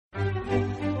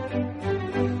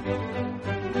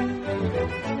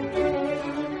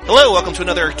Hello, welcome to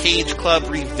another Cage Club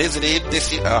Revisited.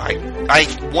 This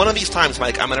one of these times,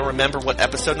 Mike, I'm going to remember what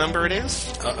episode number it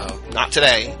is. Uh-oh. Not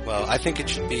today. Well, I think it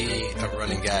should be a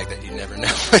running gag that you never know.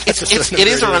 It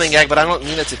is a running gag, but I don't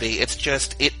mean it to be. It's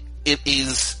just, it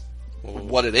is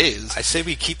what it is. I say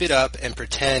we keep it up and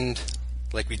pretend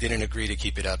like we didn't agree to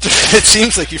keep it up. It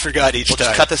seems like you forgot each time.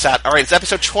 Just cut this out. All right, it's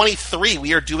episode 23.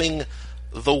 We are doing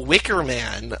The Wicker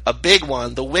Man, a big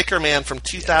one. The Wicker Man from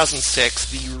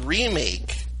 2006, the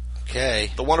remake.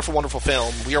 Okay. The wonderful, wonderful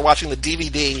film. We are watching the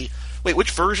DVD. Wait,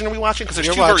 which version are we watching? Because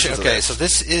there's two versions of this. So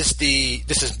this is the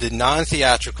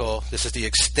non-theatrical. This is the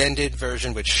extended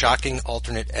version with shocking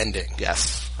alternate ending.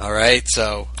 Yes. All right,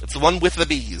 so it's the one with the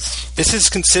bees. This is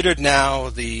considered now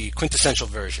the quintessential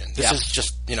version. This is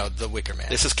just, The Wicker Man.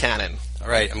 This is canon. All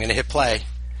right, I'm going to hit play.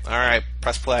 All right,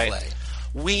 press play.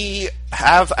 We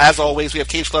have, as always, we have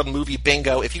Cage Club Movie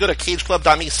Bingo. If you go to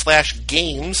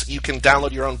cageclub.me/games, you can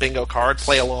download your own bingo card,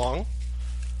 play along.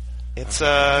 It's,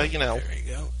 There you go.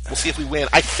 We'll see if we win.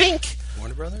 I think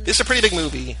Warner Brothers? This is a pretty big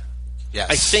movie. Yes.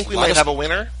 I think we might have a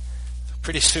winner.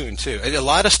 Pretty soon, too. A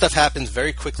lot of stuff happens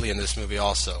very quickly in this movie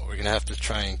also. We're going to have to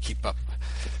try and keep up.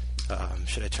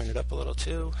 Should I turn it up a little,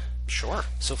 too? Sure.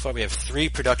 So far, we have 3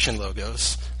 production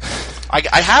logos.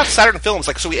 I have Saturn Films.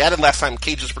 So we added last time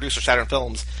Cage's producer, Saturn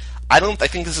Films. I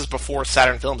think this is before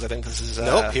Saturn Films. I think this is...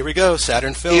 Nope, here we go.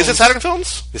 Saturn Films. Is it Saturn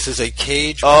Films? This is a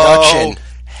Cage production. Oh,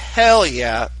 hell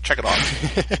yeah. Check it out.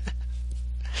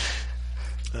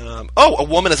 A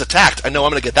woman is attacked. I know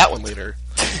I'm going to get that one later.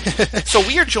 So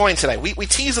we are joined today. We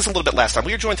teased this a little bit last time.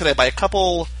 We are joined today by a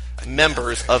couple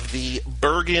members of the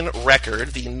Bergen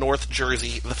Record,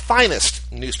 the finest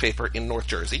newspaper in North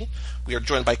Jersey. We are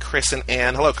joined by Chris and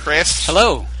Ann. Hello, Chris.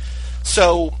 Hello.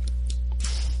 So,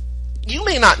 you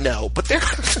may not know, but there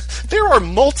are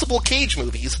multiple Cage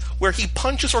movies where he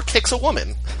punches or kicks a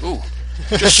woman. Ooh.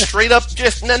 Just straight up,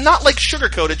 not like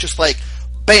sugar-coated, just like,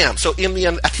 bam. So at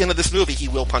the end of this movie, he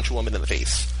will punch a woman in the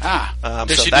face.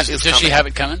 Does she have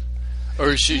it coming?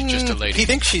 Or is she just a lady? He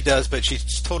thinks she does, but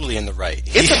she's totally in the right.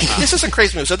 This is a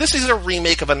crazy movie. So this is a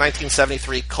remake of a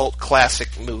 1973 cult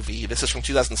classic movie. This is from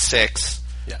 2006.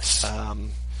 Yes. That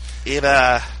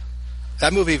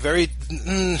movie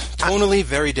tonally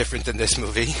very different than this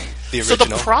movie, the original. So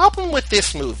the problem with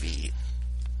this movie,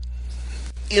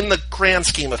 in the grand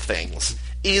scheme of things,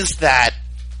 is that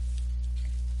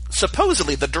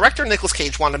supposedly the director Nicolas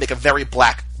Cage wanted to make a very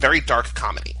black, very dark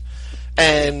comedy.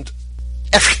 And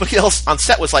everybody else on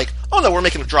set was like, oh no, we're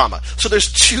making a drama. So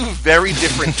there's 2 very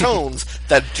different tones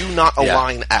that do not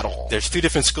align at all. There's 2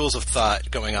 different schools of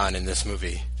thought going on in this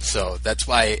movie. So that's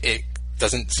why it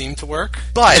doesn't seem to work.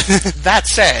 But, that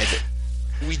said,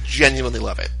 we genuinely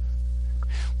love it.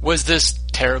 Was this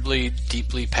terribly,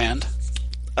 deeply panned?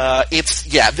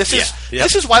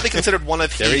 This is why they considered one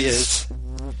of his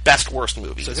best worst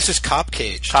movies. So this is Cop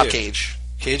Cage. Cage.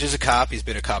 Cage is a cop. He's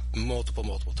been a cop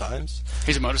multiple times.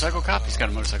 He's a motorcycle cop? He's got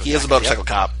a motorcycle He is a motorcycle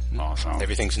cop. Awesome.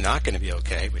 Everything's not going to be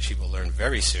okay, which he will learn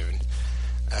very soon.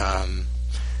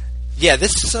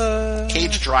 This...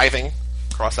 Cage driving.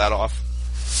 Cross that off.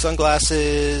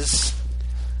 Sunglasses.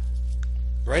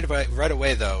 Right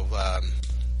away, though,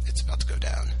 it's about to go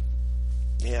down.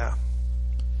 Yeah.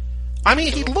 I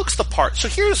mean, he looks the part. So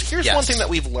here's one thing that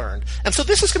we've learned. And so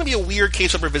this is going to be a weird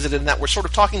Case of Revisited in that we're sort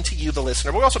of talking to you, the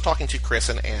listener. We're also talking to Chris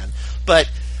and Ann. But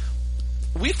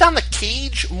we found that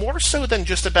Cage, more so than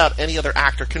just about any other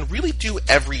actor, can really do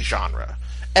every genre.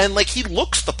 And, he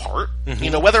looks the part.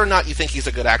 Mm-hmm. Whether or not you think he's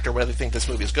a good actor, whether you think this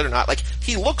movie is good or not,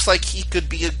 he looks like he could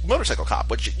be a motorcycle cop,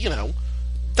 which,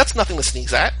 that's nothing to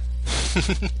sneeze at.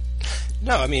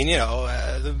 No, I mean,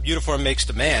 the uniform makes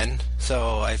the man,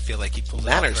 so I feel like he pulled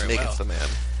it off very well. Manners makes the man.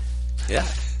 Yeah.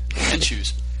 And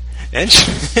shoes.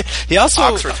 He also...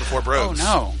 Oxford for 4 bros. Oh,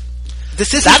 no.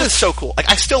 That is so cool.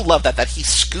 I still love that he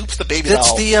scoops the baby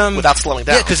doll without slowing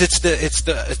down. Yeah, because it's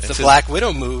the Black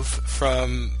Widow move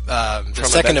from the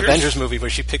second Avengers movie where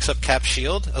she picks up Cap's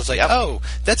shield. I was like, oh,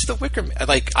 that's the Wicker Man.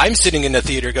 I'm sitting in the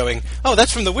theater going, oh,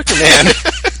 that's from the Wicker Man.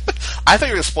 I thought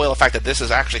you were going to spoil the fact that this is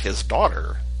actually his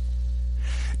daughter.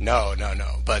 No.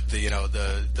 But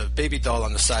the baby doll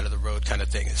on the side of the road kind of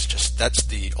thing is that's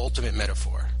the ultimate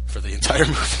metaphor for the entire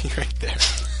movie right there.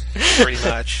 Pretty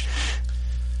much.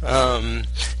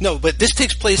 No, but this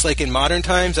takes place in modern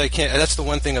times. That's the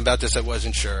one thing about this I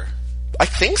wasn't sure. I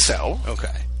think so.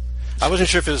 Okay. I wasn't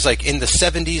sure if it was in the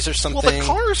 70s or something. Well, the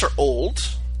cars are old.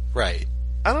 Right.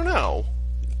 I don't know.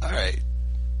 All right.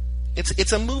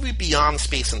 It's a movie beyond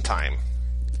space and time.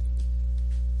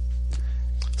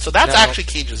 So that's actually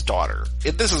Cage's daughter.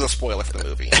 This is a spoiler for the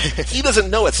movie. He doesn't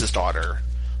know it's his daughter.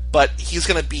 but he's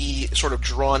going to be sort of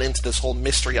drawn into this whole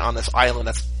mystery on this island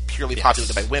that's purely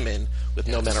populated by women with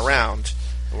no men around,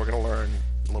 and we're going to learn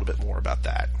a little bit more about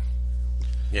that.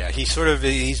 Yeah,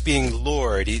 he's being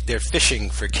lured. They're fishing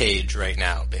for Cage right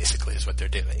now, basically, is what they're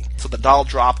doing. So the doll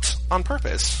dropped on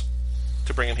purpose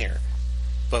to bring him here.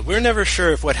 But we're never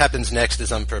sure if what happens next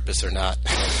is on purpose or not.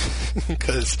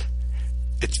 Because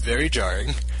it's very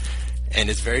jarring, and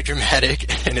it's very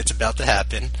dramatic, and it's about to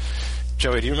happen.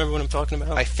 Joey, do you remember what I'm talking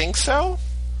about? I think so.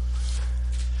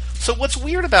 So what's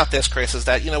weird about this, Chris, is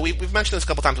that, we've mentioned this a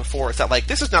couple times before, is that,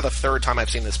 this is now the third time I've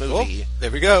seen this movie. Oh,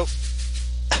 there we go.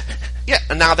 Yeah,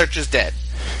 and now they're just dead.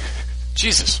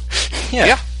 Jesus.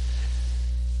 Yeah.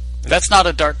 That's not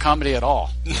a dark comedy at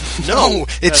all. No,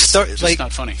 it's just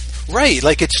not funny. Right,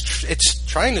 it's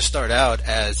trying to start out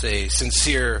as a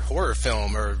sincere horror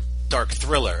film or dark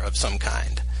thriller of some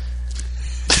kind.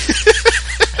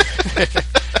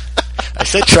 I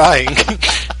said trying.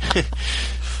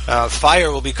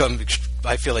 Fire will become.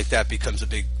 I feel like that becomes a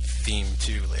big theme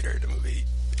too later in the movie.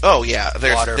 Oh yeah,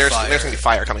 there's going to be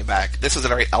fire coming back. This is a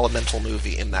very elemental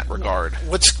movie in that regard.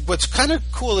 What's kind of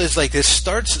cool is this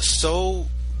starts so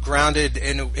grounded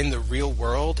in the real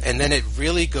world, and then it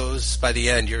really goes, by the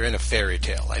end, you're in a fairy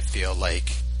tale. I feel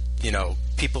like,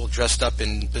 people dressed up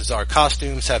in bizarre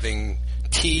costumes, having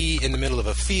tea in the middle of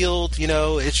a field,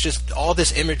 it's just all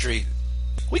this imagery.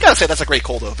 We gotta say that's a great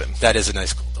cold open. That is a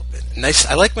nice cold open. Nice.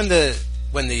 I like when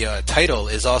the title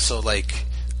is also an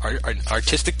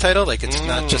artistic title, it's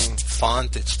not just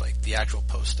font, it's the actual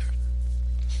poster.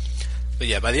 But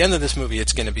yeah, by the end of this movie,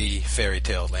 it's going to be fairy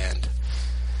tale land.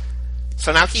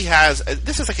 So now he has,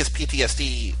 this is his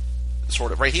PTSD,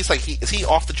 sort of, right? He's is he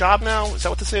off the job now? Is that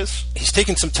what this is? He's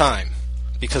taking some time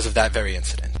because of that very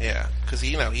incident. Yeah, because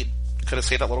he could have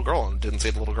saved that little girl and didn't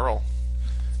save the little girl.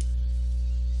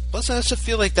 Plus, I also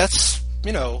feel like that's,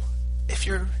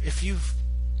 if you've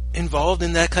involved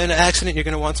in that kind of accident, you're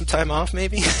going to want some time off,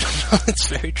 maybe? I don't know. It's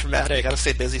very traumatic. You got to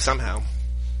stay busy somehow.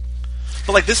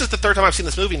 But this is the third time I've seen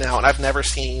this movie now, and I've never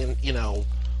seen,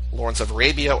 Lawrence of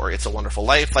Arabia or It's a Wonderful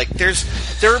Life.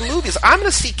 There are movies. I'm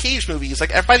going to see Cage movies. By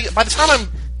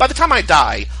the time I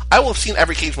die, I will have seen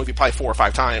every Cage movie probably 4 or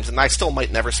 5 times, and I still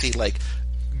might never see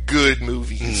good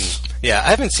movies. Yeah,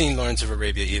 I haven't seen Lawrence of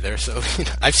Arabia either, so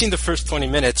I've seen the first 20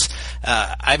 minutes.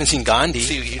 I haven't seen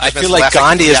Gandhi. I feel like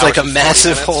Gandhi is a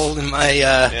massive hole in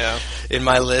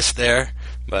my list there.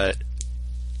 But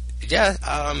yeah,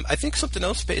 I think something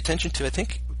else to pay attention to. I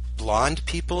think blonde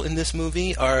people in this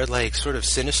movie are sort of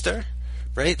sinister,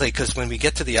 right? Because when we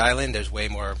get to the island, there's way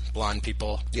more blonde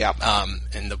people. Yeah.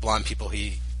 And the blonde people,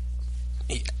 he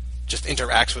just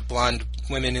interacts with blonde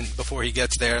women before he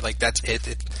gets there. That's it.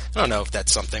 I don't know if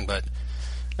that's something, but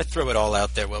I throw it all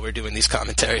out there while we're doing these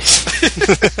commentaries.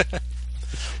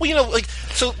 Well,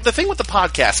 so the thing with the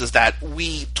podcast is that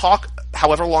we talk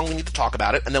however long we need to talk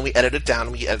about it, and then we edit it down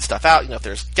and we edit stuff out. If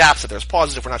there's gaps, if there's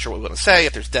pauses, if we're not sure what we want to say,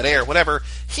 if there's dead air, whatever.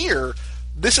 Here,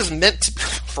 this is meant to,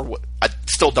 for what I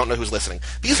still don't know who's listening.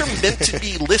 These are meant to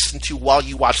be listened to while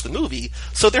you watch the movie.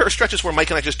 So there are stretches where Mike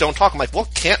and I just don't talk. I'm like, well,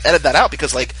 can't edit that out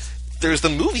because there's the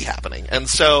movie happening, and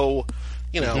so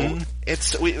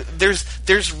there's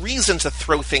reason to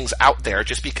throw things out there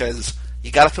just because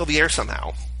you got to fill the air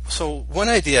somehow. So one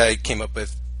idea I came up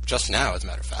with just now, as a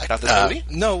matter of fact, about this movie?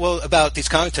 No, well, about these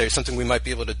commentaries, something we might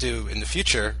be able to do in the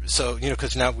future. So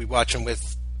because now we watch them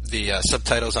with the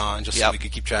subtitles on, just so we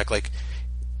could keep track.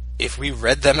 If we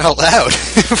read them out loud,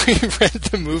 if we read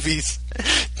the movies.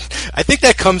 I think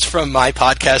that comes from my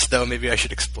podcast, though. Maybe I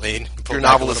should explain. Your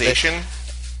novelization?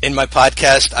 In my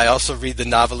podcast, I also read the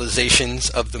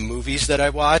novelizations of the movies that I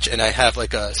watch, and I have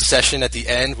a session at the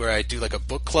end where I do a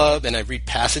book club, and I read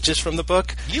passages from the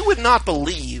book. You would not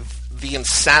believe the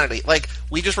insanity.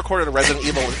 We just recorded a Resident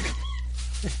Evil.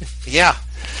 Yeah.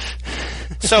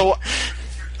 So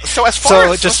as far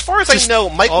as I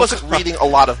know, Mike wasn't reading a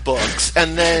lot of books,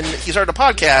 and then he started a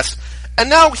podcast,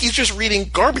 and now he's just reading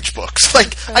garbage books.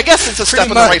 I guess it's a step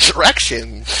in the right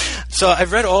direction. So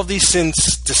I've read all of these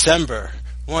since December.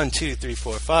 1, 2, 3,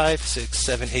 4, 5, 6,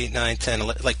 7, 8, 9, 10,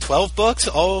 11, 12 books,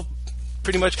 all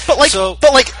pretty much.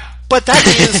 But that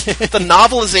is the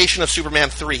novelization of Superman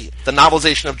 3, the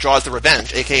novelization of Jaws the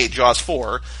Revenge, aka Jaws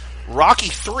 4, Rocky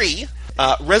 3,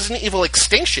 Resident Evil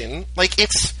Extinction.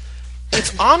 It's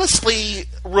honestly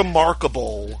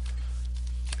remarkable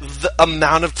the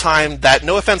amount of time that,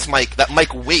 no offense, Mike, that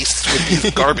Mike wastes with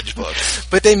these garbage books.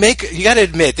 But you got to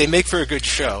admit, they make for a good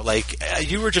show. Like,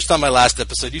 you were just on my last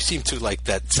episode. You seemed to like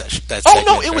that session. Oh,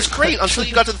 no, it was great until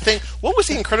you got to the thing. What was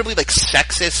the incredibly,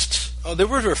 sexist? Oh, there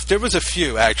was a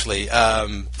few, actually. There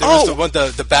was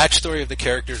the backstory of the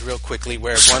characters real quickly,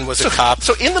 where one was a cop.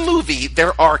 So in the movie,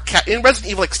 there are, in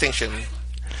Resident Evil Extinction,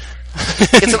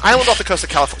 it's an island off the coast of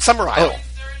California, Summer Isle.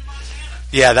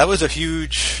 Yeah, that was a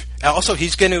huge... Also,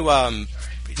 he's going to...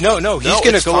 he's going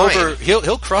to go over...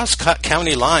 He'll cross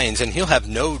county lines, and he'll have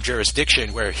no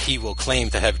jurisdiction where he will claim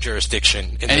to have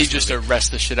jurisdiction. And he just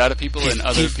arrests the shit out of people and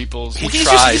other people's...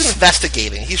 He's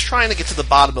investigating. He's trying to get to the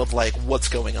bottom of, what's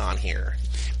going on here.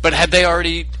 But have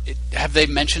they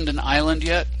mentioned an island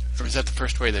yet? Or is that the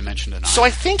first way they mentioned an island? So I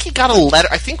think he got a letter.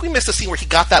 I think we missed a scene where he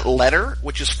got that letter,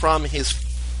 which is from his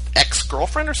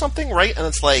ex-girlfriend or something, right? And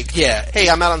it's like, hey,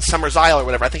 I'm out on Summer's Isle or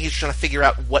whatever. I think he's trying to figure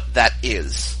out what that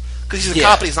is. Because he's a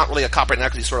cop, and he's not really a cop right now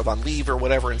because he's sort of on leave or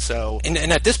whatever, and so... And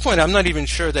at this point, I'm not even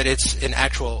sure that it's an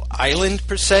actual island,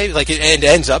 per se. It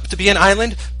ends up to be an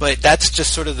island, but that's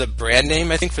just sort of the brand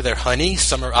name, I think, for their honey,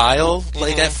 Summer Isle,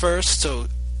 at first. So,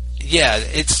 yeah,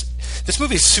 this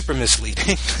movie is super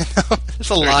misleading. There's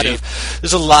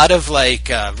a lot of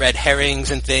red herrings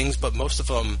and things, but most of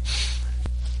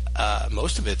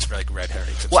it's red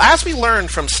herrings. Well, as we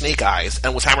learned from Snake Eyes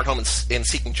and was hammered home in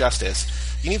Seeking Justice,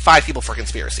 you need 5 people for a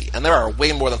conspiracy, and there are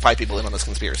way more than 5 people in on this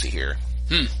conspiracy here.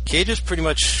 Cage is pretty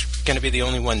much going to be the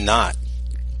only one not.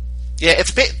 Yeah,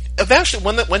 eventually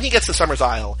when he gets to Summer's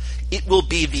Isle, it will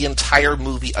be the entire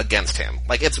movie against him.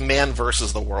 It's man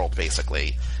versus the world,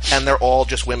 basically, and they're all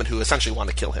just women who essentially want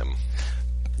to kill him.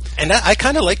 And I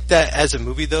kind of like that as a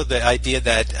movie, though, the idea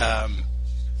that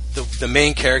the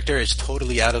main character is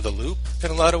totally out of the loop in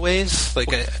a lot of ways.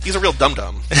 He's a real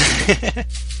dum-dum.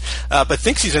 But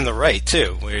thinks he's in the right,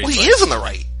 too. He is in the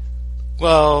right.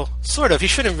 Well, sort of. He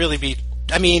shouldn't really be...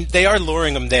 I mean, they are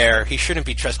luring him there. He shouldn't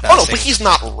be trespassing. Oh, no, but he's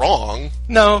not wrong.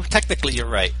 No, technically you're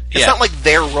right. It's not like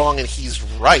they're wrong and he's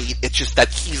right. It's just that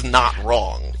he's not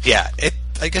wrong. Yeah,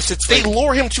 I guess it's they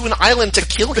lure him to an island to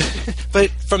kill him. But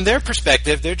from their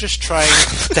perspective, they're just trying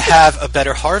to have a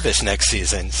better harvest next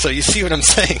season. So you see what I'm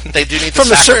saying? They do need to from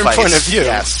sacrifice. A certain point of view.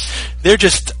 Yes. They're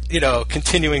just,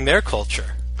 continuing their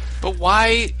culture. But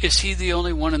why is he the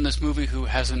only one in this movie who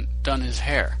hasn't done his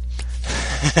hair?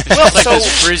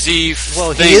 This frizzy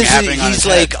thing happening on his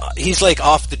head. He's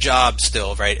off the job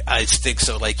still, right? I think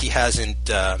so. He hasn't...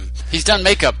 He's done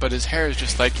makeup, but his hair is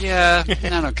just I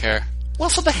don't care. Well,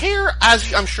 so the hair,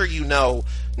 as I'm sure you know,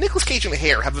 Nicolas Cage and the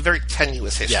hair have a very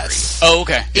tenuous history. Yes. Oh,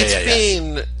 okay. It's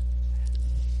been...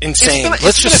 insane.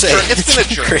 It's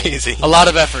been crazy. A lot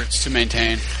of efforts to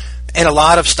maintain. And a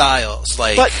lot of styles,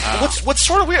 But what's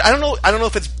sort of weird, I don't know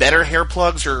if it's better hair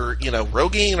plugs or,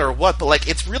 Rogaine or what, but,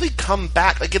 it's really come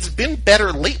back. It's been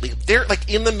better lately. They're,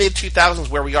 in the mid-2000s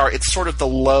where we are, it's sort of the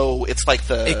low, it's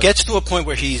the... It gets to a point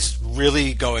where he's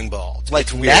really going bald.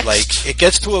 It's weird. Next? It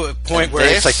gets to a point where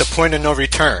it's the point of no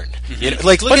return. Mm-hmm.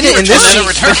 Look at it in this scene.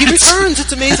 He returns.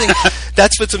 It's amazing.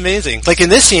 That's what's amazing. In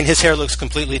this scene, his hair looks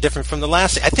completely different from the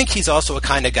last scene. I think he's also a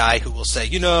kind of guy who will say,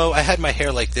 I had my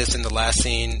hair like this in the last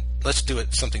scene. Let's do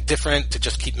it something different to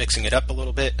just keep mixing it up a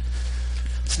little bit.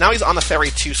 So now he's on the ferry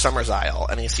to Summer's Isle,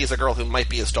 and he sees a girl who might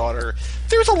be his daughter.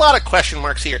 There's a lot of question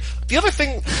marks here. The other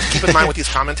thing to keep in mind with these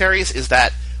commentaries is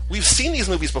that we've seen these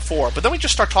movies before, but then we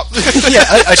just start talking... So a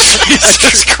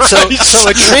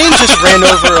train just ran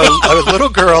over a little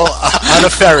girl on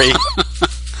a ferry.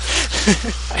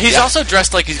 He's also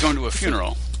dressed like he's going to a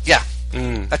funeral. Yeah.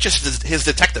 That's just his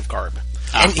detective garb.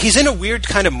 And he's in a weird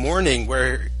kind of mourning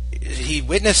where... He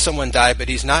witnessed someone die, but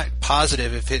he's not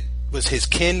positive if it was his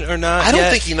kin or not. I don't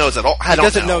think he knows at all. He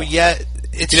doesn't know yet.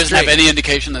 He doesn't have any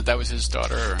indication that was his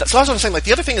daughter. So that's what I'm saying.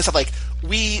 The other thing is that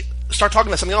we start talking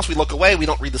about something else, we look away, we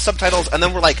don't read the subtitles, and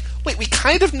then we're wait, we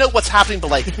kind of know what's happening,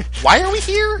 but why are we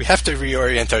here? We have to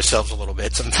reorient ourselves a little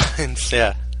bit sometimes.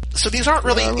 Yeah. So these aren't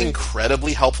really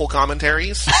incredibly helpful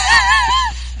commentaries,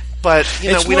 but we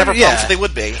never promised they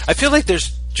would be. I feel like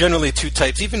there's generally two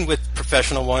types, even with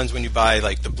professional ones, when you buy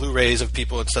the Blu-rays of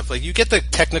people and stuff, you get the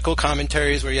technical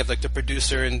commentaries where you have the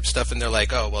producer and stuff, and they're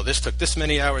oh, well, this took this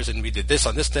many hours and we did this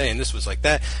on this day and this was like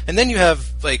that. And then you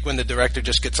have when the director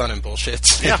just gets on and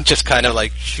bullshits and just kind of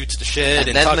shoots the shit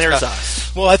and then talks there's about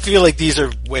us. Well, I feel like these are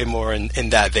way more in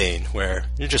that vein where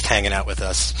you're just hanging out with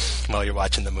us while you're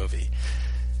watching the movie.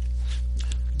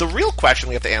 The real question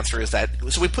we have to answer is that,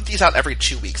 so we put these out every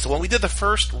 2 weeks. So when we did the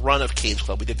first run of Cage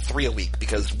Club, we did 3 a week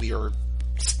because we are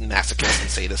masochists and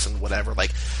sadists and whatever.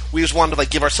 Like, we just wanted to, like,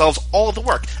 give ourselves all of the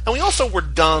work. And we also were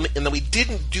dumb in that we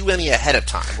didn't do any ahead of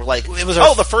time. We're like,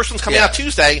 the first one's coming out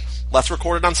Tuesday, let's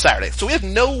record it on Saturday. So we had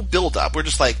no build-up. We're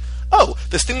just like,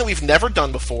 this thing that we've never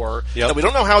done before, that we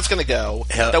don't know how it's going to go,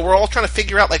 that we're all trying to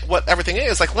figure out, like, what everything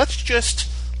is. Like, let's just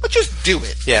do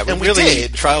it. Yeah, and we really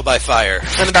did. Trial by fire.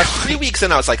 And about 3 weeks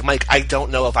in, I was like, Mike, I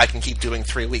don't know if I can keep doing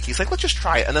 3 weeks. He's like, let's just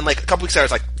try it. And then, like, a couple weeks later, I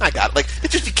was like, I got it. Like,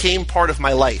 it just became part of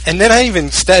my life. And then I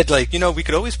even said, like, we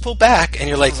could always pull back. And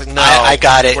you're like, no, I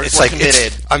got it. We're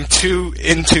committed. I'm too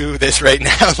into this right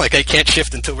now. Like, I can't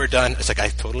shift until we're done. It's like, I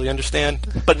totally understand.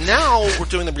 But now we're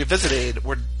doing the Revisited.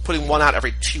 We're putting one out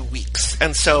every 2 weeks.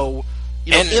 And so...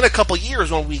 in a couple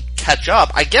years when we catch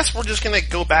up, I guess we're just going to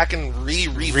go back and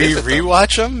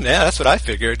rewatch them. Yeah, that's what I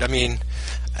figured. I mean,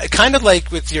 kind of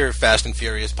like with your Fast and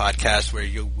Furious podcast where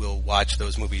you will watch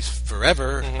those movies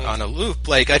forever on a loop.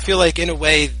 Like, I feel like in a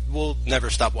way we'll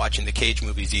never stop watching the Cage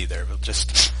movies either. We'll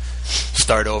just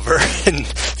start over and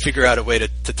figure out a way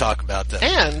to talk about them.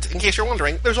 And, in case you're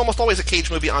wondering, there's almost always a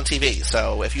Cage movie on TV.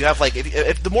 So if you have, like,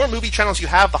 if the more movie channels you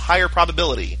have, the higher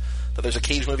probability that there's a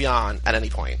Cage movie on at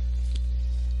any point.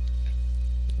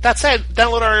 That said,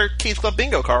 download our Cage Club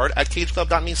bingo card at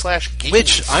cageclub.me/games.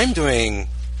 Which I'm doing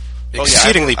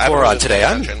exceedingly poor on today.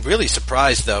 I'm really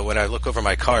surprised, though, when I look over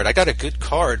my card. I got a good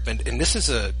card, and this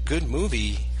is a good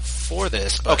movie for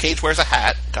this. But Cage wears a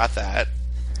hat. Got that.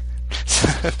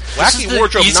 Wacky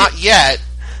wardrobe, not yet.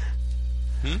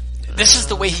 This is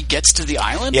the way he gets to the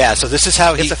island? Yeah, so this is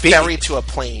how it's a ferry to a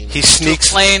plane. He sneaks...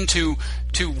 To a plane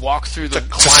to walk through the...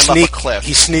 climb up a cliff.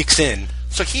 He sneaks in.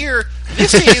 So here,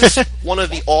 this is one of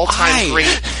the all-time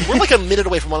great... We're like a minute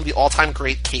away from one of the all-time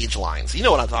great Cage lines. You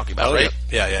know what I'm talking about, right?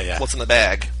 Yeah. What's in the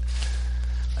bag?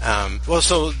 Well,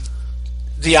 so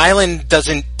the island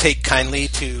doesn't take kindly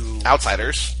to...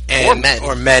 outsiders.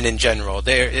 Or men in general.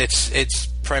 It's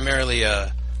primarily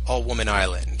a all-woman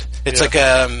island. It's like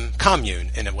a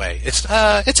commune, in a way. It's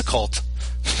a cult,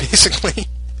 basically.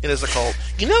 It is a cult.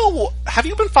 Have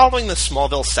you been following the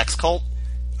Smallville sex cult?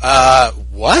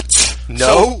 What?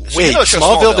 No. So wait,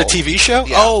 Smallville, the TV show?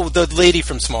 Yeah. Oh, the lady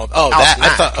from Smallville. Oh, Allison I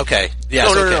thought, okay.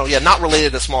 Yes, No. Yeah, not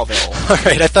related to Smallville. All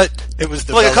right, I thought it was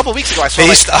a couple of weeks ago, I saw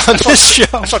this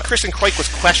show. I saw Kristen Kreuk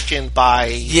was questioned by...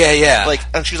 Yeah.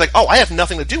 And she was like, I have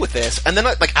nothing to do with this. And then,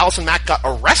 like, Allison Mack got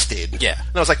arrested. Yeah.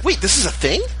 And I was like, wait, this is a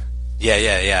thing?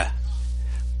 Yeah.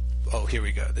 Oh, here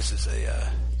we go. This is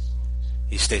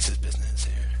he states his business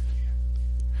here.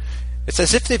 It's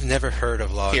as if they've never heard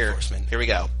of law enforcement. Here we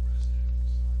go.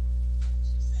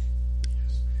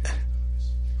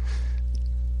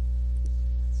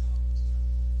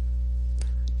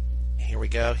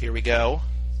 Here we go.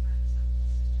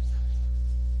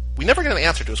 We never get an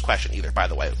answer to his question either, by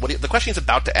the way. The question he's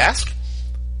about to ask?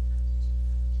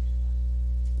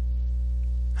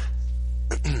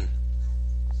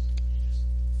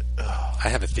 I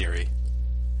have a theory.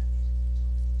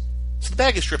 So the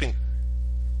bag is dripping.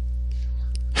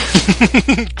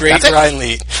 Great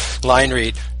line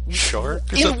read.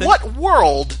 Shark? In what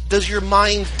world does your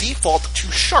mind default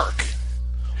to shark?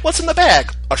 What's in the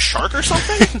bag? A shark or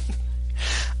something?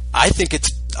 I think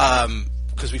it's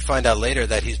because we find out later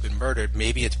that he's been murdered.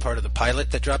 Maybe it's part of the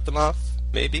pilot that dropped him off.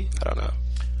 Maybe, I don't know.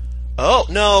 Oh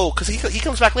no, because he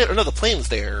comes back later. No, the plane's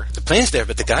there. The plane's there,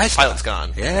 but the pilot's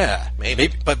gone. Yeah,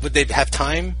 maybe. But would they have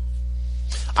time?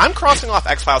 I'm crossing off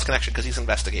X-Files connection because he's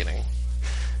investigating.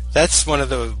 That's one of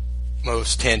the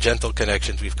most tangential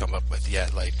connections we've come up with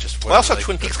yet. Like just also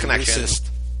Twin Peaks connection,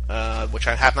 which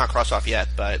I have not crossed off yet,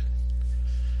 but.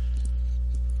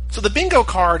 So the bingo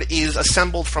card is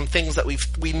assembled from things that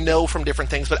we know from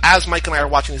different things, but as Mike and I are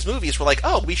watching these movies, we're like,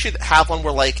 we should have one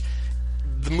where, like,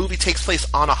 the movie takes place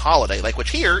on a holiday. Like, which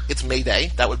here, it's May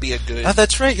Day. That would be a good... Oh,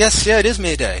 that's right. Yes, it is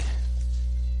May Day.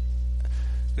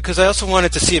 Because I also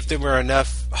wanted to see if there were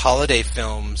enough holiday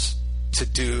films to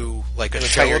do, like, a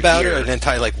show about it, or an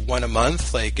entire, like, one a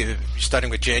month, like, starting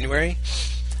with January.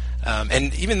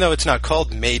 And even though it's not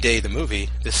called May Day the movie,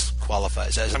 this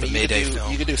qualifies as the May Day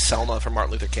film. You could do Selma for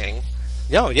Martin Luther King.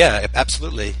 Oh, yeah,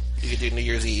 absolutely. You could do New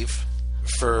Year's Eve.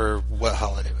 For what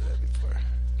holiday would that be for?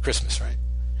 Christmas, right?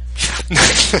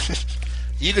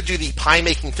 You could do the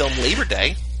pie-making film Labor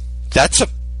Day. That's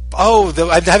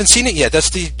I haven't seen it yet. That's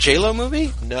the J-Lo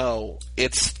movie? No,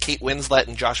 it's Kate Winslet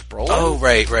and Josh Brolin. Oh,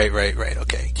 right.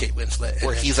 Okay, Kate Winslet.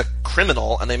 Where he's a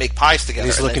criminal and they make pies together.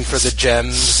 And he's looking for the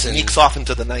gems. Sneaks off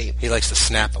into the night. He likes to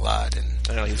snap a lot. And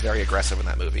I know, he's very aggressive in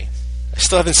that movie. I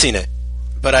still haven't seen it,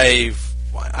 but I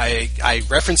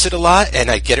reference it a lot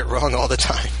and I get it wrong all the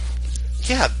time.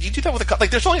 Yeah, you do that with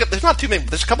there's not too many.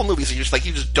 There's a couple movies that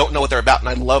you just don't know what they're about, and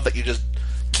I love that you just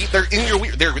keep they're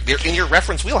in your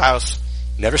reference wheelhouse.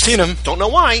 Never seen him. Don't know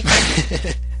why.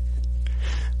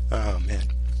 Oh, man.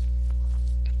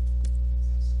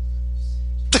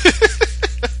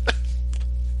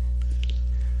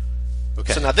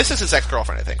 Okay. So now this is his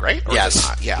ex-girlfriend, I think, right? Or yes. Is it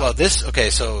not? Yeah. Well,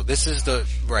 so this is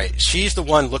right. She's the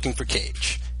one looking for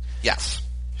Cage. Yes.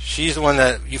 She's the one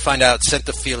that you find out sent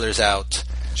the feelers out.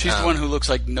 She's the one who looks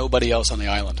like nobody else on the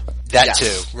island. That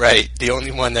too, right. The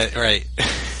only one that, right.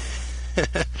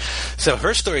 So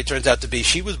her story turns out to be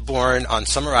she was born on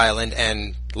Summer Island,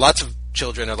 and lots of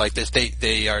children are like this.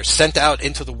 They are sent out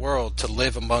into the world to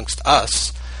live amongst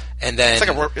us. And then, it's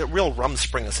like a real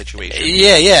Rumspringa situation.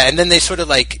 Yeah. And then they sort of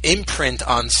like imprint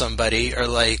on somebody or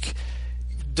like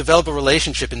develop a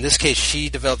relationship. In this case, she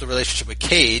developed a relationship with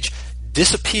Cage,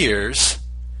 disappears,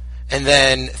 and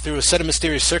then through a set of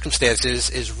mysterious circumstances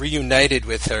is reunited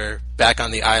with her back on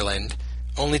the island,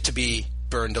 only to be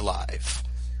burned alive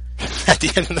at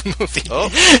the end of the movie.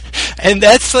 Oh. And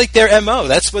that's like their MO.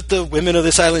 That's what the women of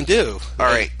this island do. All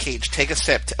right, Cage, take a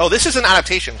sip. This is an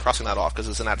adaptation. Crossing that off because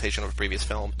it's an adaptation of a previous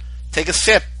film. Take a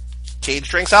sip. Cage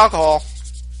drinks alcohol.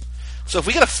 So if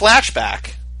we get a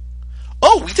flashback...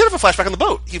 Oh, we did have a flashback on the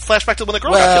boat. He flashed back to when the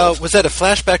girl got killed. Was that a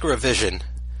flashback or a vision?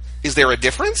 Is there a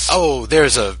difference? Oh,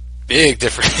 there's a big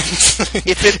difference.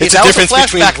 It's a difference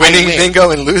between winning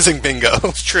bingo and losing bingo.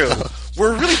 It's true.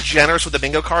 We're really generous with the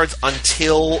bingo cards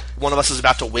until one of us is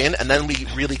about to win, and then we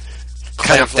really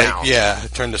clamp down. Yeah,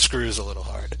 turn the screws a little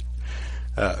hard.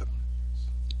 I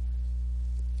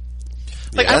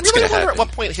really wonder at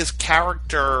what point his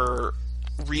character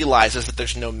realizes that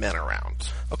there's no men around.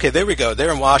 Okay, there we go.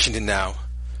 They're in Washington now.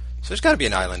 So there's got to be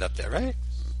an island up there, right?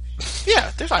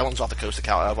 Yeah, there's islands off the coast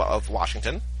of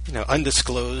Washington.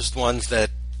 Undisclosed ones that...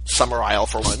 Summer Isle,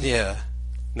 for one. Yeah.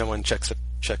 No one checks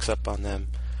up on them.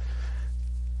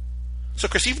 So,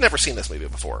 Chris, you've never seen this movie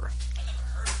before.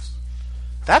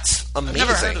 That's amazing. I've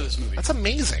never heard of this movie. That's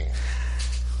amazing.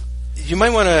 You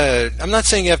might want to... I'm not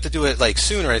saying you have to do it,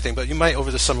 soon or anything, but you might, over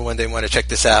the summer one day, want to check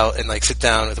this out and, sit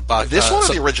down with a box... This one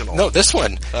or the original? No, this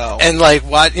one. Oh. And,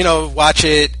 watch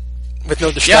it with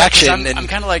no distraction. Yeah, I'm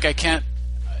kind of like, I can't...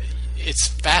 It's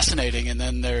fascinating, and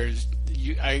then there's...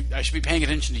 I should be paying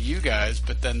attention to you guys,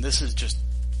 but then this is just...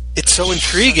 It's so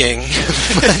intriguing. Well,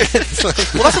 that's the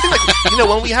thing.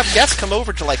 When we have guests come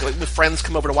over to with friends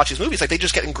come over to watch these movies, they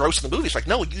just get engrossed in the movies.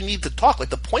 No, you need to talk.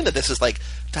 The point of this is to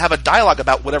have a dialogue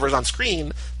about whatever's on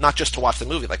screen, not just to watch the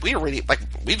movie.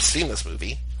 We've seen this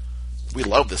movie. We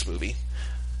love this movie.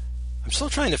 I'm still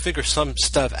trying to figure some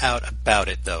stuff out about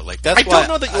it, though. I don't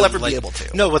know that you'll ever be able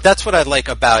to. No, but that's what I like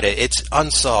about it. It's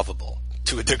unsolvable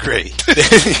to a degree,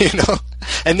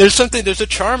 And there's a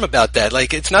charm about that.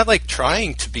 It's not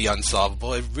trying to be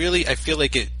unsolvable. I feel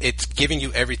like it's giving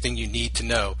you everything you need to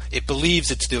know. It believes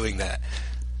it's doing that.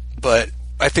 But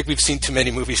I think we've seen too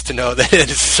many movies to know that it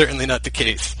is certainly not the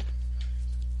case.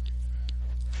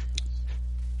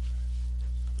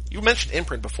 You mentioned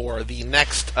imprint before. The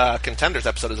next Contenders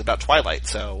episode is about Twilight,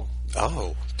 so...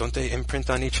 Oh, don't they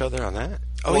imprint on each other on that?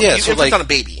 Oh, well, yeah. You imprint on a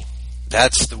baby.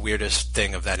 That's the weirdest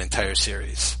thing of that entire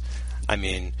series. I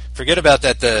mean, forget about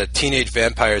that. The teenage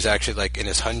vampire is actually in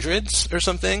his hundreds or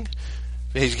something.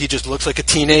 He just looks like a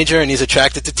teenager and he's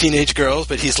attracted to teenage girls,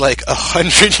 but he's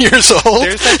 100 years old.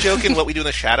 There's that joke in What We Do in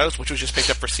the Shadows, which was just picked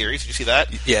up for series. Did you see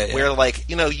that? Yeah. Where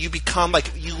you become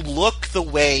you look the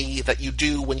way that you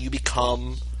do when you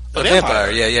become a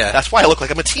vampire. Yeah. That's why I look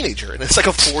like I'm a teenager, and it's a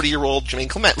 40-year-old Jermaine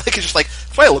Clement. It's just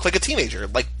that's why I look like a teenager.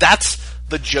 That's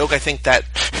the joke I think that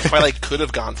Twilight could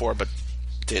have gone for, but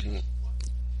didn't.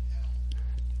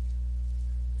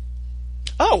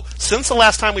 Oh, since the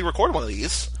last time we recorded one of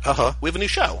these, we have a new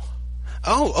show.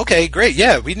 Oh, okay, great.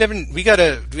 Yeah, do we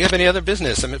have any other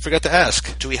business? I forgot to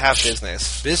ask. Do we have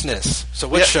business? Business. So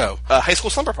what show? High School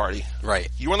Slumber Party. Right.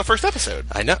 You were on the first episode.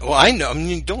 I know. Well, I know. I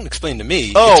mean, don't explain to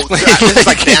me. Oh, this is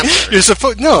the answer. You're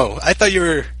supposed... No, I thought you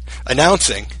were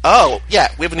announcing. Oh, yeah,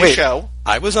 we have a new show.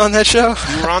 I was on that show?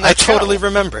 You were on that show. I totally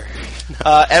remember.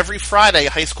 Every Friday,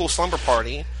 High School Slumber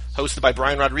Party, hosted by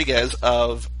Brian Rodriguez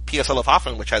of PSL of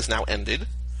Hoffman, which has now ended.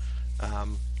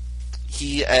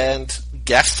 He and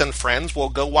guests and friends will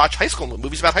go watch high school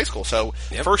movies about high school. So,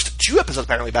 First 2 episodes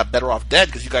apparently about Better Off Dead,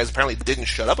 because you guys apparently didn't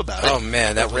shut up about it. Oh,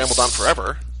 man, that rambled on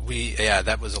forever.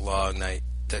 That was a long night.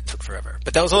 That took forever.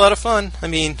 But that was a lot of fun. I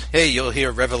mean, hey, you'll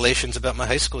hear revelations about my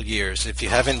high school years if you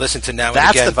haven't listened to Now and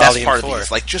Again, Volume 4. That's the best part of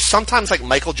these. Just sometimes,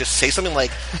 Michael just say something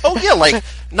oh yeah,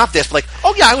 not this, but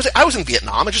oh yeah, I was in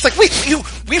Vietnam. And just wait,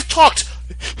 we've talked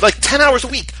 10 hours a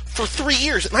week for 3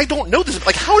 years, and I don't know this.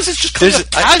 How is this just coming up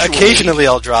casually? Occasionally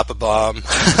I'll drop a bomb,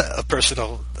 a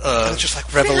personal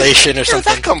revelation or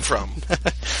something. Where did that come from?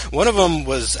 One of them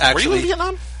was actually... Were you in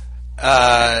Vietnam?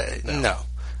 No.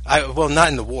 Well, not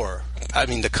in the war. I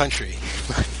mean, the country.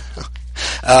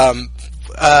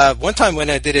 One time when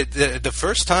I did it, the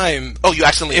first time... Oh, you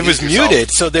accidentally it was yourself.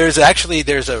 Muted, so there's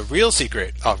a real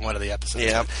secret on one of the episodes.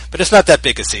 Yeah. But it's not that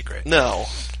big a secret. No.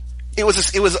 It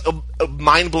was a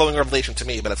mind-blowing revelation to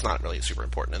me, but it's not really super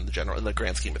important in the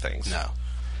grand scheme of things. No.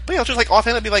 But just like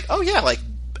offhand, I'd be like, oh yeah, like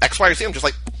X, Y, or Z. I'm just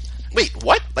like, wait,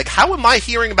 what? Like, how am I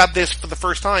hearing about this for the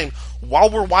first time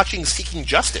while we're watching Seeking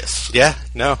Justice? Yeah,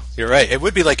 no, you're right. It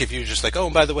would be like if you were just like,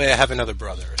 oh, by the way, I have another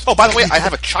brother. Oh, by the way, I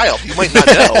have a child. You might not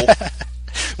know.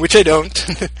 Which I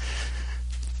don't.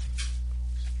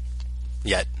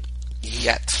 Yet.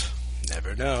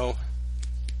 Never know.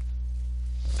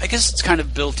 I guess it's kind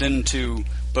of built into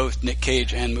both Nick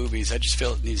Cage and movies. I just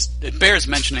feel it bears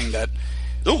mentioning that.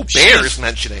 Oh, bears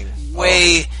mentioning.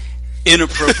 Way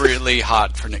inappropriately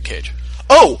hot for Nick Cage.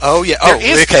 Oh yeah.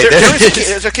 Okay.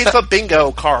 There's a Cage Club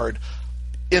bingo card.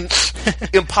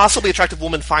 Impossibly attractive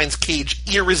woman finds Cage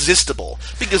irresistible,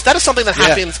 because that is something that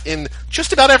happens in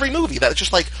just about every movie. That's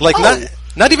just like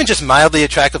not even just mildly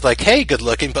attractive, like hey, good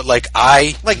looking, but like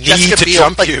I need Jessica to Biel,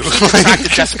 jump like, you. Attractive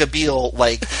Jessica Biel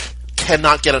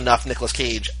cannot get enough Nicolas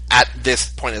Cage at this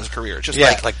point in his career. Just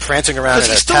like prancing around in a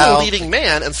he's still towel. a leading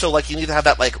man, and so you need to have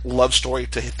that love story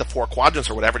to hit the 4 quadrants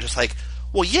or whatever. Just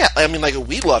well, yeah, I mean,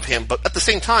 we love him, but at the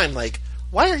same time,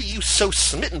 why are you so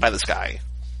smitten by this guy?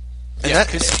 Yeah,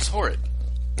 because he's horrid.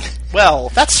 Well,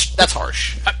 that's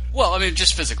harsh. Well, I mean,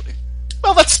 just physically.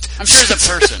 Well, I'm sure he's a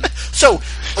person. So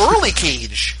early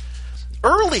Cage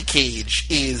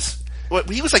is.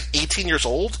 He was 18 years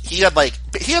old. He had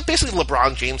basically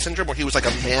LeBron James syndrome, where he was a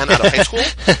man out of high school,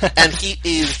 and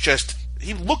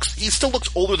he still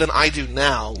looks older than I do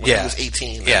now when he was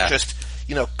 18. Yeah. Just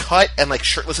cut and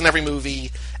shirtless in every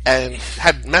movie, and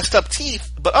had messed up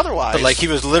teeth, but otherwise, but he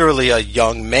was literally a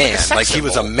young man. He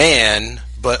was a symbol. man,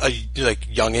 but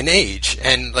young in age,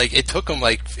 and it took him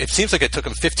it seems like it took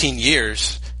him 15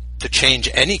 years to change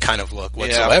any kind of look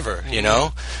whatsoever. Yeah. You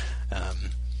know.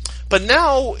 But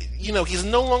now, he's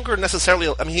no longer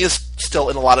necessarily... I mean, he is still,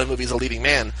 in a lot of movies, a leading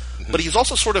man, but he's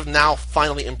also sort of now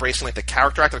finally embracing, the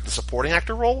character actor, the supporting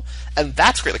actor role, and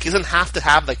that's great. He doesn't have to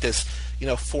have, this,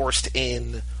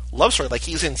 forced-in love story.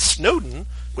 He's in Snowden,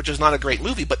 which is not a great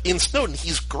movie, but in Snowden,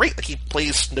 he's great. He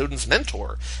plays Snowden's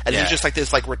mentor, and he's just,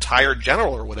 this, retired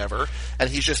general or whatever, and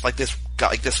he's just, this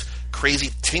crazy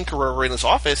tinkerer in his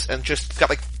office, and just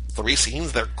got, 3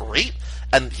 scenes. They're great,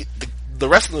 and the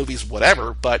rest of the movie's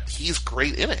whatever, but he's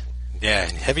great in it. Yeah,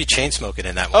 heavy chain smoking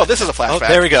in that one. Oh, this is a flashback. Oh,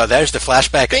 there we go. There's the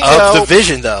flashback Bingo. of the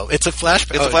Vision, though. It's a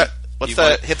flashback.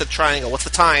 Hit the triangle. What's the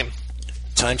time?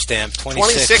 Timestamp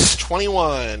 26.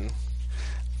 26:21.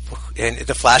 And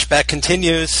the flashback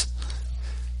continues.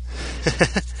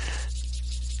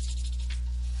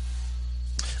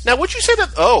 Now, would you say that...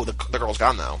 Oh, the girl's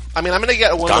gone now. I mean, I'm going to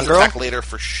get a woman's attack later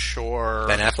for sure.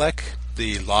 Ben Affleck?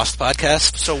 The Lost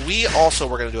podcast. So we also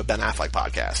were going to do a Ben Affleck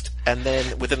podcast. And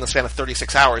then within the span of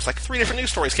 36 hours, 3 different news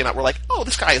stories came out. We're like, oh,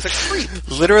 this guy is a creep.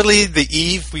 Literally, the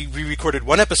eve, we recorded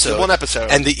one episode.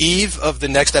 And the eve of the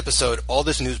next episode, all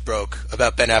this news broke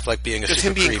about Ben Affleck being just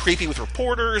him being creepy with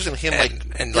reporters and him,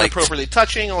 and inappropriately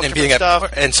touching all this different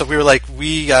stuff. And so we were like,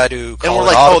 we got to call And we're it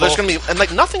like, audible. oh, there's going to be...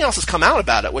 And, nothing else has come out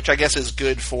about it, which I guess is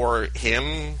good for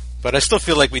him. But I still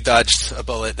feel like we dodged a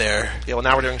bullet there. Yeah, well,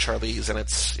 now we're doing Charlize, and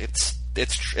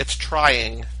it's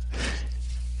trying.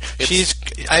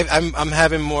 I'm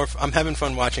having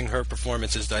fun watching her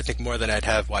performances. I think more than I'd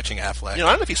have watching Affleck. I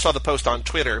don't know if you saw the post on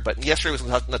Twitter, but yesterday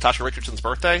was Natasha Richardson's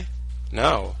birthday.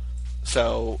 No.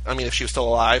 So, I mean, if she was still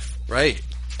alive, right?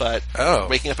 But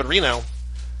waking up in Reno.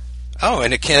 Oh,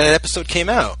 and that episode came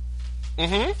out.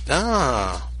 Mm-hmm.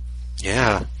 Ah,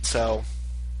 yeah. So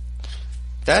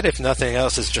that, if nothing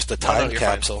else, is just a time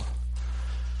capsule.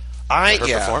 Her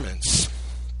performance.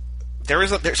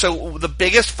 So the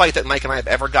biggest fight that Mike and I have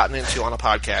ever gotten into on a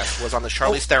podcast was on the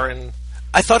Charlize Theron.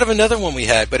 I thought of another one we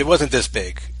had, but it wasn't this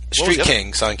big. Street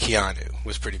Kings on Keanu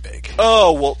was pretty big.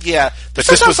 Oh, well, yeah. But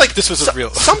this was a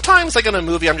real... Sometimes, in a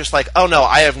movie, I'm just like, oh, no,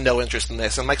 I have no interest in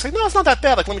this. And Mike's like, no, it's not that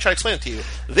bad. Let me try to explain it to you.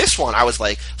 This one, I was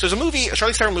like... So there's a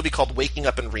Charlize Theron movie called Waking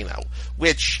Up in Reno,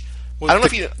 which... I don't know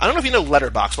if you know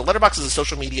Letterboxd, but Letterboxd is a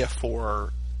social media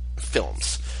for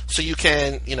films. So you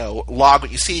can, log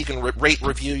what you see, you can rate,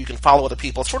 review, you can follow other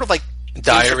people. It's sort of like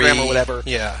diary Instagram or whatever.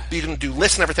 Yeah. You can do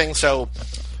lists and everything. So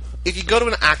if you go to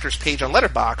an actor's page on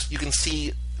Letterboxd, you can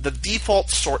see the default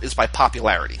sort is by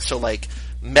popularity. So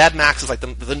Mad Max is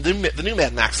the new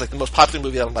Mad Max is the most popular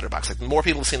movie on Letterboxd. More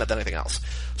people have seen that than anything else.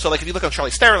 So if you look on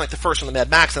Charlize Theron, the first one, the Mad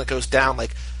Max, and it goes down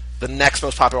the next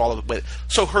most popular all of it.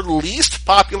 So her least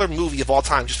popular movie of all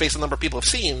time, just based on the number of people have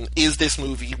seen, is this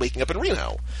movie, Waking Up in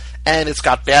Reno. And it's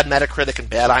got bad Metacritic and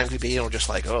bad IMDb, and we're just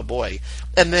like, oh boy.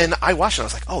 And then I watched it and I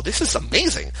was like, oh, this is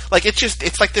amazing. Like,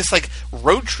 it's like this, like,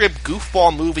 road trip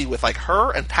goofball movie with, like,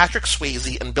 her and Patrick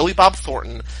Swayze and Billy Bob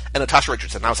Thornton and Natasha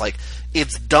Richardson. And I was like,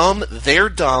 it's dumb, they're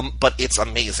dumb, but it's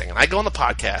amazing. And I go on the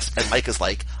podcast, and Mike is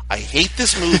like, I hate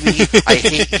this movie. I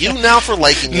hate you now for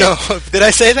liking it. No, did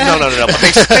I say that? No. But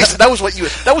basically, that was what you.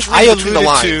 That was reading between the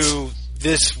lines. To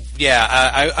this. Yeah,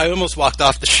 I almost walked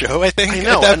off the show, I think. I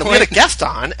know, and we had a guest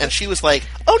on, and she was like,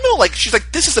 oh no, like, she's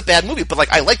like, this is a bad movie, but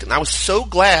like, I liked it, and I was so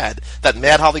glad that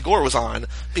Mad Holly Gore was on,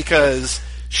 because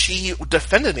she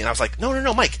defended me, and I was like,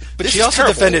 no, Mike, but she also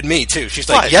defended me, too. She's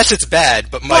like, yes, it's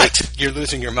bad, but Mike, you're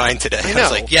losing your mind today. I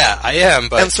was like, yeah, I am,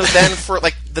 but... And so then, for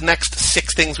like, the next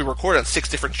 6 things we recorded on 6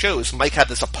 different shows, Mike had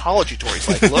this apology tour. He's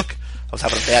like, look, I was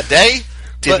having a bad day.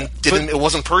 It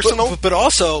wasn't personal. But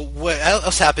also, what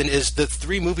else happened is the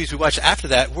 3 movies we watched after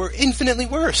that were infinitely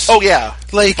worse. Oh yeah,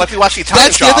 like we watched the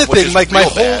Italian Job. That's the other thing. Like my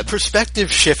whole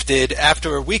perspective shifted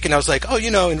after a week, and I was like, oh,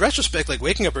 in retrospect, like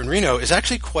Waking Up in Reno is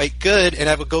actually quite good, and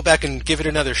I would go back and give it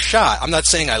another shot. I'm not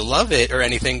saying I love it or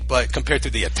anything, but compared to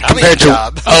the Italian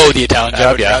Job, the Italian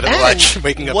Job, yeah. I'd rather watch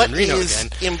Waking Up in Reno again. What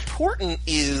is important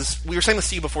is, we were saying this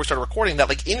to you before we started recording, that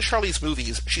like in Charlize's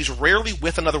movies, she's rarely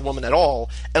with another woman at all,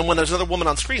 and when there's another woman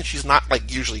on screen, she's not like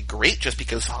usually great, just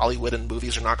because Hollywood and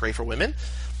movies are not great for women.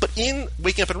 But in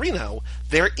Waking Up in Reno,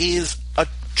 there is a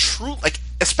true, like,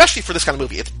 especially for this kind of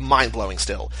movie, it's mind-blowing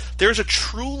still. There's a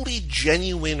truly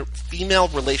genuine female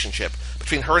relationship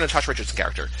between her and Natasha Richardson's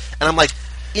character. And I'm like,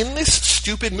 in this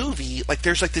stupid movie, like,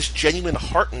 there's like this genuine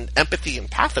heart and empathy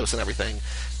and pathos and everything.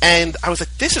 And I was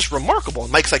like, this is remarkable.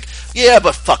 And Mike's like, yeah,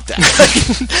 but fuck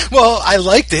that. Well, I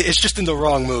liked it. It's just in the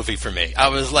wrong movie for me. I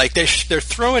was like, they're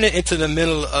throwing it into the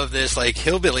middle of this, like,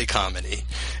 hillbilly comedy.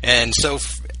 And so,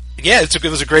 yeah, it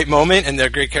was a great moment, and they're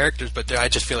great characters, but I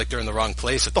just feel like they're in the wrong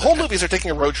place. The whole movie is they're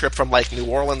taking a road trip from, like, New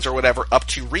Orleans or whatever up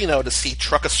to Reno to see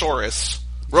Truckosaurus.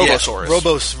 Robosaurus.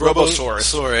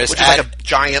 Robosaurus. Which is like a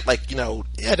giant, like,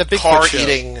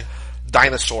 car-eating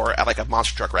dinosaur at, like, a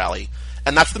monster truck rally.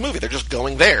 And that's the movie. They're just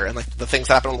going there, and like the things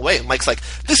that happen on the way. And Mike's like,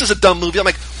 "This is a dumb movie." I'm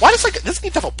like, "Why does like this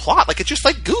need to have a plot? Like it's just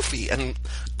like goofy." And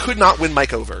could not win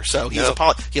Mike over. So he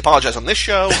apologized on this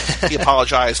show. He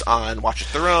apologized on Watch It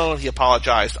Their Own. He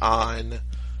apologized on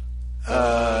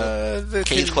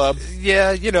Cage Club.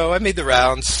 Yeah, I made the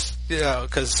rounds.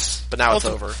 But now it's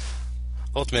over.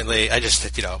 Ultimately, I just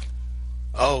the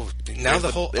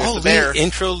bear.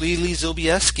 Intro Lily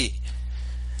Zilbieski.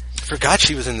 Forgot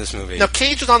she was in this movie. Now,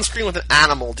 Cage is on screen with an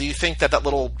animal. Do you think that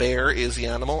little bear is the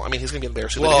animal? I mean, he's going to be in the bear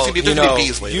suit. Well, he's going to be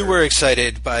bees later. You were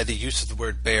excited by the use of the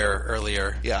word bear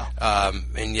earlier. Yeah.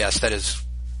 And yes, that is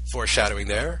foreshadowing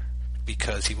there,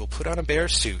 because he will put on a bear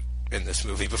suit in this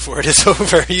movie before it is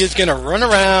over. He is going to run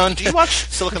around. Do you watch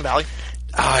Silicon Valley?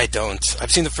 I don't.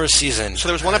 I've seen the first season. So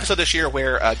there was one episode this year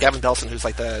where Gavin Belson, who's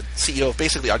like the CEO of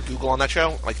basically Google on that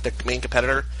show, like the main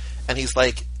competitor, and he's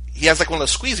like, he has like one of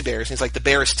those squeezy bears, and he's like, the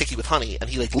bear is sticky with honey, and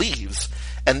he like leaves,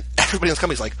 and everybody in the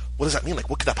company's like, what does that mean? Like,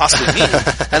 what could that possibly mean?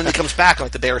 And then he comes back, and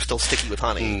like the bear is still sticky with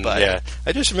honey. But yeah,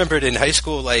 I just remembered in high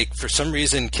school, like for some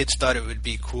reason, kids thought it would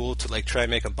be cool to like try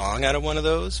and make a bong out of one of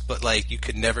those, but like you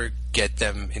could never get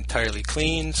them entirely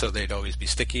clean, so they'd always be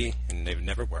sticky, and they would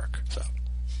never work. So,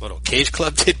 little Cage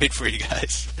Club tidbit for you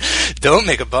guys: don't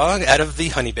make a bong out of the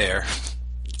honey bear.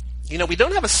 We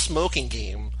don't have a smoking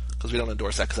game, because we don't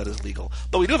endorse that, because that is legal.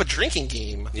 But we do have a drinking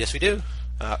game. Yes, we do.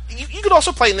 You could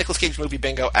also play Nicolas Cage movie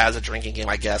bingo as a drinking game,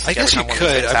 I guess. I guess you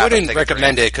could. I wouldn't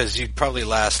recommend it, because you'd probably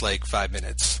last like 5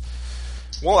 minutes.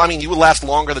 Well, I mean, you would last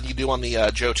longer than you do on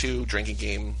the Joe 2 drinking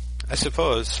game. I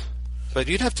suppose. But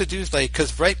you'd have to do, like,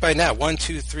 because right by now, 1,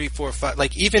 2, 3, 4, 5,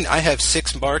 like, even I have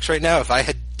 6 marks right now. If I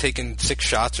had taken 6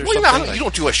 shots or something. You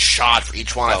don't do a shot for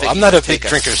each one. Oh, I'm not a big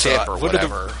drinker, sip or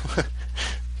whatever.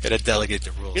 Gotta delegate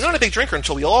the rules. You're not a big drinker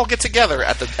until we all get together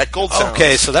at Gold Sounds.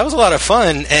 Okay, so that was a lot of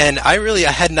fun, and I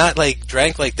had not like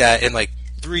drank like that in like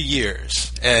 3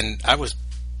 years, and I was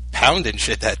pounding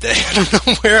shit that day. I don't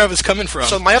know where I was coming from.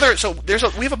 So we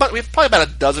have probably about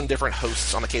a dozen different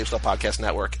hosts on the Cage Club Podcast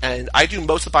Network, and I do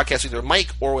most of the podcasts either with Mike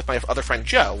or with my other friend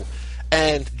Joe.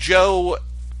 And Joe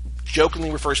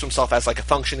jokingly refers to himself as like a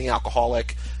functioning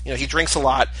alcoholic. He drinks a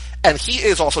lot, and he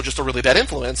is also just a really bad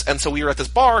influence. And so we were at this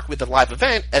bar with a live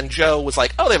event, and Joe was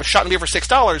like, "Oh, they have a shot and beer for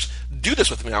 $6. Do this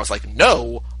with me." And I was like,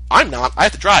 "No, I'm not. I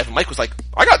have to drive." And Mike was like,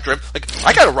 "I got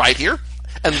a ride here."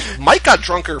 And Mike got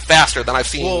drunker faster than I've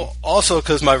seen. Well, also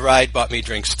because my ride bought me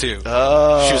drinks too.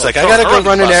 Oh, she was like, "I gotta go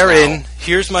run an errand.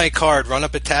 Here's my card. Run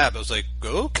up a tab." I was like,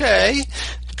 "Okay."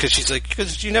 because she's like,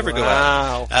 because you never go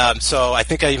out. So I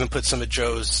think I even put some of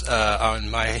Joe's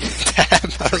on my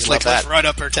tab. I was like, let's run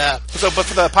up her tab. So, but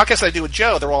for the podcast I do with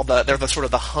Joe, they're the sort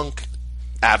of the hunk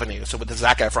avenue. So with the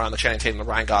Zac Efron, the Channing Tatum, the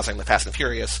Ryan Gosling, the Fast and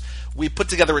Furious, we put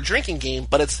together a drinking game,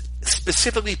 but it's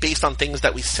specifically based on things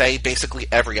that we say basically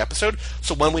every episode.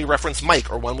 So when we reference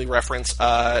Mike, or when we reference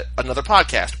another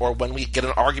podcast, or when we get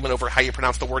an argument over how you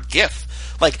pronounce the word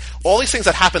GIF, like all these things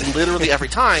that happen literally every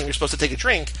time you're supposed to take a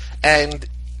drink, and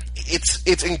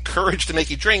it's encouraged to make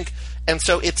you drink. And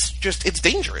so it's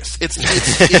dangerous. It's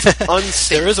unsafe.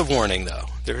 There is a warning, though.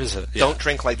 There is a don't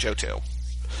drink like Joe too.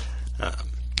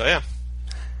 So yeah.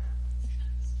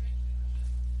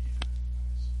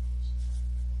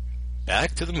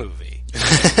 Back to the movie.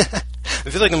 I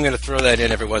feel like I'm going to throw that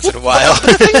in every once in a while.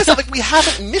 But the thing is that we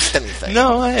haven't missed anything.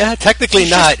 No, technically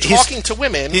not. He's talking to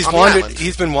women.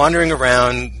 He's been wandering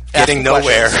around, getting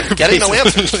nowhere, getting no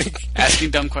answers, asking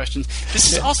dumb questions.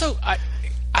 This is also I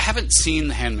haven't seen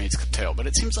The Handmaid's Tale, but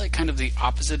it seems like kind of the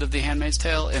opposite of The Handmaid's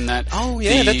Tale in that. Oh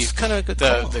yeah, that's kind of a good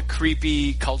call. The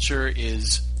creepy culture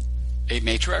is a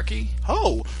matriarchy.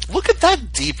 Oh, look at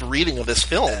that deep reading of this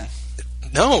film.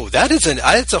 No, that isn't.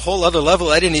 It's a whole other level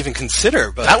I didn't even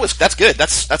consider. But that's good.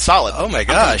 That's solid. Oh my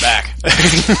gosh! Back.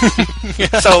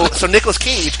 So Nicolas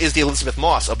Cage is the Elizabeth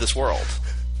Moss of this world.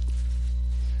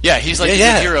 Yeah, he's like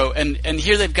the hero, and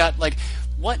here they've got like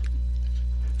what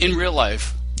in real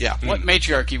life. Yeah, what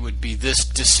matriarchy would be this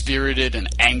dispirited and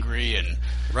angry and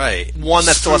one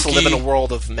that still has to live in a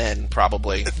world of men,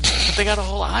 probably. But they got a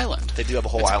whole island. They do have a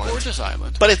whole island. A gorgeous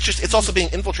island. But it's also being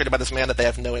infiltrated by this man that they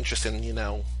have no interest in,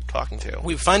 talking to.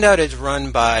 We find out it's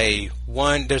run by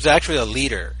one. There's actually a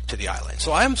leader to the island.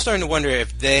 So I'm starting to wonder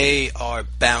if they are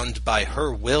bound by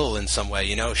her will in some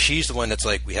way. She's the one that's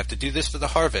like, we have to do this for the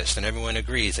harvest, and everyone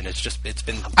agrees, and it's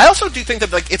been. I also do think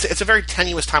that it's a very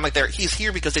tenuous time. Like he's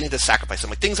here because they need to sacrifice him.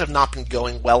 Like things have not been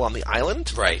going well on the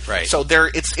island. Right. So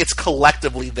it's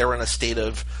collectively they're in a state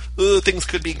of things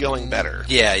could be going better.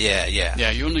 Yeah.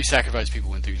 Yeah, you only sacrifice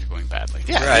people when things are going badly.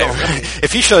 Yeah, right.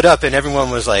 If he showed up and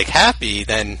everyone was like happy,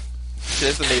 then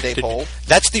there's the Mayday pole.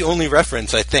 That's the only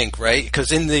reference, I think, right?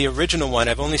 Because in the original one,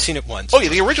 I've only seen it once. Oh yeah,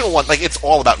 the original one, like it's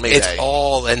all about Mayday. It's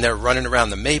all, and they're running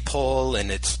around the maypole,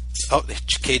 and it's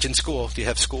Cajun School. Do you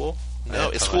have school?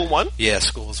 No, is School one? Yeah,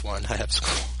 School's one. I have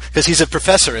School because he's a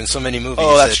professor in so many movies.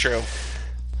 Oh, that's true.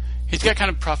 He's got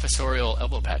kind of professorial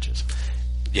elbow patches.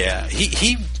 Yeah,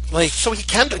 he like so he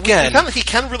can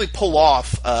really pull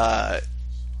off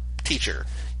teacher.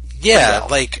 Yeah, well.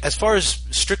 Like as far as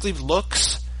strictly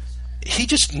looks, he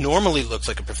just normally looks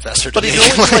like a professor. But if you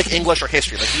only do like English or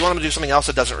history, like if you want him to do something else,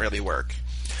 it doesn't really work.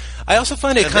 I also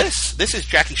find it this is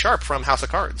Jackie Sharp from House of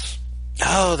Cards.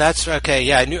 Oh, that's okay.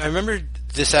 Yeah, I remember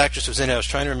this actress was in it. I was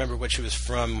trying to remember what she was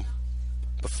from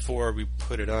before we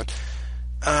put it on.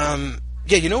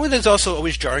 Yeah, what is also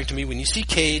always jarring to me when you see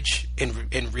Cage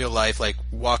in real life, like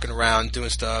walking around doing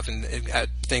stuff and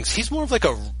things. He's more of like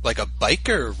a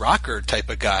biker rocker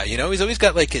type of guy. He's always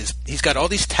got like he's got all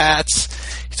these tats.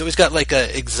 He's always got like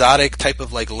a exotic type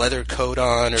of like leather coat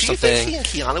on or something. Do you think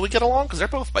he and Keanu would get along because they're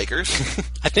both bikers?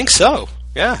 I think so.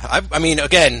 Yeah, I mean,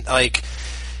 again, like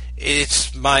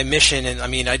it's my mission, and I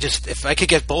mean, if I could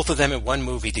get both of them in one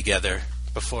movie together.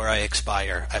 Before I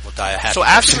expire, I will die a happy. So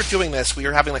after we're doing this, we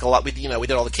were having like a lot. We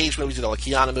did all the Cage movies, we did all the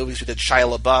Keanu movies, we did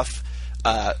Shia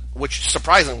LaBeouf, which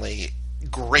surprisingly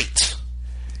great.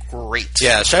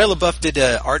 Yeah, Shia LaBeouf did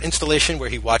an art installation where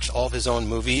he watched all of his own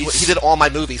movies. He did all my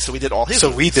movies, so we did all his. So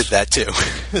movies. We did that too.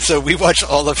 So we watched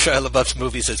all of Shia LaBeouf's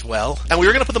movies as well, and we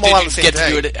were going to put them all out the same day.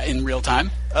 Did you get to do it in real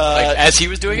time, as he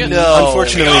was doing it? No,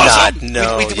 unfortunately not.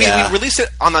 No, we released it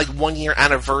on like 1 year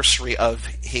anniversary of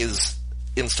his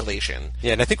installation.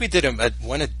 Yeah, and I think we did one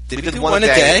a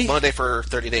day? One a day for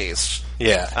 30 days.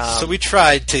 Yeah. So we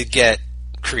tried to get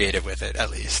creative with it,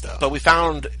 at least, though. But we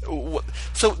found...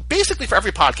 So basically for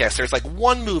every podcast, there's like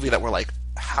one movie that we're like,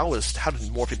 how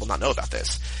did more people not know about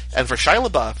this? And for Shia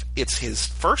LaBeouf, it's his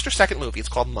first or second movie. It's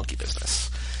called Monkey Business.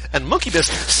 And Monkey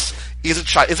Business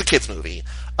is a kid's movie.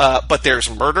 But there's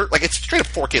murder. Like, it's straight up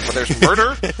for kids, but there's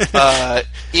murder.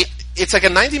 It's like a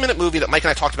 90-minute movie that Mike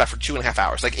and I talked about for 2.5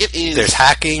 hours. Like, it is... There's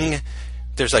hacking.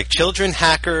 There's, like, children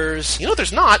hackers.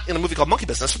 There's not, in a movie called Monkey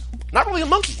Business, not really a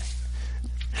monkey.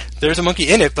 There's a monkey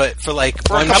in it, but for, like,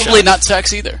 probably not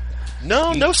sex either.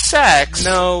 No sex.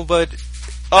 No, but...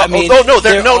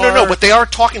 No. But they are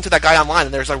talking to that guy online,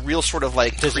 and there's a real sort of,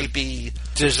 like, creepy...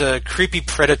 There's a creepy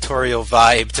predatorial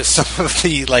vibe to some of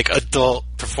the, like, adult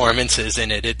performances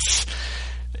in it.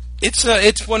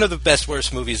 It's one of the best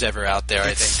worst movies ever out there.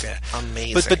 I think.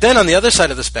 Amazing. But then on the other side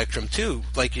of the spectrum too,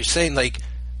 like you're saying, like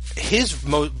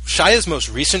Shia's most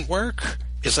recent work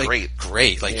is like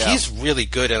great. Like he's really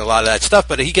good in a lot of that stuff,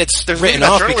 but he gets written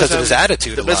off because of his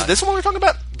attitude. Is this one we're talking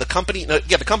about? The company,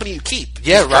 the company you keep.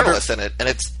 Yeah, Robert in it, and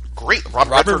it's great.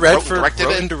 Robert Redford wrote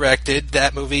and directed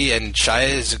that movie, and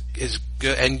Shia is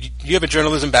good. And you have a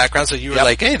journalism background, so you were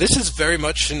like, "Hey, this is very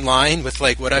much in line with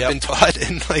like what I've been taught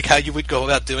and like how you would go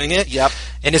about doing it." Yep.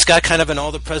 And it's got kind of an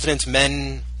All the President's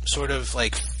Men sort of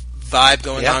like vibe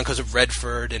going on because of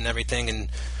Redford and everything. And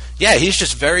yeah, he's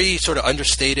just very sort of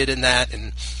understated in that.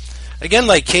 And again,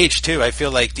 like Cage too, I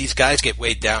feel like these guys get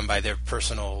weighed down by their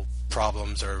personal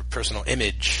problems or personal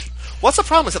image. What's the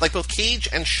problem is that like both Cage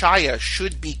and Shia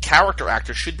should be character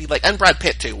actors, should be like, and Brad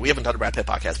Pitt too. We haven't done a Brad Pitt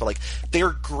podcast, but like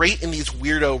they're great in these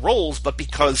weirdo roles, but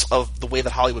because of the way that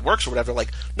Hollywood works or whatever,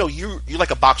 like no, you're like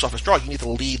a box office draw. You need to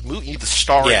lead movie, you need to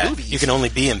star in movies. You can only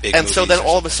be in big and movies. And so then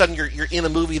all of a sudden you're in a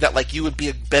movie that like you would be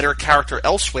a better character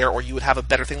elsewhere, or you would have a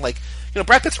better thing. Like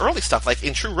Brad Pitt's early stuff, like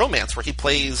in True Romance, where he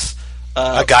plays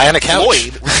a guy on a couch.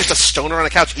 Lloyd, who's just a stoner on a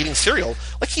couch eating cereal.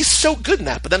 Like, he's so good in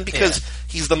that. But then because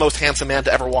he's the most handsome man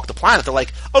to ever walk the planet, they're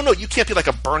like, oh, no, you can't be like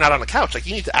a burnout on a couch. Like,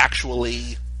 you need to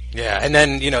actually... Yeah, and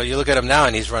then, you look at him now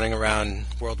and he's running around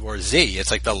World War Z.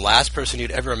 It's like the last person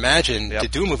you'd ever imagine to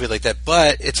do a movie like that.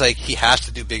 But it's like he has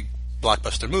to do big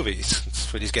blockbuster movies.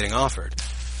 That's what he's getting offered.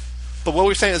 But what we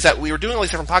were saying is that we were doing all these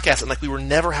different podcasts, and like we were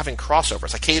never having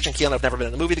crossovers. Like Cage and Keanu have never been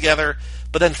in a movie together.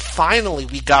 But then finally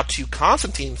we got to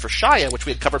Constantine for Shia, which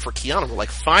we had covered for Keanu. We're like,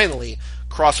 finally,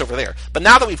 crossover there. But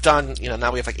now that we've done,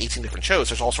 now we have like 18 different shows.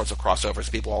 There's all sorts of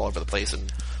crossovers, people all over the place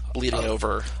and bleeding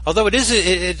over. Although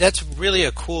that's really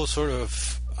a cool sort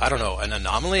of, I don't know, an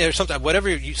anomaly or something.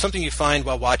 Something you find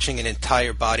while watching an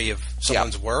entire body of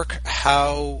someone's work,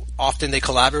 how often they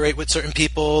collaborate with certain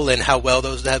people and how well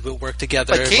those that will work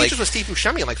together. Like Cage was with Steve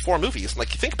Buscemi in like 4 movies. And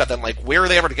like you think about them, like where are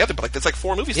they ever together? But like it's like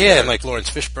 4 movies together. Yeah, and like Lawrence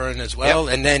Fishburne as well.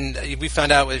 Yep. And then we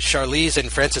found out with Charlize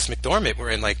and Frances McDormand were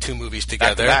in like 2 movies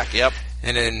together. Back to back, yep.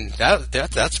 And then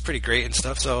that's pretty great and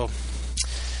stuff. So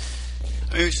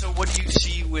what do you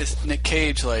see with Nick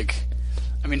Cage? Like,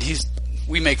 I mean,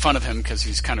 we make fun of him because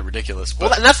he's kind of ridiculous. But...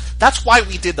 Well, and that's why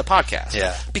we did the podcast.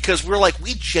 Yeah. Because we're like,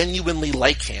 we genuinely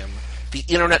like him. The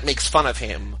internet makes fun of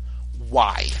him.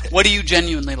 Why? What do you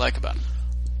genuinely like about him?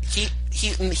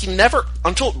 He never,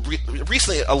 until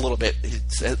recently a little bit,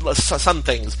 some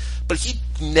things, but he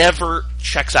never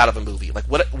checks out of a movie. Like,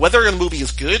 whether a movie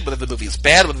is good, whether the movie is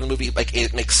bad, whether the movie, like,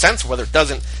 it makes sense, whether it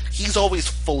doesn't, he's always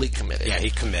fully committed. Yeah, he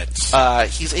commits.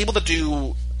 He's able to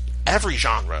do every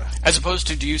genre. As opposed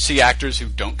to, do you see actors who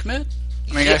don't commit?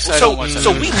 I mean, so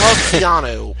we love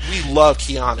Keanu. We love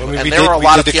Keanu. And there are a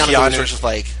lot of Keanu movies just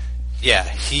like... Yeah,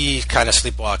 he kind of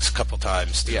sleepwalks a couple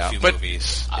times through a few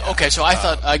movies. Yeah. Okay, so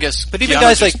I guess but even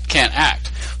guys like can't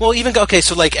act. Well,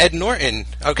 so like Ed Norton.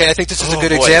 Okay, I think this is a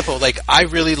good example. Like, I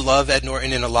really love Ed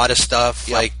Norton in a lot of stuff.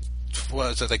 Yep. Like, what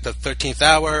was it, like the 13th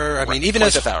Hour? I mean, even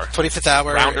 25th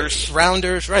Hour,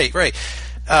 Rounders, right.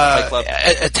 Fight Club.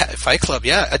 Fight Club,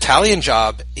 yeah. Italian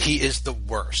Job, he is the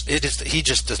worst. He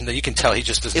just doesn't, you can tell he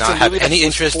just does not have any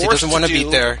interest. He doesn't want to be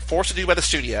there. Forced to do by the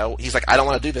studio. He's like, I don't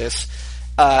want to do this.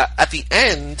 At the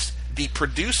end, the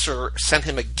producer sent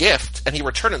him a gift, and he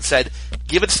returned and said,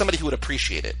 give it to somebody who would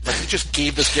appreciate it. Like, he just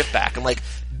gave this gift back, and like,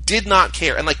 did not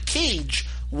care. And like, Cage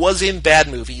was in bad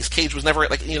movies. Cage was never,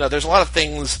 like, there's a lot of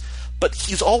things, but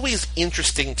he's always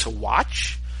interesting to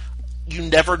watch. You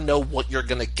never know what you're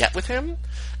going to get with him.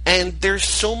 And there's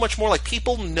so much more. Like,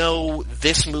 people know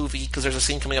this movie because there's a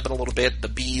scene coming up in a little bit, the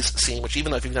bees scene, which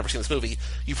even though if you've never seen this movie,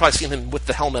 you've probably seen him with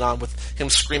the helmet on, with him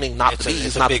screaming, not the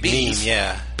bees, not the bees. Meme,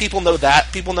 yeah. People know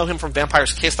that. People know him from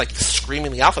Vampire's Kiss, like,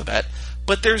 screaming the alphabet.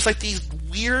 But there's, like, these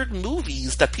weird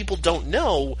movies that people don't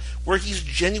know where he's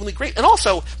genuinely great. And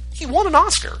also, he won an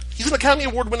Oscar. He's an Academy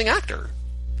Award-winning actor.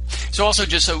 So also,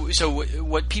 just so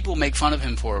what people make fun of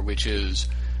him for, which is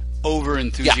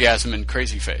over-enthusiasm and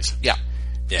crazy face. Yeah.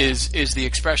 Is the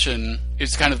expression,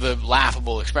 is kind of the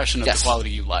laughable expression of the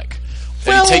quality you like.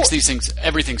 Well, he takes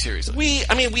everything seriously.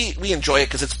 We enjoy it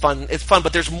because it's fun. It's fun,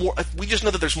 but there's more. We just know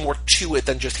that there's more to it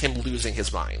than just him losing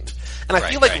his mind. And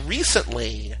I feel like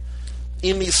recently,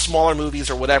 in these smaller movies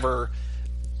or whatever,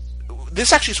 this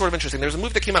is actually sort of interesting. There's a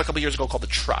movie that came out a couple years ago called The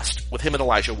Trust with him and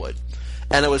Elijah Wood,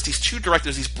 and it was these 2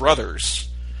 directors, these brothers.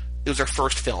 It was their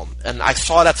first film, and I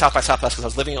saw it at South by Southwest because I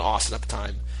was living in Austin at the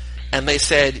time, and they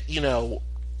said,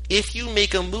 if you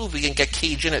make a movie and get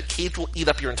Cage in it, Cage will eat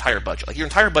up your entire budget. Like, your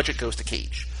entire budget goes to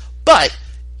Cage. But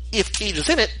if Cage is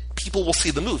in it, people will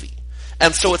see the movie.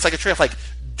 And so it's like a trade-off. Like,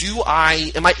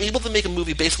 am I able to make a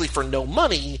movie basically for no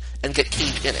money and get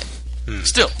Cage in it? This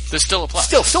still applies.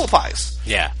 Still applies.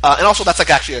 Yeah. And also, that's like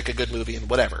actually like a good movie and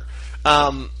whatever.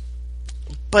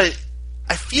 But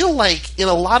I feel like in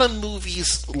a lot of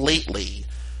movies lately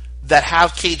that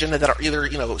have Cage in it that are either,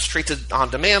 straight to on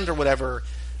demand or whatever,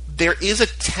 there is a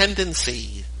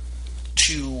tendency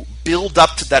to build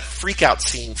up to that freak out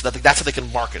scene so that that's how they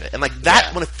can market it. And like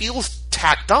that, when it feels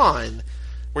tacked on,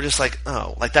 we're just like,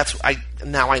 oh, like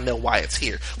now I know why it's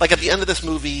here. Like at the end of this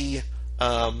movie,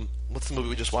 what's the movie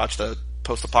we just watched? The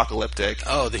post-apocalyptic.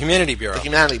 Oh, The Humanity Bureau. The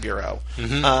Humanity Bureau.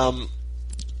 Mm-hmm.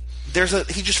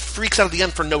 He just freaks out at the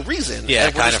end for no reason. Yeah,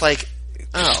 and we're just like,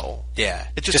 oh. Yeah.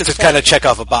 It's just to kind of check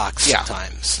off a box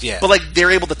sometimes. Yeah. But like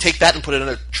they're able to take that and put it in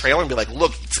a trailer and be like,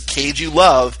 look, it's a Cage you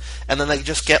love. And then they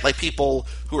just get like people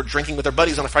who are drinking with their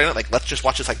buddies on a Friday night, like, let's just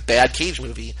watch this like bad Cage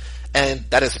movie. And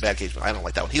that is a bad Cage movie. I don't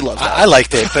like that one. He loves that. I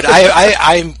liked it, but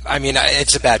I mean,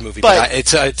 it's a bad movie, but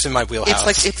it's in my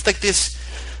wheelhouse. It's like this.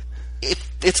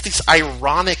 It's this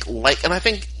ironic, and I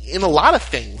think in a lot of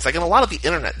things, like in a lot of the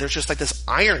internet, there's just like this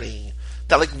irony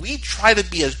that like we try to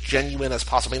be as genuine as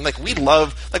possible. I mean, like we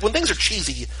love, like when things are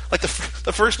cheesy, like the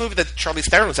first movie that Charlize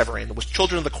Theron was ever in was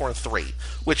Children of the Corn 3,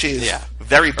 which is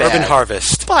very bad. Urban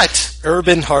Harvest. But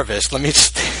Urban Harvest. Let me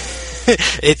just.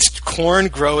 It's corn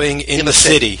growing in the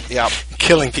city,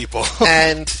 killing people,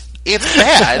 and it's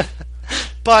bad,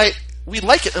 but we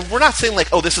like it, and we're not saying like,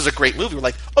 oh, this is a great movie. We're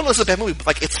like, oh, this is a bad movie, but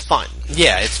like it's fun.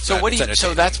 Yeah, it's so.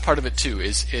 So that's part of it too.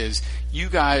 Is you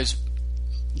guys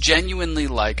genuinely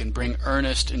like and bring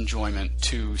earnest enjoyment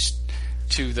to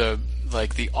the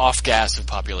like the off gas of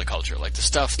popular culture, like the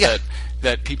stuff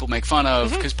that people make fun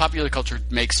of because popular culture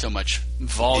makes so much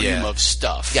volume of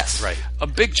stuff. Yes, right. A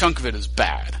big chunk of it is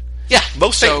bad. Yeah,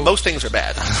 most things are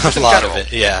bad. A lot of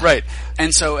it, right.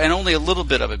 And only a little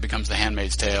bit of it becomes The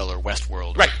Handmaid's Tale or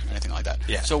Westworld, or anything like that.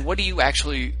 Yeah. So what do you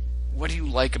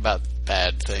like about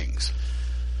bad things?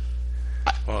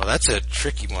 Well, that's a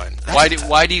tricky one.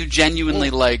 Why do you genuinely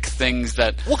like things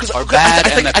that are bad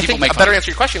and that people make fun of? A better answer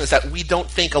to your question is that we don't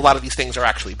think a lot of these things are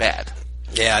actually bad.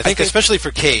 Yeah, I think especially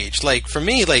for Cage. Like for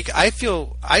me, like I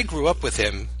feel I grew up with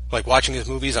him. Like watching his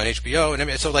movies on HBO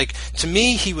and so like to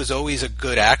me he was always a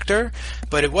good actor,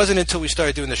 but it wasn't until we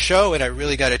started doing the show and I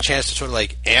really got a chance to sort of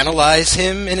like analyze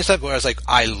him and stuff where I was like,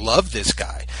 I love this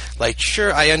guy. Like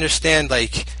sure, I understand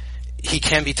like he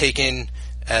can be taken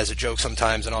as a joke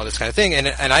sometimes and all this kind of thing and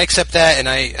I accept that and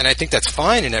I think that's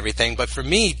fine and everything, but for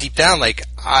me deep down like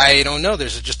I don't know,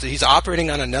 he's operating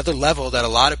on another level that a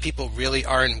lot of people really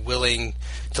aren't willing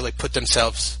to like put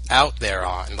themselves out there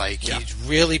on. Like he's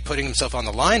really putting himself on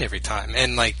the line every time,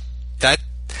 and like that,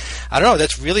 I don't know,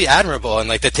 that's really admirable, and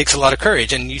like that takes a lot of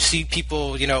courage. And you see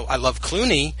people, I love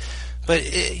Clooney,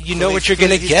 but you know what you're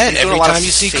going to get every time you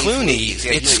see Clooney.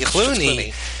 It's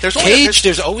Clooney. Cage,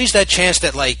 there's always that chance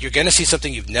that like you're going to see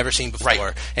something you've never seen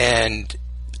before, and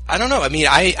I don't know. I mean,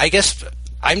 I guess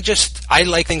I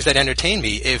like things that entertain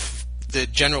me. If the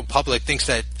general public thinks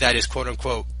that is quote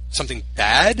unquote something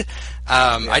bad,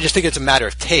 I just think it's a matter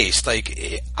of taste.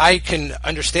 Like I can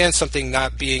understand something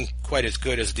not being quite as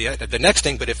good as the next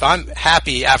thing, but if I'm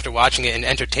happy after watching it and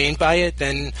entertained by it,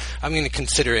 then I'm going to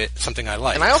consider it something I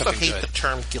like. And I also hate the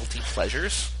term guilty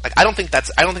pleasures. Like I don't think that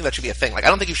should be a thing. Like I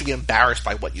don't think you should be embarrassed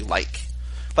by what you like.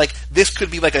 Like this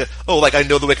could be like I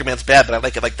know The Wicker Man's bad, but I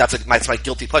like it. Like that's my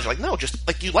guilty pleasure. Like no, just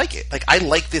like you like it. Like I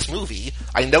like this movie.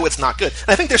 I know it's not good. And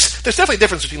I think there's definitely a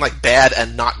difference between like bad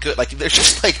and not good. Like there's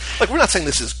just like we're not saying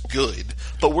this is good,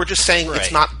 but we're just saying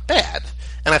it's not bad.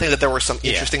 And I think that there were some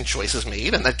interesting choices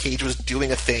made, and that Cage was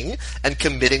doing a thing and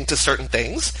committing to certain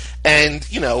things. And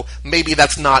maybe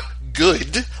that's not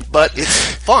good, but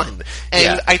it's fun.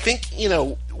 And I think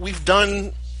we've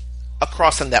done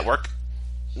across the network.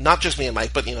 Not just me and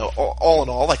Mike, but all in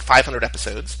all, like 500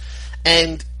 episodes,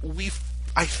 and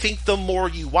I think the more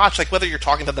you watch, like whether you're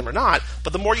talking to them or not,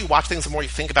 but the more you watch things, the more you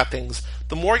think about things,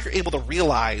 the more you're able to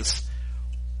realize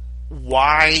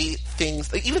why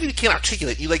things, like, even if you can't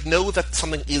articulate, you like know that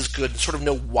something is good, sort of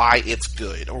know why it's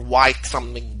good, or why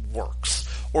something works,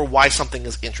 or why something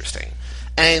is interesting.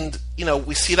 And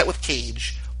we see that with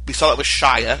Cage. We saw that with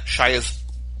Shia. Shia's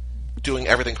doing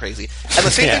everything crazy, and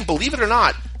the same thing. Believe it or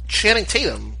not, Channing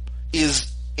Tatum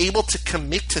is able to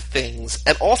commit to things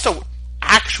and also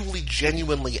actually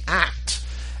genuinely act.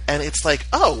 And it's like,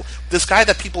 oh, this guy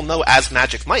that people know as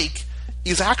Magic Mike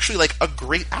is actually like a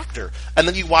great actor. And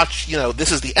then you watch,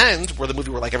 This Is the End, where the movie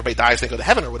where like everybody dies, they go to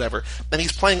heaven or whatever, and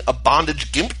he's playing a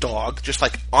bondage gimp dog, just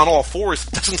like on all fours,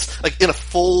 doesn't like in a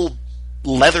full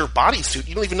leather bodysuit.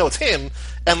 You don't even know it's him,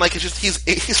 and like it's just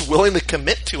he's willing to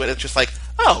commit to it. It's just like,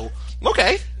 oh,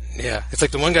 okay. Yeah, it's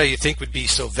like the one guy you think would be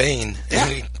so vain, and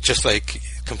he just like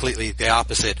completely the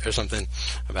opposite or something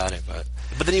about it.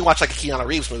 But then you watch like a Keanu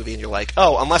Reeves movie, and you're like,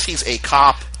 oh, unless he's a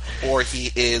cop or he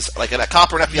is like a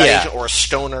cop or an FBI agent or a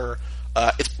stoner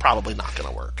it's probably not going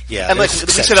to work. Yeah, and like we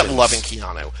set up loving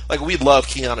Keanu. Like we love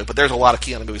Keanu, but there's a lot of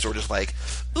Keanu movies where we're just like,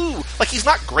 ooh, like he's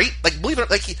not great. Like believe it,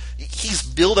 like he's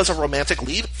billed as a romantic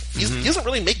lead. He doesn't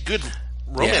really make good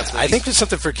romance movies. I think there's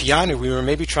something for Keanu. We were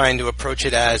maybe trying to approach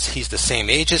it as he's the same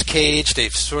age as Cage. They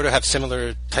sort of have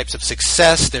similar types of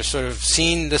success. They're sort of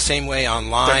seen the same way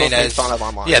online. They're both made fun of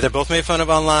online. Yeah, they're both made fun of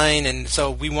online, and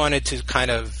so we wanted to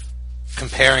kind of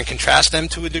compare and contrast them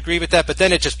to a degree with that, but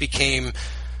then it just became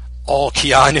all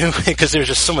Keanu because there's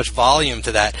just so much volume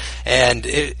to that, and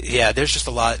there's just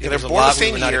a lot. They're born the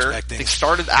same year. They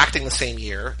started acting the same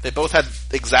year. They both had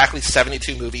exactly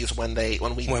 72 movies when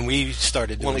we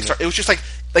started. It was just like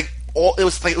it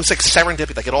was like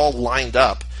serendipity. Like it all lined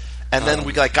up, and then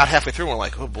we got halfway through and we're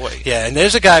like, oh boy. Yeah, and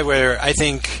there's a guy where I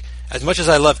think, as much as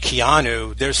I love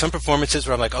Keanu, there's some performances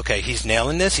where I'm like, okay, he's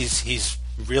nailing this. He's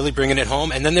really bringing it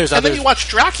home, and then there's others. And then you watch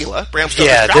Dracula, Bram Stoker's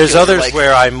Dracula. There's others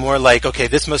where I'm more like, okay,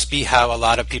 this must be how a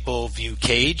lot of people view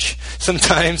Cage.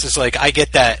 Sometimes it's like I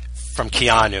get that from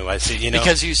Keanu. I see,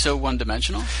 because he's so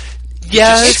one-dimensional.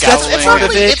 Yeah, that's part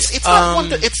of it. It's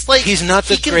not it's like he's not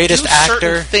the greatest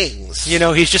actor. Things,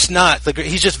 he's just not.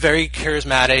 He's just very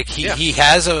charismatic. He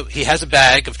has a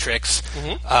bag of tricks.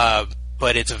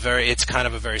 But it's kind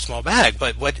of a very small bag.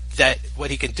 But what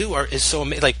he can do is so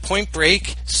amazing. Like Point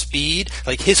Break, Speed,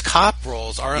 like his cop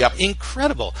roles are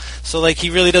incredible. So like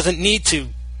he really doesn't need to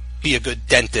be a good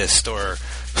dentist or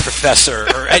professor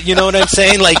or you know what I'm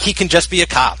saying? Like he can just be a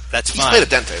cop. That's fine. He's played a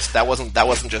dentist. That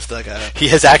wasn't just like a. He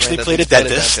has actually played a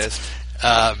dentist.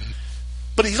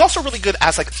 But he's also really good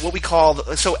as like what we call.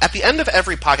 So at the end of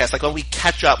every podcast, like when we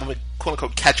quote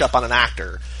unquote catch up on an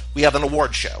actor, we have an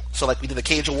award show. So like we did the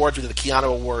Cage Awards, we did the Keanu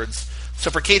Awards.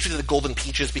 So for Cage, we did the Golden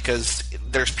Peaches because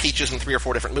there's peaches in 3 or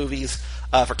 4 different movies.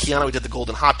 For Keanu, we did the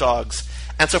Golden Hot Dogs.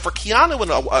 And so for Keanu,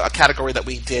 a category that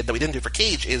we didn't do for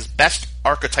Cage is Best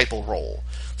Archetypal Role.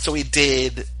 So we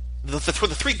did the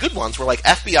 3 good ones were like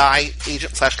FBI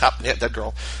agent / cop, dead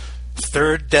girl,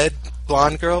 third dead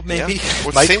blonde girl, maybe. Yeah.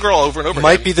 Or the same girl over and over.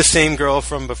 Might again. Be the same girl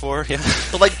from before. Yeah.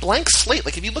 But like Blank Slate,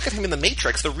 like if you look at him in the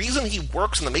Matrix, the reason he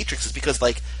works in the Matrix is because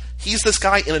like he's this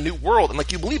guy in a new world, and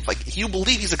like you believe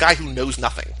he's a guy who knows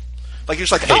nothing. Like you're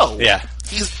just like,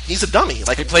 he's a dummy.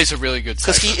 Like he plays a really good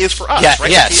because he is for us. Yeah,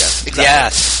 right? Yes, exactly.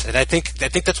 Yes, and I think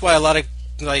that's why a lot of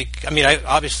like, I mean, I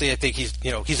think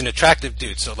he's an attractive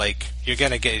dude, so like you're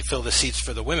gonna fill the seats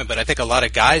for the women. But I think a lot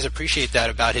of guys appreciate that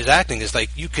about his acting. Is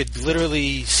like you could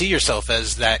literally see yourself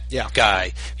as that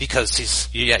guy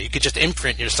because you could just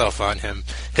imprint yourself on him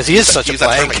because he is such a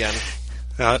blank.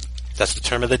 That's the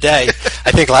term of the day.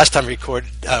 I think last time we recorded,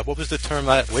 what was the term?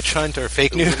 Witch hunt or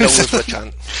fake news? No, it was witch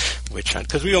hunt. Witch hunt,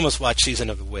 because we almost watched Season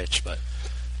of the Witch, but.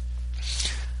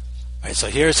 All right, so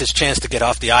here's his chance to get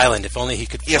off the island. If only he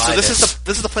could fly. Yeah, so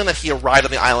this is the plane that he arrived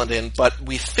on the island in, but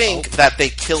we think that they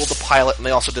killed the pilot and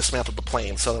they also dismantled the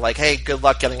plane. So they're like, hey, good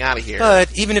luck getting out of here.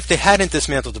 But even if they hadn't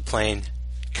dismantled the plane,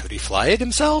 could he fly it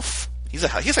himself?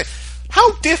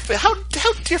 How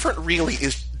different really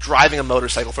is driving a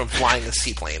motorcycle from flying a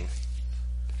seaplane?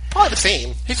 Probably the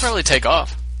same. He'd probably take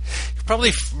off. He'd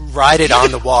probably ride it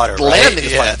on the water. Landing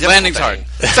is landing's hard.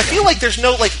 I feel like there's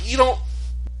no you don't.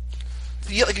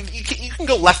 You can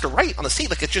go left or right on the seat,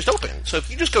 like it's just open. So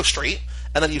if you just go straight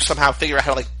and then you somehow figure out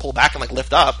how to like pull back and like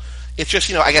lift up, it's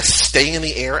just I guess staying in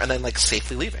the air and then like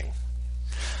safely leaving.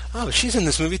 Oh, she's in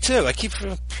this movie too. I keep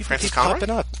popping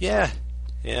up. Yeah.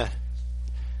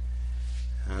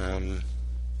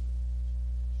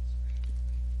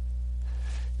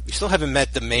 We still haven't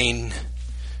met the main.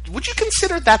 Would you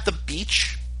consider that the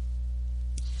beach?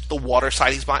 The water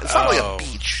side he's buying? It's not really a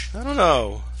beach. I don't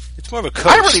know. It's more of a coast.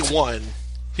 I already won.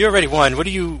 You already won. What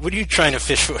are you trying to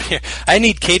fish for here? I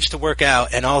need Cage to work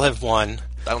out, and I'll have won.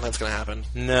 I don't think it's going to happen.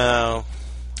 No.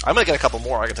 I'm going to get a couple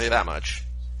more, I can tell you that much.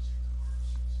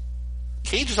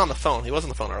 Cage is on the phone. He was on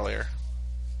the phone earlier.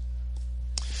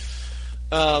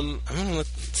 I'm going to look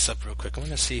this up real quick. I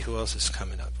want to see who else is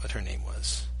coming up, what her name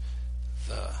was.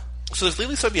 So there's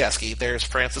Lily Sobieski, there's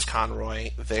Frances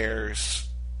Conroy, there's...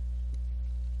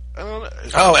 I don't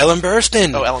know. Ellen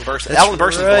Burstyn. Ellen Burstyn. Ellen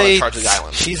Burstyn's the one in charge of the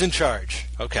island. She's in charge.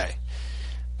 Okay.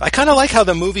 I kind of like how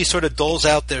the movie sort of doles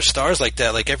out their stars like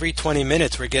that. Like every 20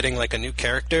 minutes we're getting like a new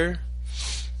character.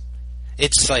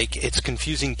 It's like, it's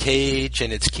confusing Cage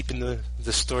and it's keeping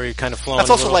the story kind of flowing. That's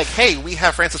also like, hey, we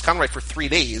have Frances Conroy for 3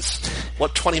 days.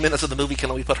 What 20 minutes of the movie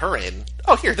can we put her in?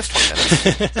 Oh, here, this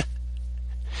 20 minutes.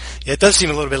 Yeah, it does seem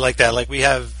a little bit like that. Like we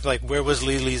have, like, where was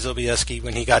Lily Sobieski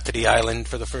when he got to the island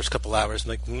for the first couple hours?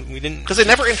 Like we didn't, because they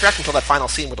never interact until that final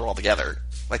scene where they're all together.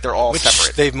 Like they're all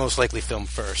separate. They've most likely filmed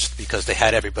first because they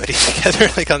had everybody together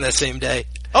like on that same day.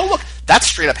 Oh look, that's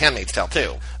straight up Handmaid's Tale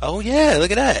too. Oh yeah, look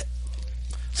at that.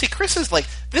 See, Chris is like,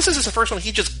 this is his first one.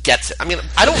 He just gets it. I mean,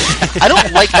 I don't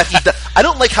like that I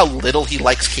don't like how little he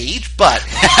likes Cage, but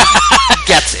he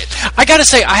gets it. I gotta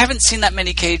say, I haven't seen that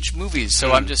many Cage movies,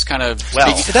 so I'm just kind of. Well,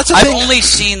 I've only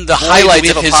seen the highlights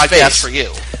of his face. For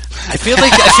you. I feel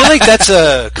like that's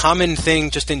a common thing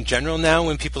just in general now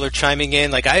when people are chiming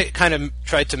in. Like, I kind of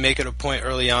tried to make it a point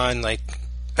early on, like.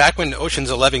 Back when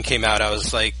Ocean's 11 came out, I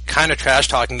was like kind of trash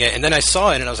talking it, and then I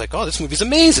saw it and I was like, "Oh, this movie's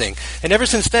amazing!" And ever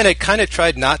since then, I kind of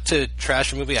tried not to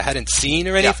trash a movie I hadn't seen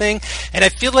or anything. Yeah. And I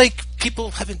feel like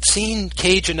people haven't seen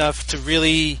Cage enough to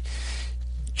really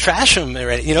trash him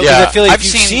already. You know, yeah. I feel like I've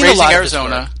seen Raising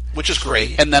Arizona, which is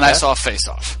great, and then I saw Face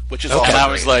Off, which is okay. And I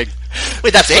was like,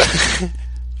 "Wait, that's it."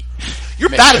 Your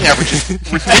batting average is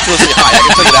ridiculously high. I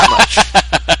can tell you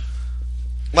that much.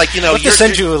 Like, you know, you're not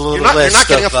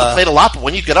getting up to the plate a lot, but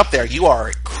when you get up there, you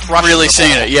are crushing really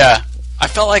seeing it, yeah. I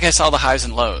felt like I saw the highs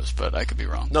and lows, but I could be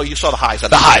wrong. No, you saw the highs. The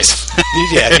highs.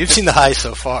 Yeah, you've seen the highs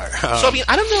so far. So, I mean,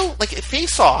 I don't know, like,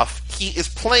 Face Off, he is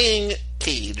playing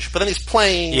Cage, but then he's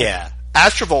playing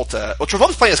as Travolta. Well,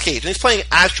 Travolta's playing as Cage, and he's playing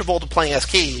as Travolta playing as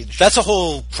Cage. That's a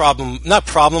whole problem, not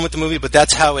problem with the movie, but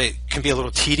that's how it can be a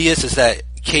little tedious, is that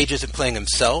Cage isn't playing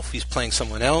himself; he's playing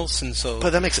someone else, and so. But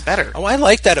that makes it better. Oh, I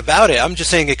like that about it. I'm just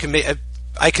saying it can make.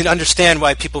 I can understand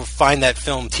why people find that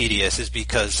film tedious, is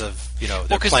because of they're playing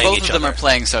each other. Because both of them are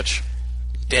playing such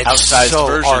outsized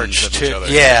versions of each other.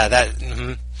 Yeah,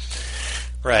 that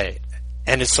right.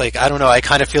 And it's like, I don't know. I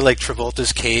kind of feel like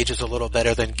Travolta's Cage is a little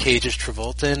better than Cage's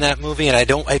Travolta in that movie, and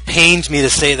it pains me to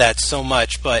say that so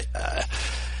much, but.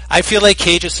 I feel like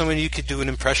Cage is someone you could do an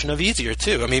impression of easier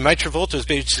too. I mean, my Travolta is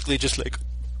basically just like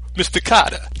Mr.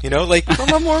 Carter, like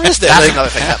what more is there? That's another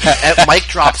thing. Mike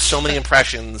drops so many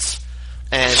impressions,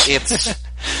 and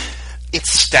it's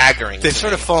staggering. They've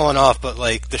sort of fallen off, but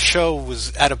like the show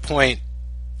was at a point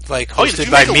like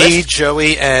hosted by me,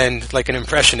 Joey, and like an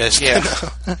impressionist. Yeah.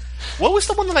 What was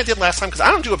the one that I did last time? Because I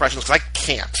don't do impressions because I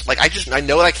can't. Like I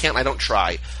know that I can't. And I don't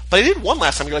try. But I did one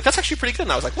last time. You're like, that's actually pretty good.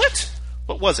 And I was like, what?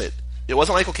 What was it? It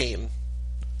wasn't Michael Caine.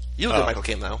 You look at Michael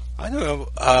Caine, though. I know.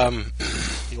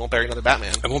 You won't bury another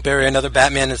Batman. I won't bury another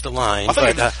Batman is the line.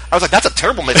 I was like, that's a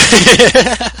terrible movie.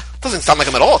 Doesn't sound like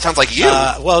him at all. It sounds like you.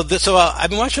 I've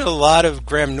been watching a lot of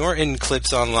Graham Norton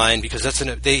clips online because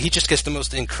he just gets the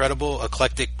most incredible,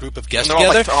 eclectic group of guests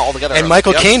together. All together. And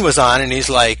Michael Caine was on, and he's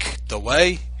like, the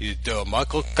way you do a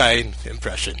Michael Caine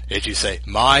impression is you say,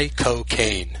 my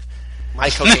cocaine. My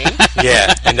cocaine?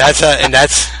 Yeah, and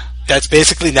that's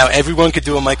basically now everyone could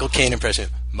do a Michael Caine impression.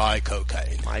 My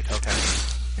cocaine. My cocaine.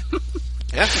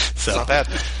 Yeah, it's not bad.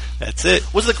 That's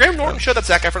it. Was it the Graham Norton show that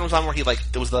Zac Efron was on where he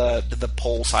did the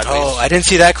pole sideways? Oh, I didn't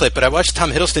see that clip, but I watched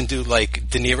Tom Hiddleston do like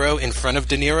De Niro in front of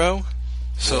De Niro.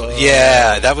 So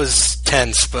yeah, that was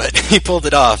tense, but he pulled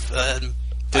it off.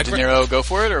 Did De Niro go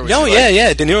for it? Or no,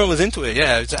 yeah. De Niro was into it.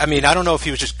 Yeah, I mean, I don't know if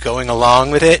he was just going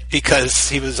along with it because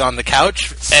he was on the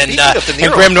couch, and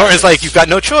Graham Norton's like, "You've got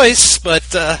no choice." But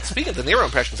speaking of De Niro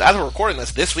impressions, as we're recording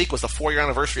this week was the 4-year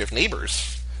anniversary of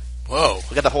Neighbors. Whoa,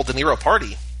 we got the whole De Niro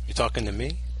party. You talking to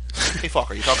me? Hey, Falk,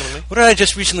 are you talking to me? What did I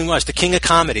just recently watch? The King of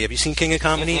Comedy. Have you seen King of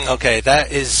Comedy? Mm-hmm. Okay,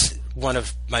 that is one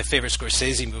of my favorite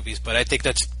Scorsese movies, but I think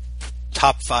that's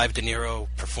top 5 De Niro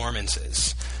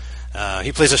performances.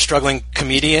 He plays a struggling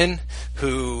comedian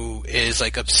who is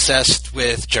like obsessed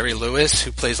with Jerry Lewis,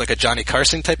 who plays like a Johnny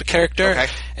Carson type of character. Okay.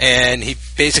 And he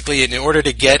basically, in order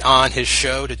to get on his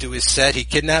show to do his set, he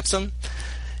kidnaps him.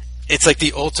 It's like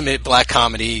the ultimate black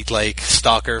comedy, like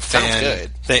stalker fan. Sounds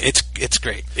good. It's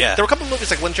great. Yeah. There were a couple of movies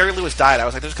like when Jerry Lewis died. I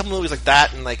was like, there's a couple of movies like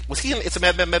that, and like, was he in It's a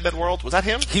Mad World? Was that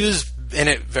him? He was in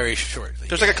it very shortly.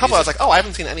 There's like a couple. I was like, I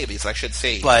haven't seen any of these. I should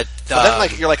see. But then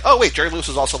like you're like, oh wait, Jerry Lewis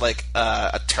was also like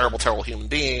a terrible human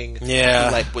being. Yeah.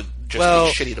 Who like would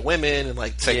just be shitty to women and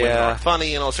like say women aren't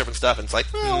funny and all this different stuff. And it's like,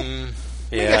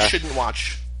 maybe I shouldn't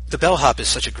watch. The Bellhop is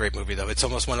such a great movie, though. It's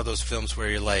almost one of those films where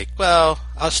you're like, well,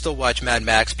 I'll still watch Mad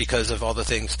Max because of all the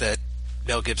things that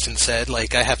Mel Gibson said.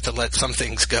 Like, I have to let some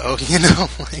things go, you know?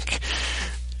 Like,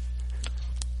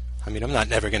 I mean, I'm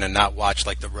never going to not watch,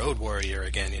 like, The Road Warrior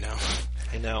again, you know?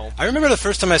 I know. I remember the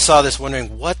first time I saw this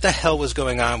wondering what the hell was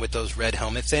going on with those red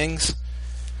helmet things.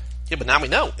 Yeah, but now we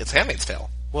know. It's Handmaid's Tale.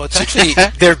 Well, it's actually,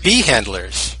 they're bee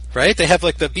handlers, right? They have,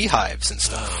 like, the beehives and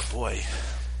stuff. Oh, boy.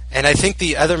 And I think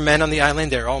the other men on the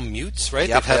island, they're all mutes, right?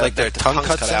 Yep, they've had like their tongue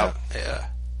cut out. Yeah.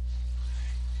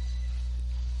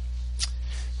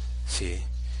 See.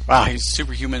 Wow, he's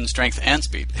superhuman strength and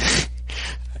speed.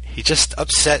 He just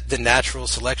upset the natural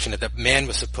selection that the man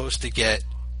was supposed to get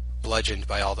bludgeoned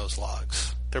by all those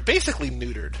logs. They're basically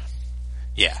neutered.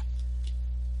 Yeah.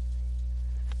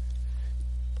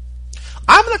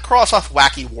 I'm going to cross off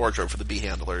wacky wardrobe for the bee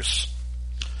handlers.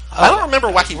 I don't remember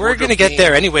Wacky Wardrobe. We're going to get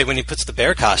there anyway when he puts the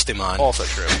bear costume on. Also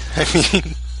true. I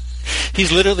mean,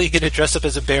 he's literally going to dress up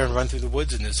as a bear and run through the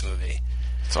woods in this movie.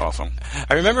 It's awesome.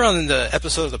 I remember on the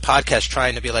episode of the podcast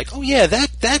trying to be like, oh yeah,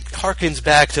 that harkens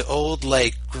back to old,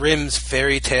 like, Grimm's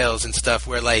fairy tales and stuff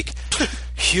where, like,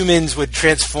 humans would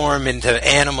transform into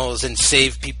animals and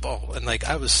save people. And, like,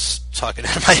 I was talking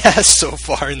out of my ass so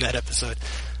far in that episode.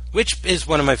 Which is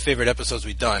one of my favorite episodes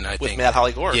we've done, I think. With Matt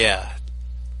Holly Gore. Yeah.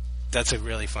 That's a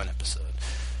really fun episode.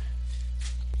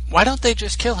 Why don't they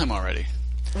just kill him already?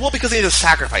 Well, because they need to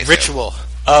sacrifice Ritual. Him.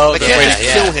 Oh, they can't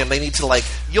just kill him. They need to, like,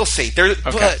 you'll see. There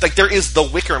is the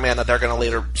Wicker Man that they're going to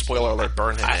later, spoiler alert,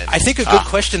 burn him in. I think a good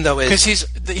question, though, is... Because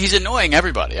he's annoying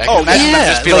everybody. I can imagine them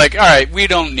just be like, all right, we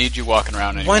don't need you walking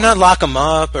around anymore. Why not lock him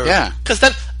up? Or... Yeah. Because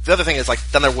then, the other thing is, like,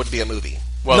 then there wouldn't be a movie.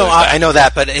 Well, no, I know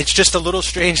that, but it's just a little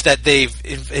strange that he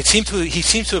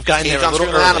seems to have gotten there a little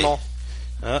early. Animal.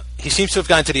 He seems to have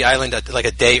gotten to the island like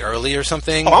a day early or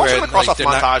something. Oh, I was going to cross off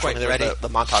montage when there was the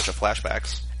montage of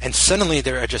flashbacks. And suddenly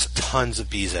there are just tons of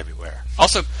bees everywhere.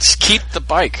 Also, keep the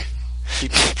bike.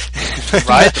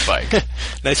 Ride the bike.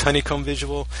 Nice honeycomb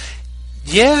visual.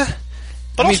 Yeah.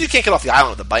 But also you can't get off the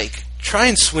island with a bike. Try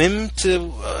and swim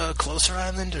to a closer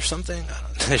island or something.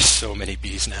 There's so many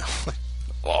bees now.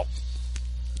 Well,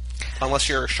 unless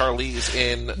you're Charlize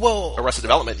in Arrested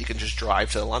Development, you can just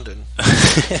drive to London.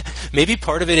 Maybe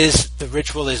part of it is the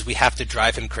ritual is we have to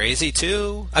drive him crazy,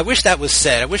 too. I wish that was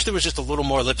said. I wish there was just a little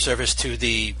more lip service to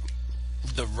the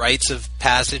rites of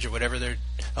passage or whatever they're...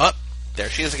 Oh, there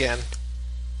she is again.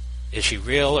 Is she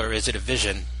real or is it a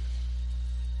vision?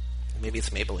 Maybe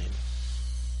it's Maybelline.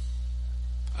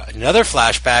 Another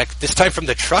flashback, this time from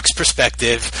the truck's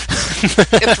perspective.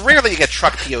 It's rare that you get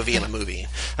truck POV in a movie.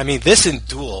 I mean, this in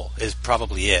Duel is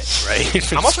probably it,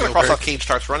 right? I'm also going to cross off Cage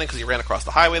starts running because he ran across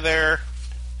the highway there.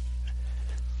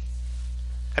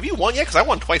 Have you won yet? Because I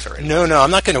won twice already. No, I'm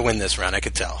not going to win this round, I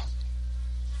could tell.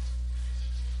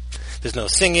 There's no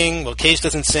singing. Well, Cage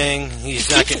doesn't sing. He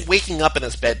keeps waking up in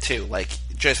his bed, too. Like,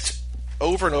 just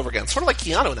over and over again. Sort of like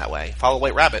Keanu in that way. Follow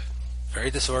White Rabbit. Very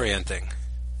disorienting.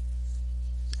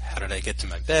 How did I get to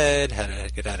my bed? How did I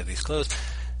get out of these clothes?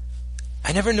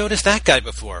 I never noticed that guy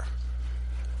before.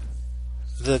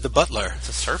 The butler. It's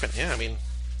a servant, yeah. I mean,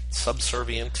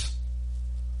 subservient.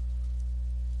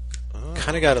 Oh.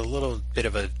 Kind of got a little bit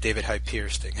of a David Hyde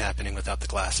Pierce thing happening without the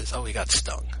glasses. Oh, he got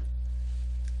stung.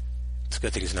 It's a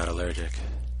good thing he's not allergic.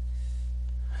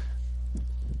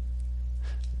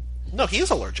 No, he is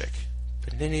allergic.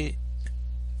 But then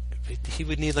he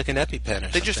would need like an EpiPen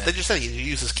or something. They just said he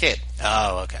used his kit.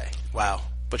 Oh, okay. Wow.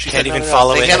 But she can't even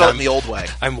follow it. They handle it in the old way.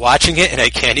 I'm watching it and I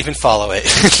can't even follow it.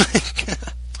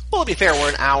 Well, to be fair, we're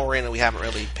an hour in and we haven't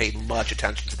really paid much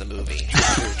attention to the movie.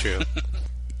 True.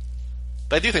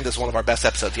 But I do think this is one of our best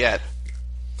episodes yet.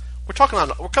 We're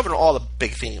covering all the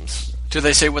big themes. Do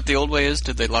they say what the old way is?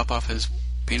 Did they lop off his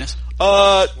penis?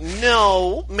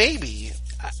 No, maybe.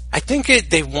 I think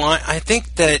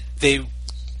that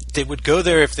they would go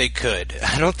there if they could.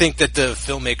 I don't think that the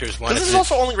filmmakers wanted to. This is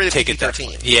also only rated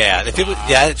PG-13. Yeah,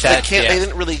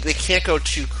 they can't go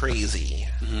too crazy.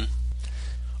 Mm-hmm.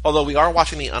 Although we are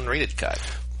watching the unrated cut.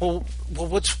 Well,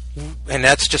 and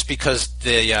that's just because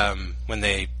when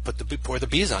they pour the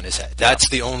bees on his head. That's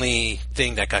the only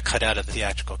thing that got cut out of the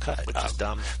theatrical cut. Which is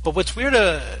dumb. But what's weird,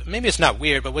 maybe it's not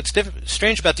weird, but what's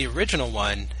strange about the original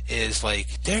one is,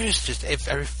 like, there's just, if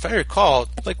I recall,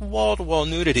 like, wall-to-wall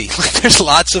nudity. Like, there's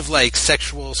lots of, like,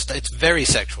 sexual stuff. It's very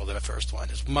sexual, the first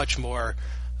one. It's much more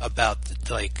about,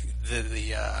 like,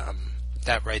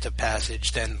 that rite of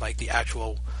passage than, like, the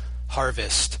actual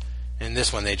harvest. In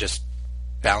this one, they just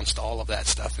bounced all of that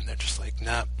stuff, and they're just like,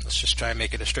 nah, let's just try and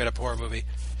make it a straight-up horror movie.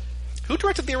 Who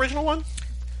directed the original one?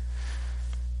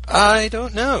 I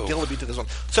don't know. Gil did this one.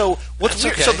 So what's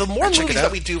weird? Okay. So the more movies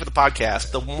that we do for the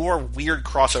podcast, the more weird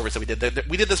crossovers that we did.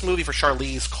 We did this movie for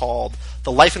Charlize called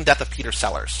The Life and Death of Peter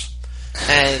Sellers,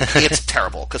 and it's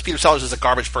terrible because Peter Sellers is a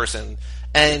garbage person.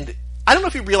 And I don't know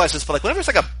if you realize this, but like whenever it's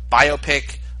like a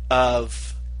biopic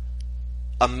of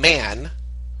a man,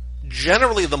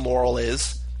 generally the moral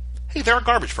is, hey, they're a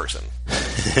garbage person.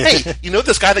 Hey, you know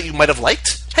this guy that you might have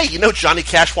liked? Hey, you know Johnny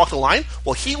Cash walked the line?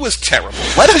 Well, he was terrible.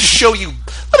 Let us show you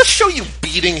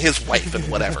beating his wife and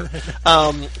whatever.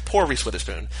 Poor Reese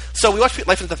Witherspoon. So we watched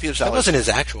Life and Death of Peter Sellers. That wasn't his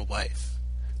actual wife.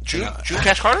 June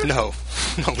Cash Carter? No,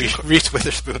 Reese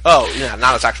Witherspoon. Oh, yeah,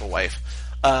 not his actual wife.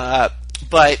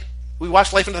 But we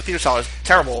watched Life and Death of Peter Sellers.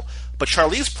 Terrible. But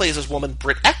Charlize plays this woman,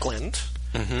 Britt Eklund,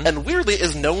 and weirdly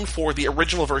is known for the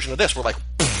original version of this. We're like,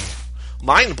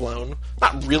 mind blown.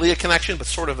 Not really a connection, but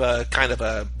sort of a kind of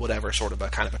a whatever, sort of a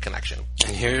kind of a connection.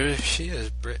 And here she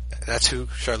is. That's who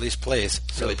Charlize plays.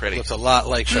 So really pretty. Looks a lot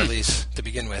like Charlize to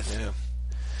begin with.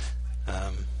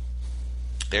 Yeah.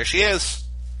 There she is.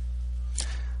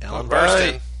 Ellen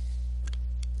Burstyn. Right.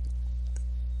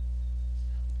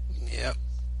 Yep.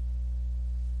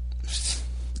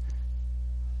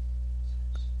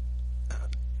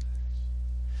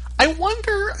 I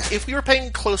wonder if we were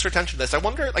paying closer attention to this. I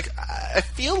wonder, like, I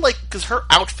feel like, because her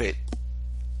outfit,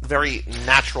 very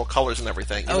natural colors and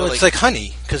everything. It's like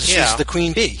honey, because she's the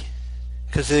queen bee.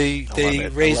 Because they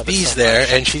raise bees there,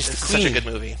 and she's the queen. Such a good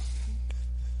movie.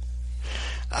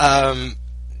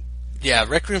 Yeah,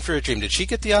 Requiem for a Dream. Did she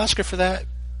get the Oscar for that?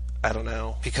 I don't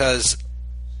know. Because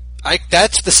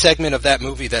that's the segment of that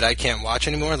movie that I can't watch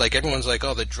anymore. Like, everyone's like,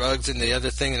 oh, the drugs and the other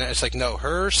thing. And it's like, no,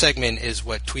 her segment is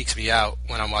what tweaks me out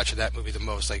when I'm watching that movie the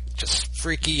most. Like, just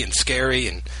freaky and scary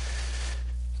and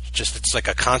just, it's like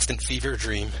a constant fever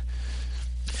dream.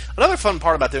 Another fun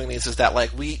part about doing these is that,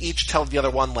 like, we each tell the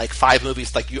other one, like, 5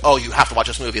 movies, like, you have to watch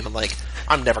this movie. And I'm like,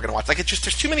 I'm never going to watch. Like, it's just,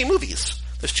 there's too many movies.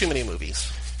 There's too many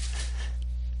movies.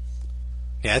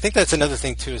 Yeah, I think that's another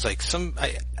thing too. Is like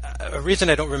a reason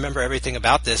I don't remember everything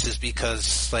about this is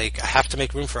because like I have to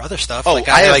make room for other stuff. Oh,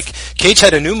 like Cage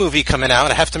had a new movie coming out.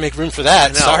 I have to make room for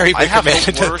that. Sorry, I have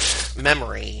the worst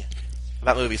memory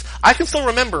about movies. I can still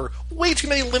remember way too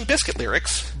many Limp Bizkit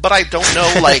lyrics, but I don't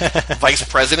know like vice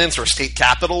presidents or state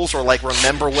capitals or like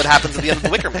remember what happens at the end of The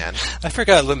Wicker Man. I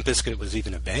forgot Limp Bizkit was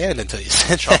even a band until you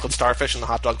said Chocolate Starfish and the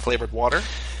hot dog flavored water.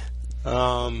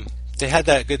 They had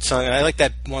that good song, and I like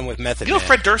that one with Method Man.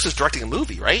 Fred Durst is directing a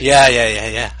movie, right?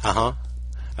 Yeah. Uh-huh.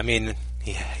 I mean,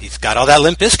 he's got all that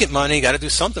Limp Bizkit money. Got to do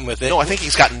something with it. No, I think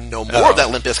he's gotten no more of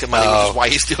that Limp Bizkit money, which is why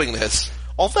he's doing this.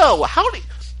 Although, I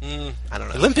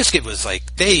don't know. Limp Bizkit was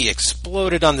like, they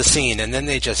exploded on the scene, and then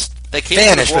they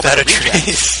vanished without a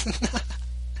trace.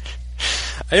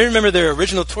 I remember their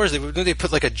original tours. They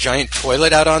put like a giant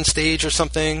toilet out on stage or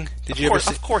something.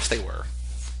 Of course they were.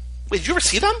 Wait, did you ever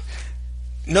see them?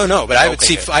 No, but I would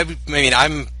see. I mean,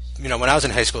 when I was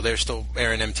in high school, they were still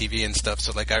airing MTV and stuff.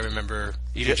 So, like, I remember.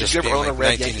 Did you ever own a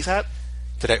red Yankees hat?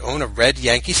 Did I own a red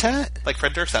Yankees hat? Like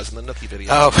Fred Durst has in the Nookie video.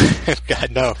 Oh,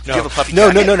 God, no. Did you have a puffy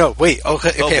jacket? No. Wait,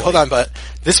 okay, hold on. But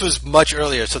this was much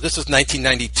earlier. So this was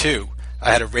 1992. I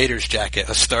had a Raiders jacket,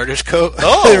 a starter's coat,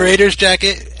 a Raiders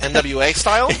jacket. NWA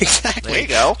style? Exactly. There you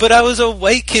go. But I was a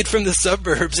white kid from the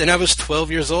suburbs, and I was 12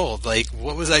 years old. Like,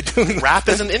 what was I doing? Rap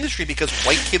is an industry because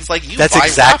white kids like you That's buy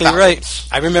exactly rap right. albums.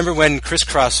 I remember when Criss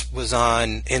Cross was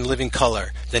on In Living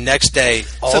Color. The next day,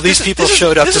 these people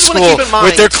showed up to school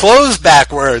with their clothes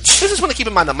backwards. This is when to keep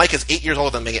in mind that Mike is 8 years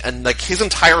older than me, and like his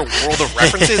entire world of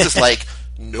references is like,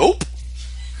 nope.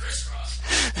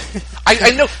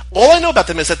 I know. All I know about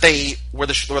them is that they wear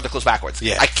the clothes backwards.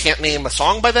 Yeah. I can't name a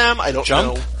song by them. I don't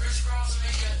Jump? know.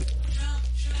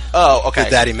 Oh, okay. The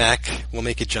Daddy Mac will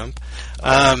make it jump.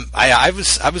 I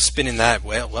was spinning that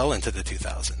well into the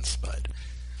 2000s, but.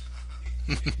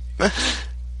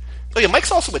 Oh yeah,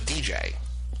 Mike's also a DJ.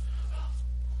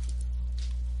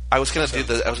 I was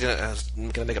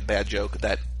gonna make a bad joke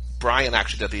that Brian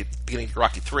actually did at the beginning of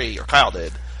Rocky 3, or Kyle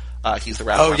did. He's the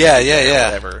rapper. Oh yeah.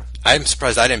 Whatever. I'm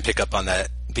surprised I didn't pick up on that,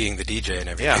 being the DJ and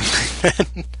everything.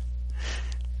 Yeah.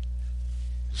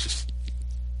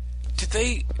 Did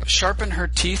they sharpen her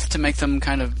teeth to make them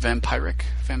kind of vampiric?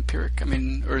 I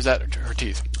mean, or is that her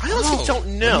teeth? I honestly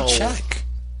don't know. Let me check.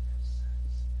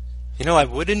 I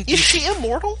wouldn't. Is she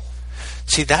immortal?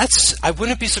 See, I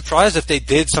wouldn't be surprised if they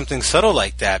did something subtle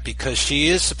like that, because she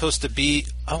is supposed to be.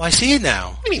 Oh, I see it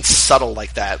now. What do you mean subtle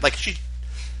like that? Like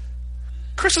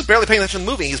Chris is barely paying attention to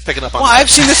the movie. He's picking up on. Well, I've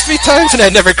seen this 3 times and I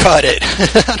never caught it.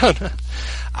 I don't know.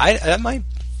 That might.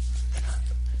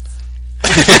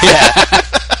 Yeah.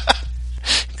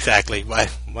 Exactly.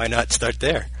 Why not start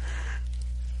there?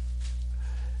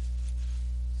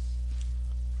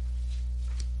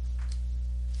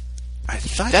 I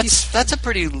thought that's a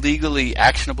pretty legally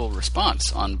actionable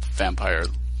response on Vampire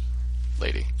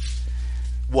Lady.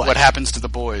 What happens to the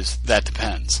boys? That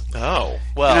depends. Oh,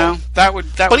 well, that would.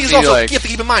 But he's also. You have to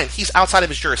keep in mind, he's outside of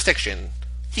his jurisdiction.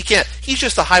 He can't. He's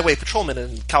just a highway patrolman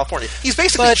in California. He's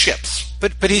basically Chips.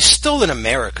 But he's still in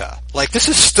America. Like, this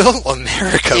is still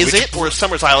America. Is it, or is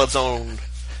Summers Island's own?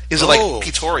 Is it like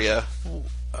Pretoria?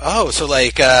 Oh, so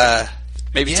like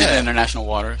maybe it's in international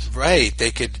waters. Right.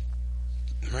 They could.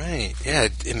 Right. Yeah.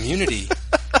 Immunity.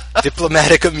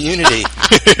 Diplomatic immunity.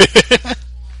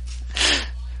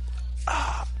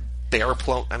 Bear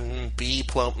plum, bee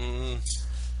plum.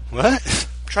 What?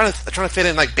 I'm trying to fit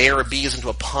in like bear or bees into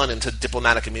a pun into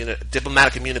diplomatic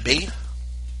immunity.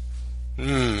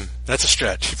 That's a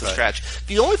stretch. It's a stretch.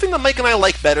 The only thing that Mike and I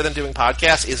like better than doing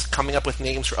podcasts is coming up with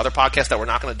names for other podcasts that we're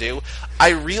not going to do.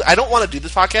 I don't want to do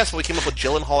this podcast, but we came up with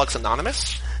Gyllenhaalics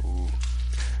Anonymous. Ooh.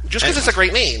 Just because it's a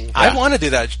great name. Yeah. I want to do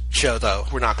that show, though.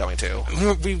 We're not going to.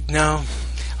 No.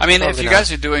 I mean, if you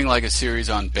guys are doing like a series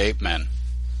on Babe Men,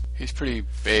 he's pretty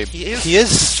babe. He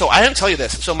is. So I didn't tell you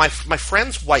this. So my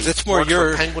friend's wife works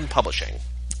for Penguin Publishing.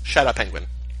 Shout out Penguin.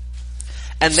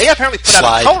 And they apparently put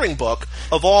out a coloring book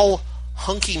of all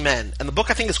hunky men. And the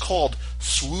book, I think, is called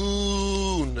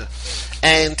Swoon.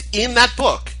 And in that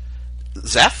book,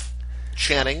 Zeph,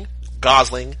 Channing,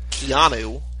 Gosling,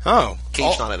 Keanu...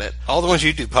 Cage's not in it. All the ones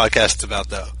you do podcasts about,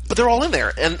 though. But they're all in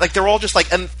there. And like they're all just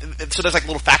like... And so there's like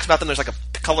little facts about them. There's like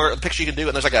a picture you can do.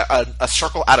 And there's like a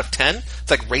circle out of 10.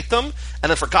 It's like rate them. And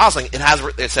then for Gosling,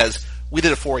 it says, we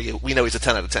did it for you. We know he's a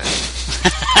 10 out of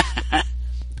 10.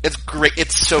 It's great.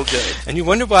 It's so good. And you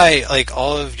wonder why, like,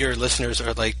 all of your listeners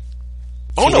are, like,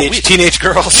 teenage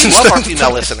girls. We love our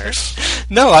female listeners.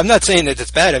 No, I'm not saying that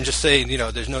it's bad. I'm just saying,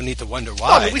 there's no need to wonder why.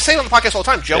 Well, I mean, we say it on the podcast all the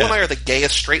time. Joe and I are the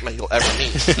gayest straight men you'll ever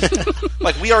meet.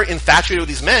 Like, we are infatuated with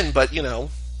these men, but,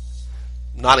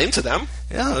 not into them.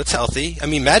 Yeah, that's healthy. I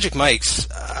mean, Magic Mike's,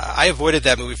 I avoided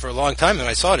that movie for a long time, and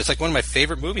I saw it. It's like one of my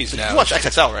favorite movies now. You watched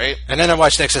XXL, right? And then I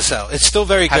watched XXL. It's still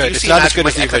very good. It's not as good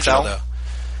as the original, though.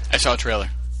 I saw a trailer.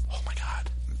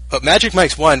 But Magic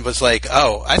Mike's one was like,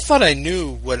 I thought I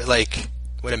knew what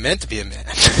it meant to be a man.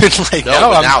 Like,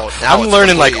 now I'm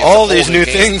learning like all these new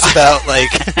things about like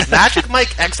Magic Mike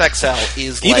XXL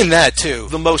is even that too.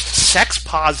 The most sex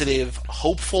positive,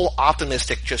 hopeful,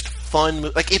 optimistic, just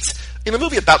fun. Like it's in a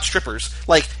movie about strippers.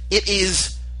 Like it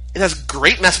has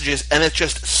great messages and it's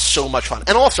just so much fun.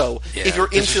 And also, if you're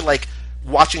into like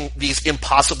watching these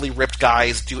impossibly ripped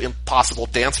guys do impossible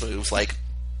dance moves, like.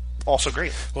 Also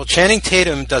great. Well, Channing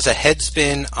Tatum does a head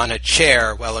spin on a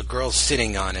chair while a girl's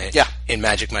sitting on it in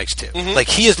Magic Mike's 2. Mm-hmm. Like,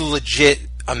 he is a legit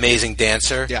amazing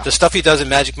dancer. Yeah. The stuff he does in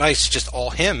Magic Mike's is just all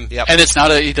him. Yep. And it's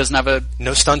not he doesn't have a...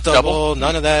 No stunt double,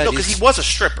 none of that. No, because he was a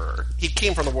stripper. He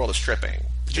came from the world of stripping.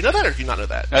 Did you know that or did you not know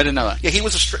that? I didn't know that. Yeah, he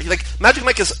was a stripper. Like, Magic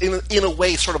Mike is, in a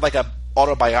way, sort of like a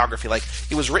autobiography. Like,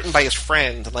 it was written by his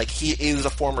friend. Like, he is a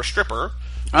former stripper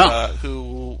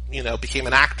who, became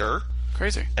an actor.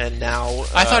 Crazy. And now...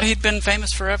 I thought he'd been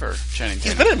famous forever, Channing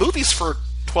Tatum. He's been in movies for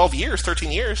 12 years,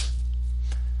 13 years.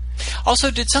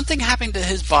 Also, did something happen to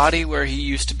his body where he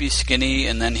used to be skinny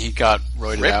and then he got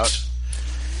roided out?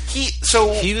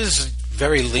 He was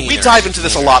very lean. We dive into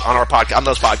this a lot on our podcast, on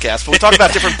those podcasts, but we talk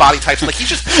about different body types. Like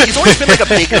he's always been like a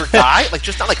bigger guy, like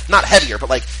just not heavier,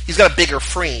 but like he's got a bigger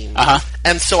frame. Uh-huh.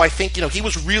 And so I think he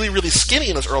was really, really skinny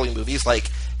in those early movies, like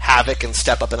Havoc and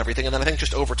Step Up and everything. And then I think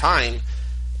just over time...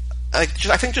 I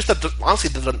think honestly,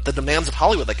 the demands of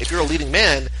Hollywood. Like, if you're a leading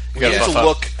man, you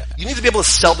need to be able to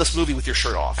sell this movie with your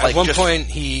shirt off. At one point,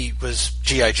 he was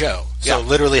G.I. Joe, so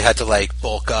literally had to like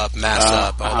bulk up, mass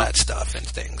up, all that stuff and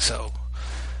things. So,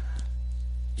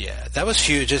 yeah, that was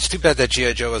huge. It's too bad that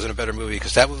G.I. Joe wasn't a better movie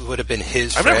because that would have been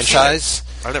his franchise.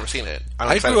 I've never seen it.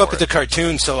 I grew up with the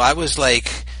cartoon, so I was right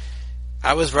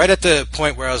at the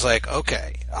point where I was like,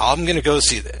 okay, I'm going to go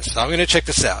see this. I'm going to check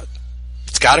this out.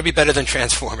 It's got to be better than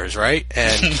Transformers, right?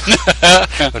 And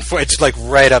it's like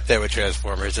right up there with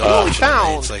Transformers. What we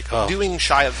found doing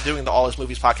the All His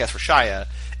Movies podcast for Shia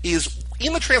is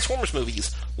in the Transformers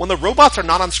movies when the robots are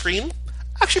not on screen.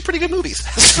 Actually, pretty good movies.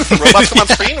 The robots come on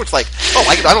screen, it's like,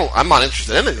 I'm not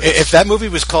interested in it. If that movie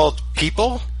was called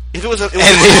People. If it was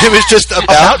just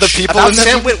about the people about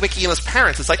Sam Witwicky and his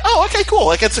parents, it's like, oh, okay, cool.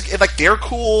 Like it's like they're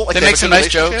cool. Like they make some nice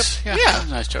jokes. Yeah,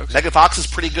 nice jokes. Megan Fox is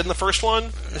pretty good in the first one.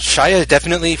 Shia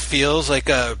definitely feels like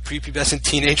a prepubescent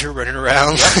teenager running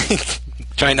around,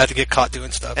 trying not to get caught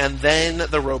doing stuff. And then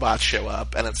the robots show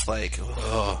up, and it's like,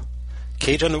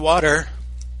 Cage underwater.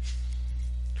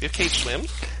 Do you have Cage swim?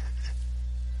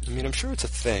 I mean, I'm sure it's a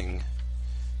thing.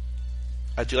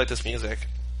 I do like this music.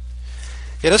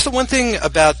 Yeah, that's the one thing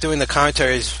about doing the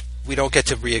commentaries we don't get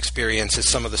to re-experience is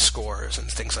some of the scores and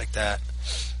things like that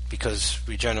because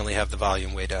we generally have the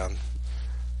volume way down.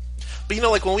 But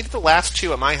like when we did the last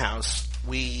two at my house,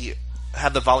 we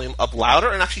had the volume up louder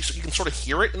and actually you can sort of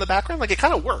hear it in the background. Like it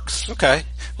kind of works. Okay.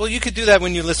 Well, you could do that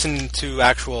when you listen to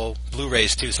actual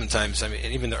Blu-rays too sometimes. I mean,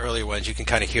 even the earlier ones, you can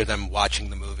kind of hear them watching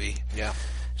the movie. Yeah.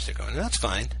 So they're going, that's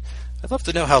fine. I'd love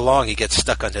to know how long he gets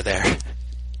stuck under there.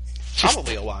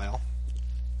 Probably a while.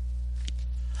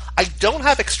 I don't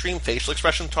have extreme facial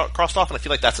expression crossed off, and I feel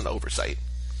like that's an oversight.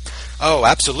 Oh,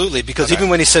 absolutely. Because even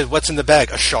when he said, "What's in the bag?"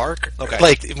 A shark. Okay.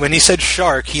 Like when he said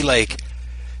shark,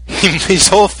 his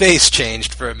whole face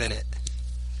changed for a minute.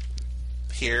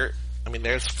 Here, I mean,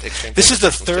 there's extreme. This is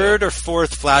the third or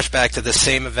fourth flashback to the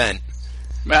same event.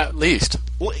 At least.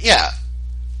 Well, yeah.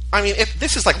 I mean,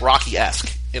 this is like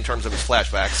Rocky-esque in terms of his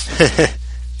flashbacks.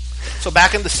 So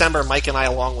back in December, Mike and I,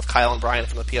 along with Kyle and Brian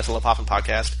from the PS I Love Hoffman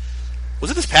podcast, was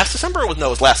it this past December? Or no, it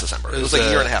was last December. It was like a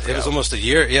year and a half ago. It was almost a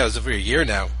year. Yeah, it was over a year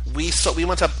now. We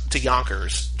went up to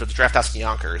Yonkers, to the Draft House in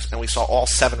Yonkers, and we saw all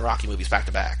 7 Rocky movies back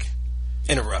to back.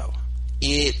 In a row.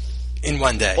 In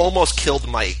one day. Almost killed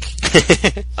Mike.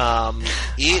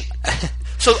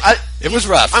 It was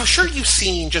rough. I'm sure you've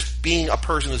seen, just being a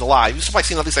person who's alive, you've probably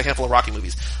seen at least a handful of Rocky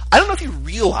movies. I don't know if you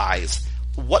realize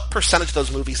what percentage of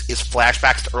those movies is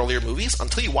flashbacks to earlier movies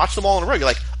until you watch them all in a row. You're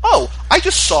like, oh, I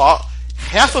just saw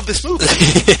half of this movie.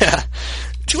 Yeah.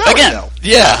 2 hours ago.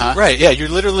 Yeah, right. Yeah, you're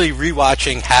literally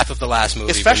rewatching half of the last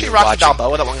movie. Especially Rocky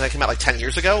Balboa, that one that came out like 10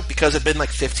 years ago, because it had been like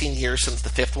 15 years since the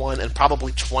 5th one, and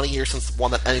probably 20 years since the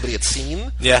one that anybody had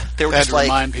seen. Yeah. They had to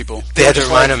remind people. They had to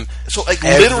remind them. So, like,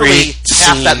 literally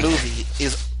half that movie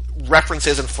is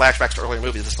references and flashbacks to earlier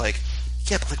movies. It's like,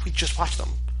 yeah, but like, we just watched them.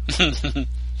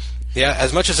 Yeah,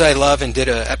 as much as I love and did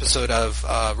an episode of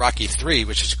Rocky 3,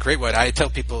 which is a great one, I tell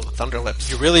people, Thunderlips,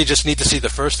 you really just need to see the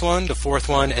first one, the 4th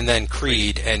one, and then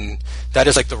Creed, and that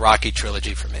is like the Rocky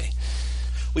trilogy for me.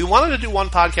 We wanted to do one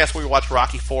podcast where we watch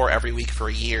Rocky 4 every week for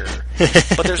a year,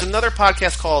 but there's another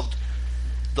podcast called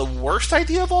The Worst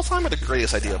Idea of All Time or The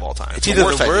Greatest Idea of All Time? It's either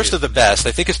the worst or the best.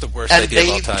 I think it's the worst idea of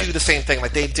all time. And they do the same thing.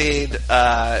 Like, they did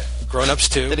Grown Ups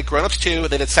 2. They did Grown Ups 2,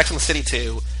 they did Sex and the City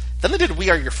 2. Then they did We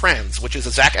Are Your Friends, which is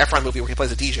a Zac Efron movie where he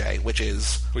plays a DJ, which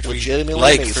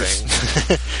legitimately amazing.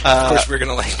 Of course, we're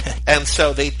gonna like that. And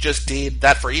so they just did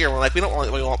that for a year. We're like, we don't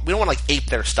want to like ape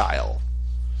their style.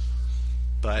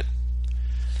 But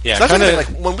yeah, so that's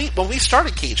like when we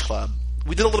started Cage Club,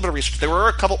 we did a little bit of research. There were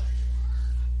a couple.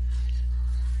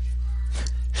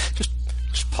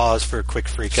 Just pause for a quick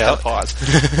freak out. Pause.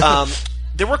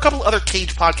 There were a couple other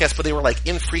Cage podcasts, but they were like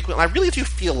infrequent. And I really do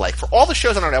feel like for all the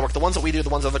shows on our network, the ones that we do, the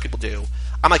ones other people do,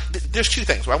 I'm like, there's 2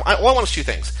 things. All I want is 2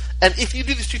 things. And if you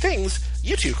do these 2 things,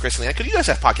 you two, Chris and Leanne, because you guys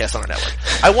have podcasts on our network,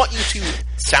 I want you to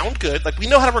sound good. Like, we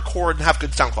know how to record and have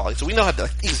good sound quality, so we know how to,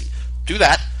 like, easy. Do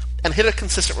that, and hit a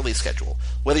consistent release schedule.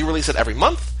 Whether you release it every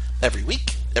month, every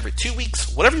week, every 2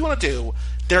 weeks, whatever you want to do,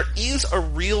 there is a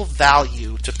real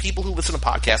value to people who listen to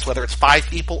podcasts, whether it's 5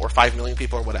 people or 5 million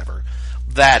people or whatever,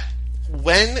 that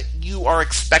when you are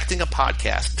expecting a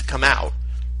podcast to come out,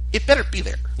 it better be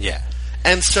there. Yeah.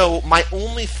 And so my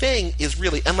only thing is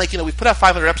really, and like, we've put out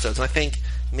 500 episodes, and I think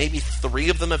maybe 3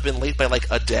 of them have been late by like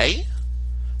a day.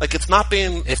 Like, it's not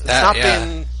been,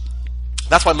 been,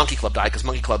 that's why Monkey Club died, because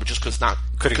Monkey Club just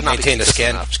couldn't maintain a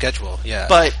schedule. Yeah.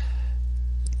 But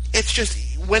it's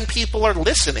just, when people are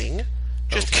listening,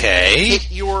 just hit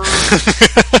your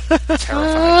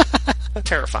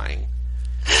terrifying.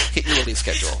 Hit your release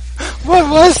schedule.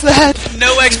 What was that?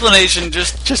 No explanation.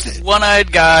 Just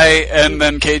one-eyed guy, and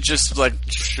then Cage just like,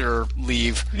 sure,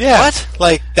 leave. Yeah. What?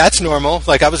 Like, that's normal.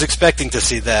 Like, I was expecting to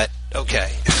see that.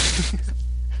 Okay.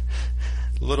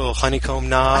 Little honeycomb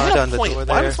nod on the door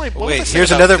there. Wait,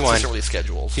 here's another one. Release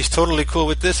schedules? He's totally cool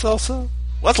with this also?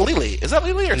 Well, that's Lily. Is that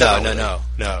Lily or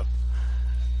No.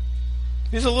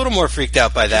 He's a little more freaked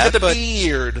out by that. With the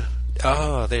beard.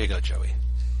 Oh, there you go, Joey.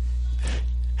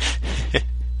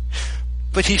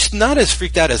 But he's not as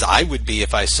freaked out as I would be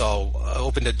if I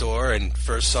opened the door and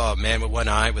first saw a man with one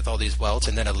eye with all these welts,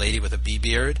 and then a lady with a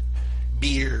beard.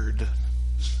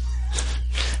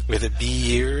 With a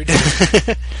beard.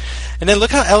 And then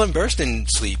look how Ellen Burstyn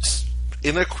sleeps.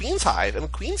 In a queen's hive, in a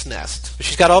queen's nest.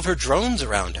 She's got all of her drones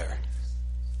around her.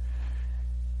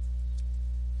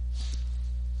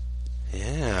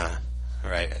 Yeah.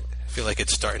 All right. I feel like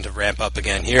it's starting to ramp up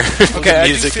again here. Okay, I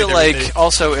do feel like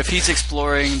also if he's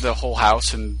exploring the whole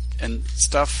house and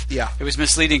stuff, it was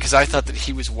misleading because I thought that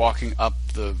he was walking up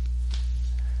the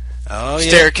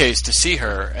staircase to see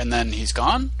her, and then he's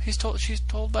gone. She's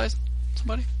told by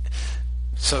somebody.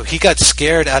 So he got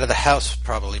scared out of the house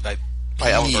probably by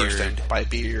Ellen Burstyn, by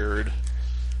Beard.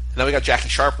 And then we got Jackie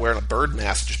Sharp wearing a bird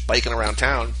mask, just biking around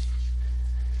town.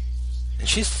 And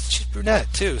she's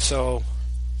brunette too, so.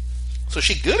 So is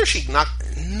she good or is she not?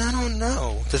 I don't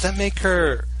know. Does that make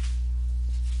her?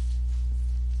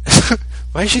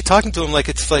 Why is she talking to him like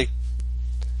it's like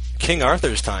King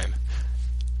Arthur's time?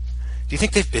 Do you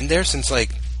think they've been there since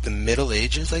like the Middle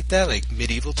Ages, like that, like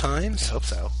medieval times? I hope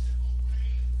so.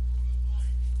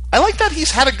 I like that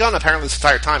he's had a gun apparently this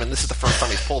entire time, and this is the first time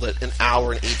he's pulled it an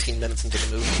hour and 18 minutes into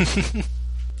the movie.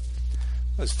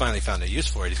 Well, he's finally found a use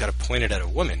for it. He's got to point it at a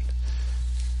woman.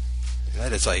 And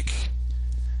that is like.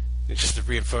 It's just to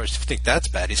reinforce. If you think that's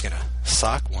bad, he's going to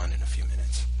sock one in a few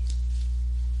minutes.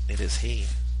 It is he.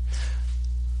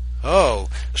 Oh,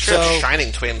 sure,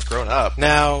 Shining twins grown up.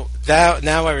 Now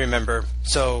I remember.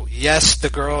 So yes, the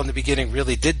girl in the beginning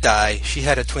really did die. She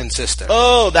had a twin sister.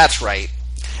 Oh, that's right.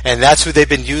 And that's who they've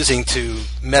been using to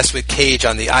mess with Cage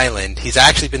on the island. He's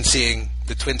actually been seeing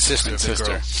the twin sister of the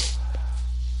girl.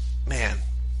 Man,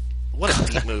 what a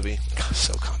deep movie.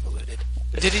 So convoluted.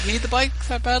 Did he need the bike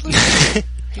that badly?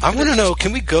 I want to know,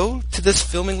 can we go to this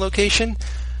filming location?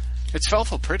 It's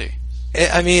awful pretty.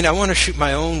 I mean, I want to shoot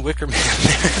my own Wicker Man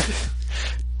there.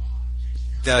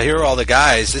 Now, here are all the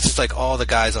guys. This is like all the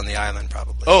guys on the island,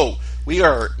 probably. Oh, we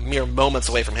are mere moments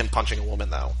away from him punching a woman,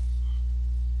 though.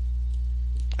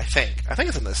 I think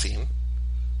it's in this scene.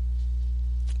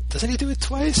 Doesn't he do it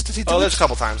twice? Does he do there's a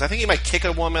couple times. I think he might kick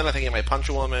a woman. I think he might punch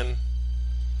a woman.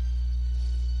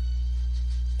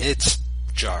 It's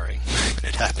jarring when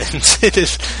it happens. It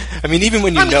is. I mean, even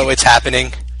when you know it's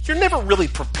happening. You're never really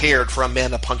prepared for a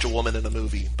man to punch a woman in a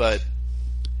movie, but...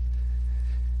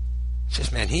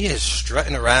 Just, man, he is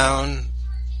strutting around.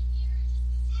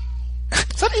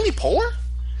 Is that Amy Poehler?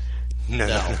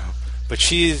 No.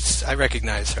 But I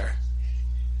recognize her.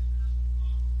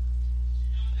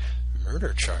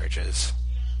 Murder charges.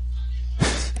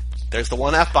 There's the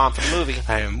one F-bomb for the movie.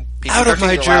 I am out of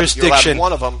my jurisdiction. You're allowed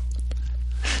one of them.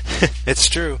 It's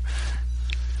true.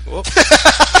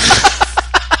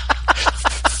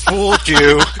 Fooled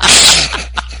you.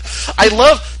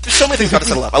 There's so many things about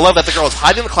this I love. I love that the girl is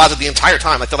hiding in the closet the entire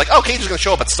time. Like, they're like, oh, Cage is going to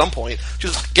show up at some point.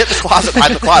 Just get in the closet,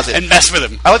 hide in the closet. And mess with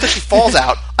him. I like that she falls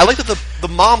out. I like that the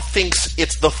mom thinks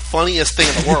it's the funniest thing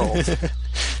in the world.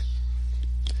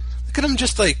 Look at him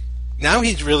just like, now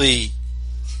he's really...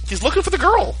 He's looking for the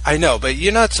girl. I know, but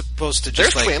you're not supposed to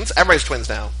just There's twins. Everybody's twins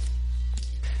now.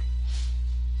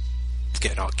 It's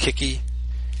getting all kicky.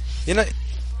 You know...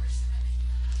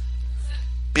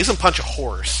 He doesn't punch a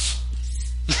horse.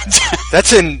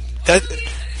 That's in...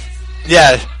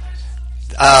 Yeah.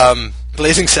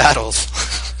 Blazing Saddles.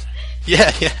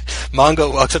 Yeah.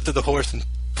 Mongo walks up to the horse and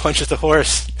punches the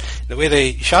horse. The way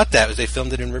they shot that was they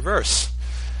filmed it in reverse.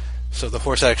 So the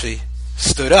horse actually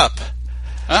stood up.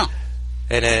 Oh.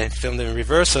 And then filmed it in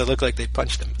reverse, so it looked like they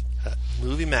punched him.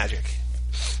 Movie magic.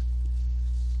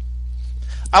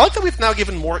 I like that we've now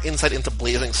given more insight into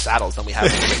Blazing Saddles than we have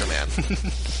in Wicker Man.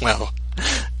 Well,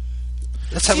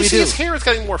 that's how we do. His hair is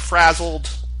getting more frazzled.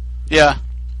 Yeah.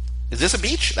 Is this a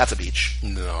beach? That's a beach.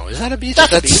 No, is that a beach?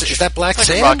 That's a beach. Is that black it's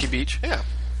like sand? A rocky beach. Yeah.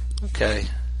 Okay.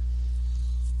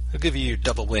 I'll give you your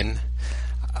double win.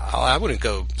 I wouldn't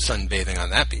go sunbathing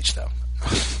on that beach, though.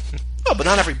 Oh, but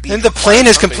not every beach. And the plane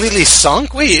is completely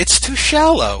sunk? Wait, it's too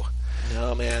shallow.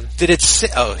 No, man. Did it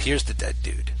sit? Oh, here's the dead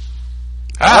dude.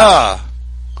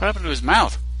 What happened to his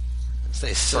mouth?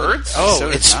 Birds?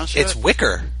 Oh, it's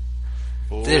wicker.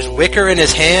 Ooh. There's wicker in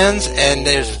his hands and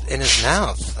there's in his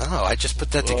mouth. Oh, I just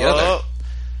put that together.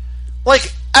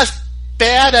 Like, as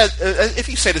bad as... if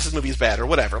you say this movie is bad or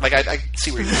whatever, like, I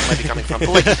see where you might be coming from. But,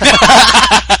 like,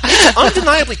 it's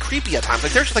undeniably creepy at times.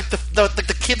 Like, there's, like,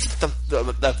 the kids,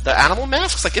 the animal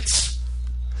masks. Like, it's...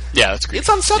 Yeah, that's creepy. It's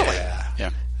unsettling.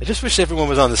 Yeah. I just wish everyone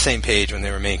was on the same page when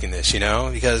they were making this, you know?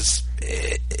 Because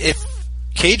if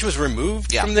Cage was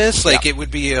removed from this, like, it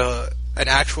would be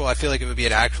I feel like it would be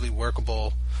an actually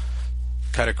workable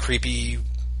kind of creepy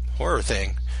horror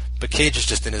thing. But Cage is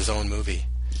just in his own movie.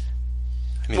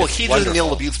 I mean, well, Cage is in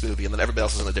Neil LaBute's movie, and then everybody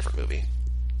else is in a different movie.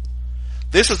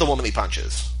 This is the woman he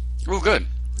punches. Oh, good.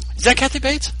 Is that Kathy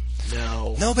Bates?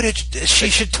 No. No, but she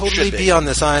should totally be on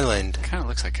this island. Kind of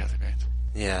looks like Kathy Bates.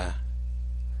 Yeah.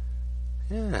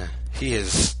 Yeah. He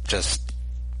is just...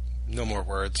 No more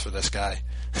words for this guy.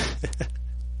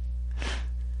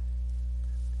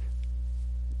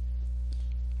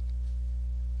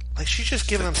 Like, she's just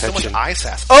giving him so much eye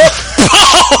sass.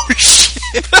 Oh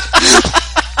shit!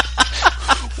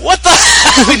 What the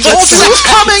hell? I told you it was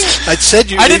coming! I said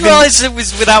you I didn't realize it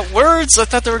was without words. I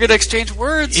thought they were going to exchange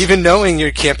words. Even knowing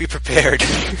you can't be prepared.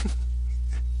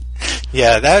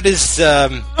 Yeah, that is...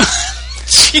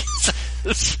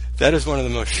 Jesus. That is one of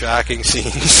the most shocking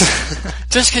scenes.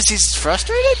 Just because he's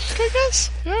frustrated, I guess?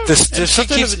 Yeah. There's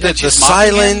something of the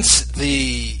silence,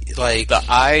 the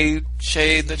eye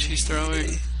shade that she's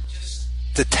throwing.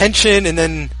 The tension, and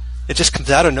then it just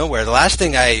comes out of nowhere. The last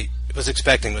thing I was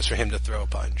expecting was for him to throw a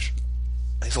punch.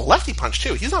 He's a lefty punch,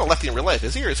 too. He's not a lefty in real life,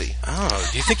 is he, or is he? Oh,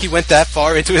 do you think he went that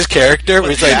far into his character?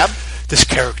 Where he's like, this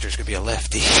character's going to be a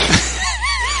lefty.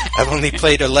 I've only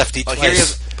played a lefty twice. Here he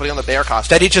is putting on the bear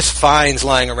costume. That he just finds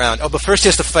lying around. Oh, but first he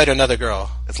has to fight another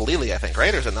girl. It's Lily, I think,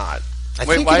 right? Or is it not?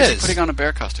 Wait, why is he putting on a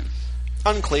bear costume?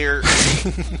 Unclear.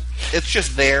 It's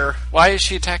just there. Why is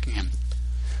she attacking him?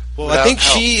 Well, I think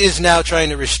she is now trying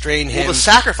to restrain him. Well, the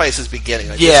sacrifice is beginning.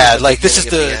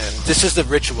 This is the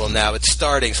ritual now. It's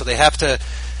starting, so they have to,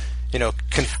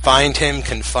 confine him,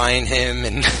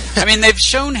 and I mean, they've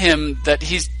shown him that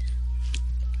he's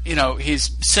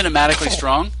cinematically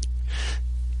strong.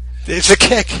 It's a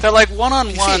kick. They're like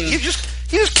one-on-one. He just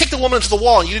kicked the woman into the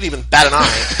wall, and you didn't even bat an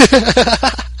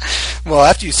eye. Well,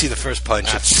 after you see the first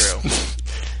punch, that's true.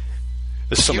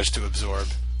 There's so much to absorb.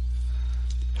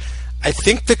 I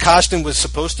think the costume was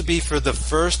supposed to be for the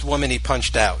first woman he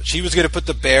punched out. She was going to put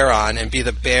the bear on and be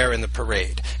the bear in the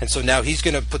parade. And so now he's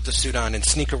going to put the suit on and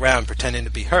sneak around pretending to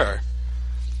be her.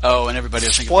 Oh, and everybody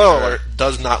will think spoiler alert,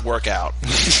 does not work out.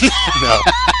 No.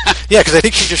 Yeah, because I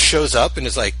think she just shows up and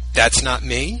is like, that's not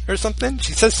me, or something.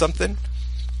 She says something.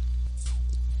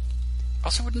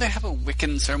 Also, wouldn't they have a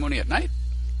Wiccan ceremony at night?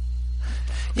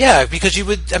 Yeah, because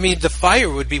the fire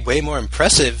would be way more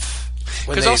impressive.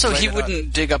 Because also he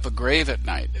wouldn't dig up a grave at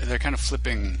night. They're kind of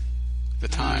flipping the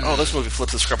time. Oh, this movie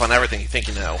flips the script on everything you think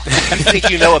you know. You think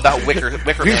you know about Wicker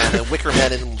Man and Wicker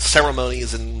Men and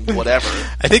ceremonies and whatever.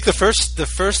 I think the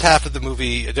first half of the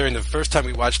movie, during the first time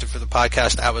we watched it for the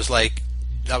podcast, I was like,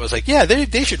 yeah,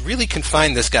 they should really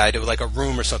confine this guy to like a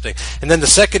room or something. And then the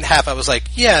second half, I was like,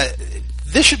 yeah,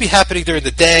 this should be happening during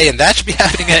the day and that should be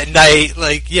happening at night.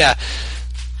 Like, yeah,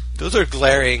 those are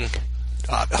glaring.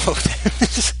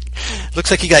 Looks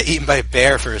like he got eaten by a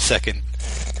bear for a second.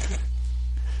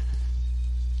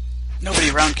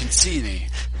 Nobody around can see me.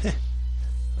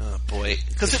 Oh, boy.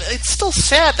 Because it's still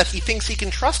sad that he thinks he can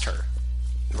trust her.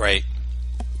 Right.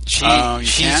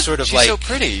 She's sort of she's like... so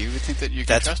pretty. You would think that you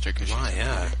can trust her.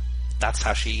 Yeah. That's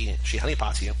how she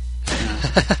honeypots you.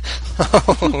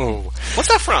 Oh. What's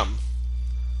that from?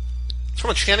 It's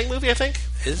from a Channing movie, I think.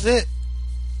 Is it?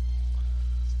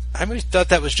 I always thought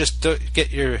that was just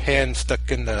get your hand stuck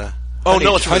in the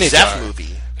it's from a Zeph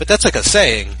movie. But that's like a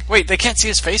saying. Wait, they can't see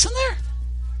his face in there?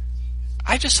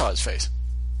 I just saw his face.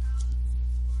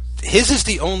 His is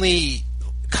the only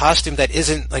costume that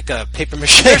isn't like a paper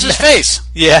mache. There's his face.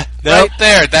 Yeah. No. Right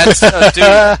there. That's a dude.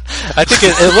 I think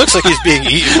it looks like he's being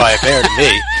eaten by a bear to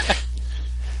me.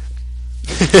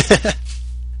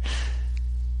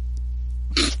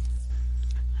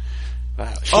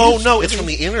 Wow. It's from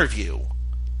The Interview.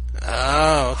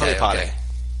 Oh, okay.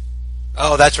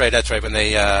 Oh, that's right. When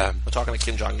they we're talking to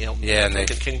Kim Jong-il. Yeah, and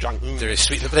Kim Jong-un. They're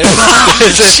sweet. The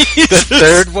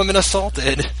third woman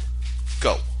assaulted.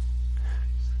 Go.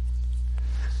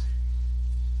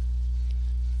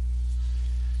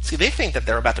 See, they think that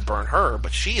they're about to burn her,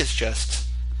 but she is just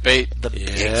bait.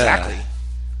 Exactly.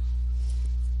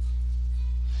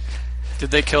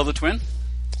 Did they kill the twin?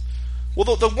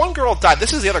 Well, the one girl died.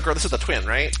 This is the other girl. This is the twin,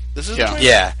 right? This is the twin?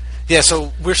 Yeah. Yeah,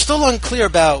 so we're still unclear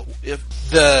about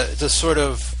the sort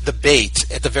of the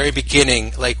bait at the very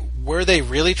beginning. Like, were they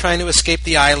really trying to escape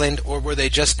the island, or were they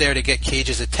just there to get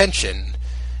Cage's attention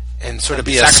and sort of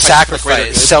be a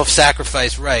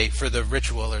self-sacrifice, right, for the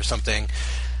ritual or something?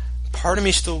 Part of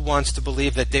me still wants to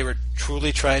believe that they were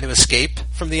truly trying to escape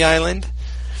from the island.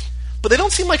 But they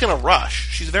don't seem like in a rush.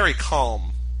 She's very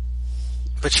calm.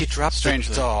 But she dropped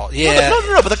the doll. Yeah.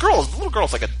 No, but the little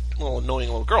girl's like a little annoying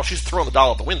little girl. She's throwing the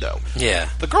doll out the window. Yeah.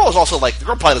 The girl is also like, the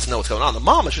girl probably doesn't know what's going on. The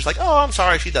mom is just like, oh, I'm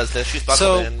sorry, she does this. She's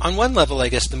buckled in. On one level, I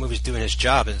guess the movie's doing its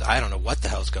job, and I don't know what the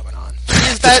hell's going on.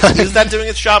 Is that doing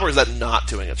its job, or is that not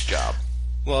doing its job?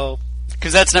 Well,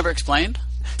 because that's never explained?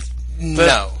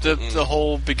 No. The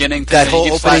whole beginning thing that whole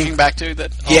keeps flashing back to?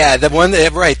 Yeah, the one,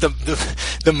 right,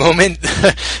 the moment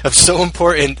of so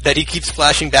important that he keeps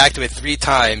flashing back to it 3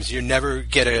 times, you never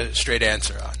get a straight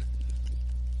answer on.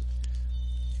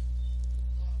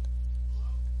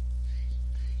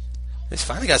 He's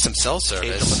finally got some cell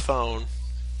service. Cage on the phone.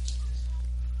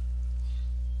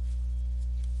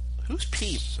 Who's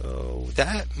Pete? So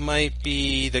that might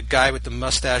be the guy with the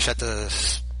mustache at the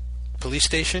police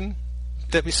station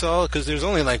that we saw, because there's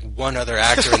only like one other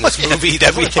actor in this movie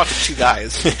that we talked to 2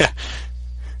 guys. Yeah,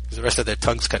 because the rest of their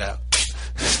tongues cut out.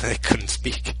 They couldn't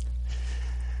speak.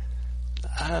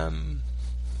 Man,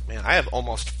 I have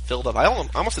almost filled up. I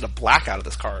almost did a blackout of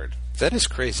this card. That is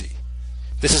crazy.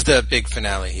 This is the big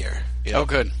finale here. Yep. Oh,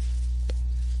 good.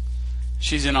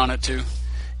 She's in on it too.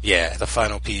 Yeah, the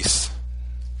final piece.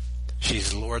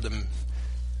 She's lured them.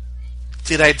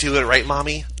 Did I do it right,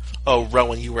 Mommy? Oh,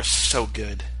 Rowan, you were so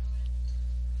good.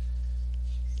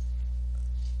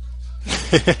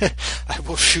 I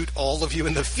will shoot all of you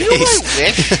in the face. You know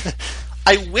what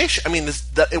I wish? I mean,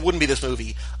 it wouldn't be this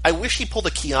movie. I wish he pulled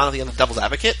a Keanu at the end of Devil's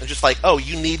Advocate and just like, oh,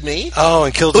 you need me? Oh,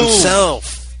 and killed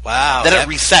himself. Wow. Then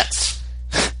it resets.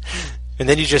 And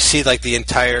then you just see like the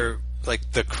entire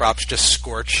like the crops just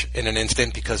scorch in an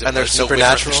instant because it was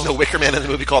supernatural. There's no Wicker Man in the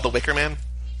movie called The Wicker Man.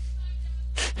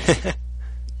 I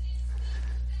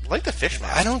like the fish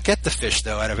mask. I don't get the fish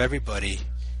though. Out of everybody,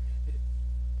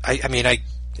 I mean I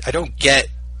don't get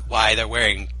why they're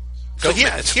wearing goat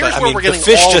masks. Here's where we're getting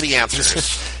all the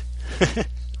answers.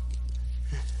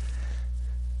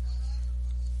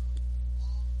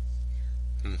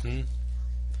 Mm-hmm.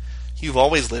 You've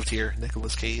always lived here,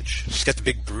 Nicolas Cage. She's got the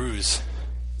big bruise.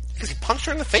 Because he punched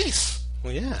her in the face.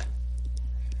 Well, yeah.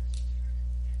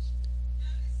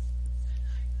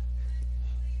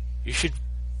 You should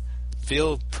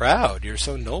feel proud. You're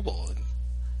so noble.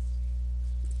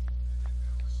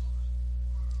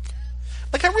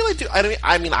 Like, I really do.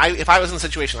 I mean, if I was in the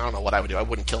situation, I don't know what I would do. I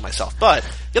wouldn't kill myself. But you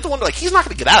have to wonder, like, he's not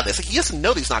going to get out of this. Like, he doesn't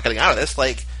know that he's not getting out of this.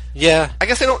 Like, yeah. I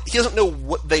guess he doesn't know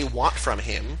what they want from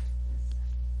him.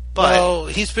 But well,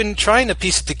 he's been trying to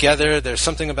piece it together. There's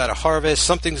something about a harvest.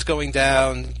 Something's going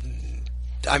down.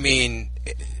 I mean,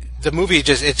 the movie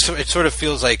it sort of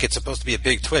feels like it's supposed to be a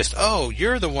big twist. Oh,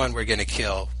 you're the one we're going to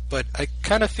kill. But I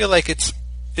kind of feel like it's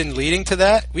been leading to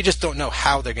that. We just don't know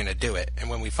how they're going to do it. And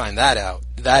when we find that out,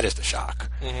 that is the shock.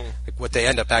 Mm-hmm. Like what they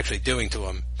end up actually doing to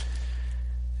him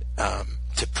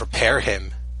to prepare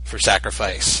him for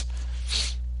sacrifice.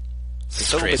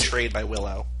 So betrayed by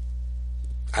Willow.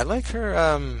 I like her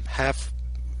half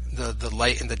the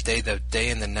light and the day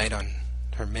and the night on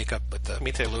her makeup with the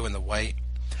blue and the white.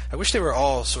 I wish they were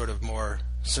all sort of more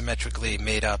symmetrically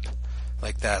made up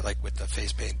like that, like with the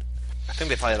face paint. I think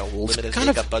they probably had a limited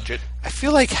makeup budget. I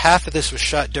feel like half of this was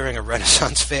shot during a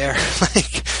Renaissance fair,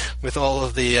 like with all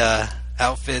of the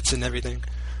outfits and everything.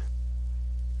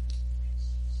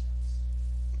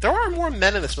 There are more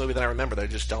men in this movie than I remember. They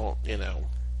just don't,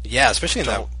 Yeah, especially in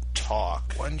that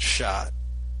talk one shot.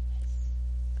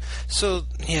 So,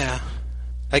 yeah.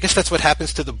 I guess that's what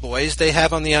happens to the boys they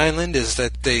have on the island, is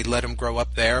that they let them grow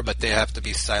up there, but they have to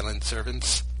be silent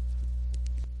servants.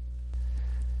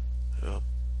 Oh,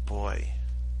 boy.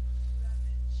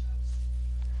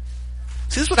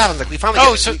 See, this is what happens. Like, we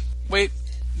finally wait,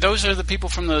 those are the people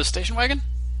from the station wagon?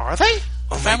 Are they?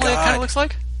 The family it kind of looks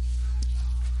like?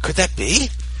 Could that be?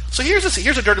 So here's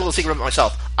a dirty little secret about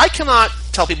myself. I cannot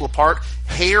tell people apart.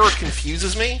 Hair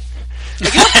confuses me.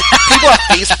 Like, people have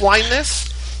face blindness.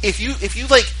 If you if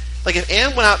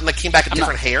Anne went out and came back in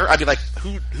different hair, I'd be like,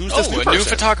 who's this new person? A new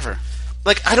photographer.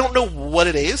 Like, I don't know what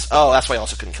it is. Oh, that's why he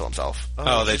also couldn't kill himself.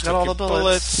 Oh, they took all the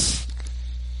bullets.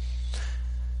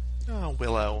 Oh,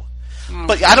 Willow.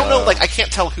 But I don't know. Like, I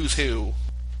can't tell who's who.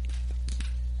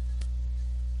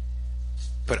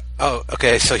 But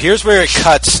okay. So here's where it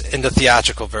cuts in the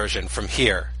theatrical version. From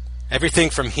here, everything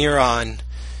from here on,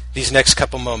 these next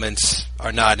couple moments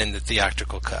are not in the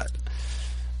theatrical cut.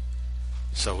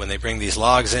 So when they bring these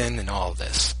logs in and all of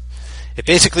this, it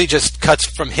basically just cuts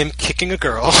from him kicking a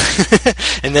girl,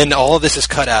 and then all of this is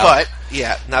cut out. But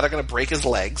yeah, now they're going to break his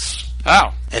legs.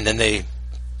 Oh, and then they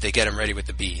get him ready with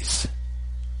the bees.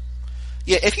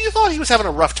 Yeah, if you thought he was having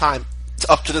a rough time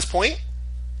up to this point,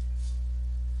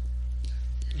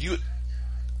 yeah,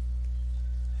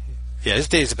 his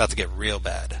day is about to get real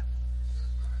bad.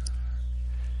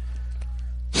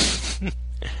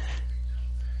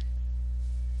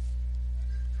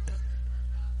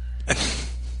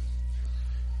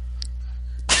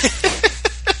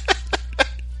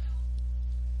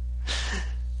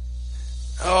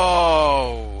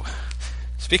 Oh,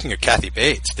 speaking of Kathy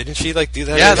Bates, didn't she do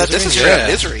that? Yeah, this is her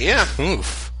Misery. Yeah.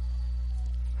 Oof.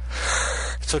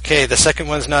 It's okay. The second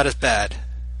one's not as bad.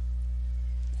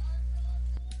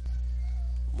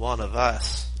 One of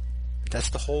us. That's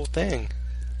the whole thing.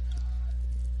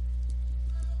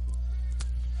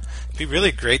 It'd be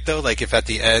really great though, if at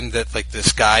the end that the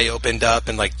sky opened up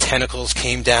and tentacles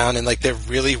came down and there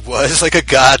really was a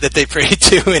god that they prayed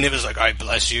to, and it was I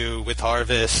bless you with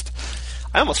harvest.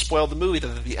 I almost spoiled the movie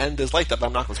that the end is like that, but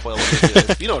I'm not going to spoil the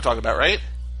movie. You know what I'm talking about, right?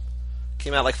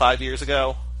 Came out 5 years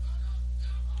ago.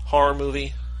 Horror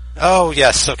movie. Oh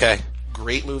yes, okay.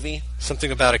 Great movie.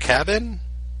 Something about a cabin?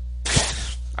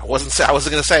 I wasn't going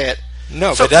to say it.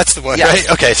 No, but that's the one, yes.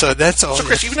 Right? Okay, so that's all. So,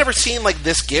 Chris, you've never seen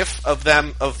this GIF of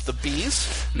the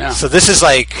bees? No. So this is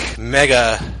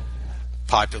mega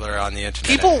popular on the internet.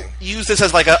 People use this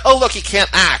as oh look, he can't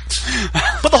act,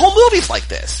 but the whole movie's like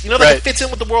this. That it fits in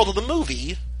with the world of the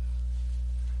movie.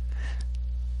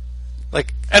 And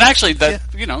actually,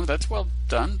 that's well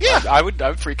done. Yeah, I would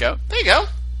freak out. There you go.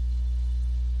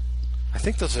 I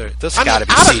think those got to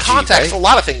be out CG, of context. right? A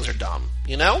lot of things are dumb.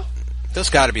 Those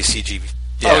got to be CG.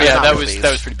 Yeah, that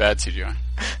was pretty bad CGI.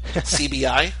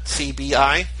 CBI,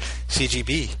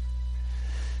 CGB.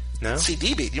 No,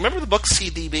 CDB. Do you remember the book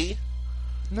CDB?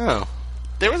 No.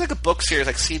 There was like a book series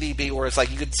like CDB where it's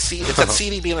like you could see it's at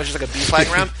CDB and there's just like a bee flying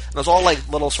around and there's all like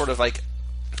little sort of like.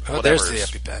 Oh, there's the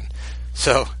EpiPen.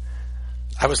 So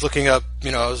I was looking up,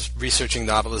 I was researching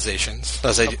novelizations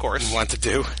as I want to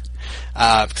do.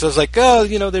 Because I was like,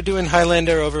 they're doing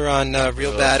Highlander over on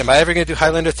Real Bad. Am I ever going to do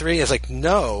Highlander 3? I was like,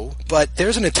 no, but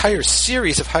there's an entire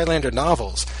series of Highlander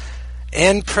novels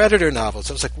and Predator novels.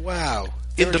 I was like, wow.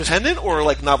 Independent or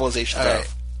like novelization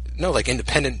stuff? No, like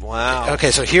independent. Wow.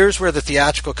 Okay, so here's where the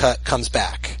theatrical cut comes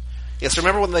back. Yes,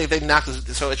 remember when they knocked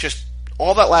this, so it's just,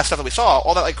 all that last stuff that we saw,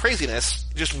 all that like craziness,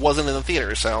 just wasn't in the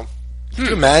theater, so. Can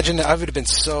you imagine? I would have been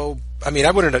so,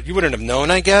 you wouldn't have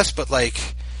known, I guess, but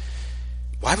like,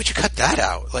 why would you cut that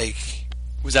out? Like,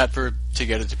 was that to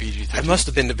get it to PG-13? It must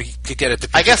have been to get it to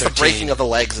PG-13. I guess the breaking of the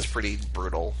legs is pretty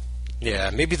brutal.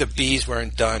 Yeah, maybe the bees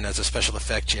weren't done as a special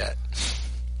effect yet.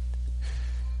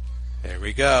 There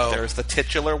we go. There's the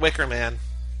titular Wicker Man.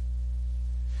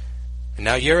 And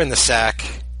now you're in the sack.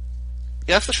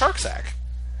 Yeah, that's the shark sack.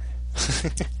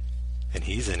 And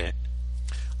he's in it.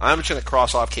 I'm just going to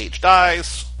cross off Cage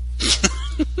dies.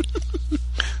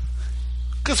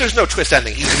 Because there's no twist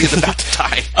ending. He's about to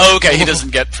die. Oh, okay, he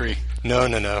doesn't get free. No.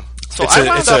 So I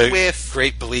wound up with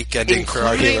great bleak ending for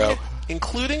our hero.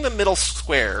 Including the middle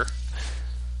square,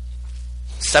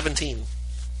 17.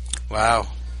 Wow.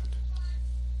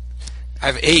 I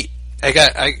have 8.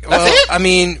 That's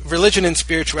it? Religion and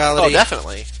spirituality. Oh,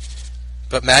 definitely.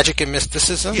 But magic and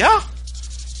mysticism? Yeah.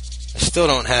 I still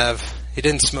don't have. He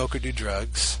didn't smoke or do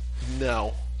drugs.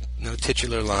 No. No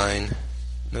titular line.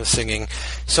 No singing.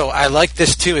 So I like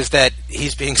this too, is that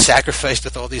he's being sacrificed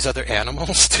with all these other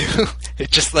animals too.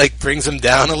 It just like brings him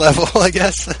down a level, I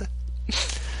guess.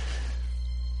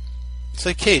 It's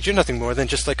like, Cage, you're nothing more than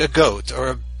just like a goat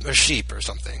or a sheep or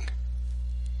something.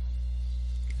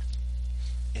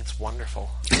 It's wonderful.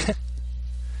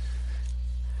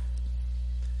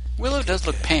 Willow does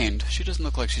look pained. She doesn't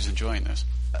look like she's enjoying this.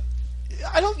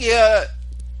 I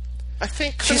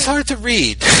think... She's hard to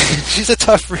read. She's a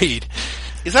tough read.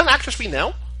 Is that an actress we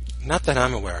know? Not that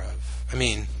I'm aware of.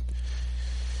 I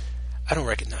don't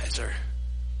recognize her.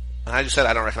 I just said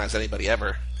I don't recognize anybody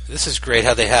ever. This is great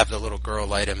how they have the little girl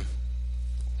light him.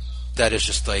 That is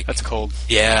just like... That's cold.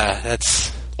 Yeah,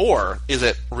 that's... Or is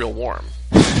it real warm?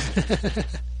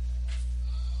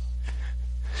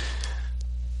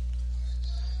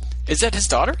 Is that his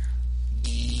daughter?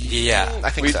 Yeah. I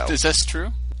think so. Is this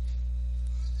true?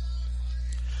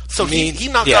 So he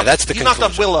knocked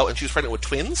off Willow and she was pregnant with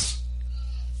twins?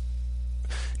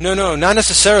 No, not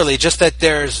necessarily. Just that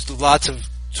there's lots of,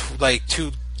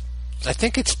 two... I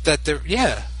think it's that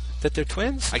that they're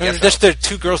twins? I guess so. Just they're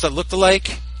two girls that looked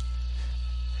alike.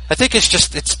 I think it's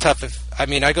tough if...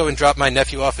 I go and drop my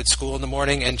nephew off at school in the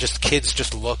morning and just kids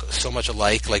just look so much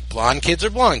alike. Like, blonde kids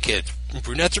are blonde kids.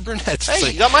 Brunettes are brunettes.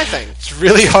 Hey, you got my thing. It's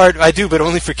really hard. I do, but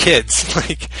only for kids.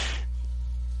 Like...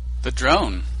 The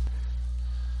drone.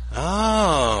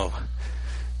 Oh.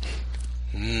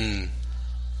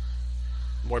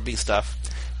 More B stuff.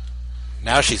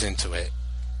 Now she's into it.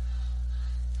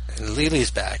 And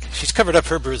Lily's back. She's covered up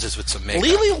her bruises with some makeup.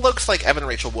 Lily looks like Evan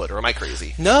Rachel Wood, or am I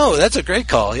crazy? No, that's a great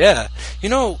call, yeah.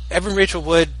 Evan Rachel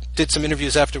Wood did some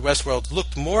interviews after Westworld,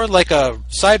 looked more like a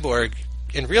cyborg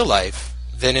in real life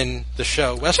than in the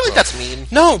show Westworld. I feel like that's mean.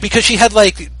 No, because she had,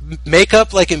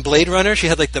 makeup like in Blade Runner. She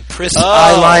had, the Pris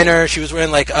eyeliner. She was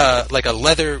wearing, a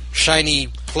leather, shiny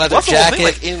pleather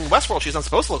jacket. In Westworld, she's not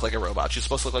supposed to look like a robot. She's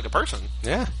supposed to look like a person.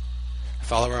 Yeah. I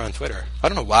follow her on Twitter. I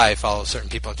don't know why I follow certain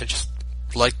people. I just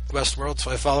like Westworld, so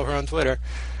I follow her on Twitter.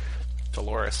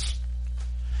 Dolores.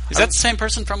 Is that the same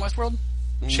person from Westworld?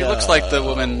 She looks like the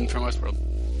woman from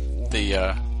Westworld. The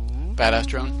badass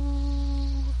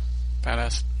drone.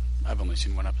 Badass. I've only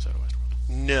seen one episode of Westworld.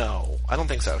 No, I don't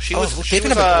think so. They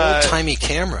have an old-timey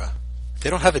camera. They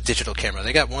don't have a digital camera.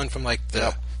 They got one from the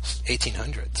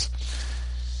 1800s.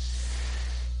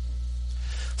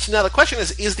 So now the question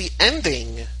is the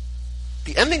ending...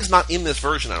 The ending's not in this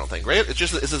version, I don't think, right? Is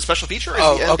it a special feature?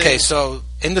 Okay, so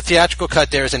in the theatrical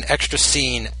cut, there's an extra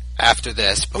scene after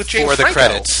this, before the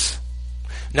credits.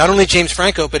 Not only James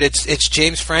Franco, but it's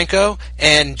James Franco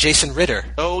and Jason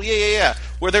Ritter. Oh, yeah.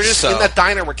 Where they're just in that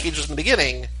diner where Cage was in the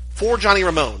beginning, for Johnny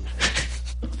Ramone.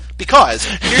 Because,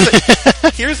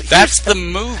 That's the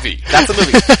movie. That's the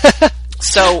movie.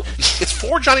 So, it's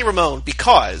for Johnny Ramone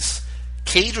because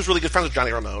Cage was really good friends with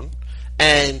Johnny Ramone.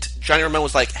 And Johnny Ramone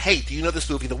was like, hey, do you know this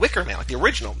movie, The Wicker Man? The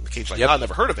original. And Cage's like, no, I've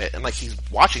never heard of it. And he's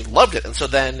watching, loved it. And so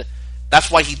then,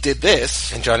 that's why he did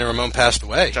this. And Johnny Ramone passed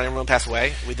away.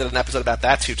 We did an episode about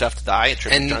that, Too Tough to Die, a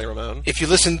tribute to Johnny Ramone. If you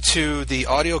listen to the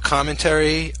audio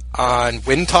commentary on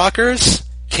Wind Talkers,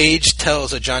 Cage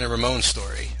tells a Johnny Ramone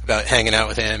story about hanging out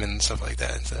with him and stuff like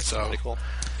that. So pretty cool.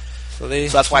 So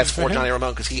that's why it's for Johnny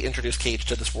Ramone, because he introduced Cage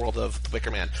to this world of the Wicker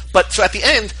Man. But so at the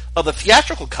end of the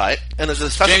theatrical cut, and there's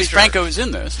a special James Franco is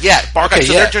in this. Yeah,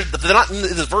 they're not in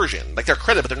this version. Like, they're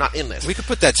credited, but they're not in this. We could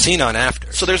put that scene on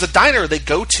after. So there's a diner they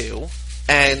go to,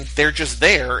 and they're just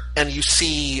there, and you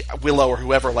see Willow or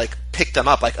whoever like pick them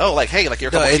up, like, oh, like, hey, like, you're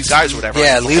a couple of these guys or whatever.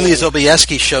 Yeah, Lily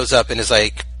Sobieski shows up and is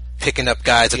like picking up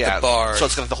guys at the bar. So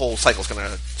the whole cycle's going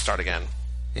to start again.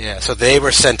 Yeah, so they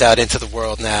were sent out into the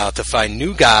world now to find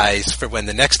new guys for when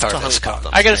the next harvest comes.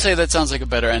 I gotta say, that sounds like a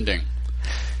better ending.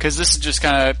 Because this is just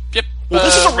kind of, well,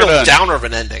 this is a real downer of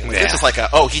an ending. Like, this is like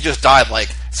he just died, like,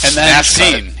 and then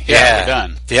scene. Yeah, we're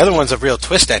done. The other one's a real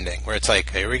twist ending, where it's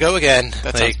like, here we go again.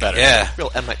 That sounds better. Yeah.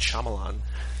 Real M. Night Shyamalan.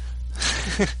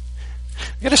 We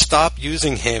gotta stop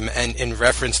using him in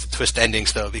reference to twist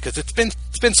endings, though, because it's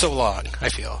been so long, I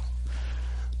feel.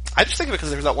 I just think of it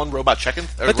because there's that one Robot Chicken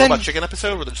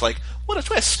episode where it's like, what a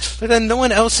twist. But then no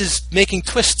one else is making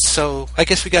twists, so I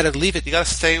guess we got to leave it. You got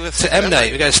to stay with M.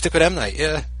 Night. We got to stick with M. Night.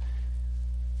 Yeah.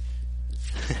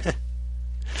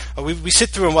 We sit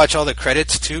through and watch all the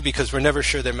credits too, because we're never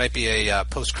sure there might be a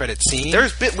post-credit scene.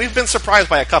 We've been surprised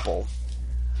by a couple.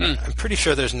 I'm pretty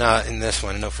sure there's not in this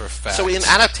one. I know for a fact. So in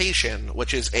Adaptation,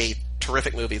 which is a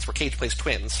terrific movie, it's where Cage plays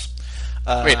twins.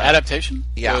 Wait, Adaptation?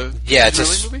 Yeah. It's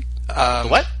a movie.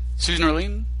 What? Susan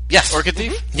Orlean? Yes. Orchid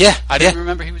Thief? Mm-hmm. Yeah. I didn't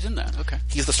remember he was in that. Okay.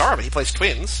 He's the star of it. He plays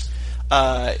twins.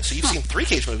 So you've seen 3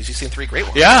 Cage movies. You've seen 3 great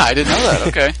ones. Yeah, I didn't know that.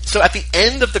 Okay. So at the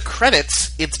end of the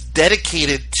credits, it's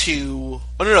dedicated to...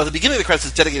 Oh, no, the beginning of the credits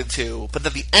is dedicated to... But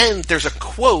at the end, there's a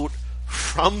quote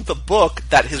from the book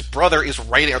that his brother is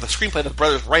writing, or the screenplay that the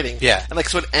brother is writing. Yeah. And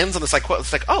so it ends on this quote.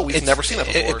 It's like, oh, we've never seen that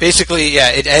before.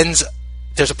 It ends...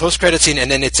 There's a post-credit scene,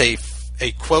 and then it's a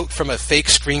quote from a fake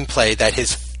screenplay that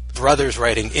his brother's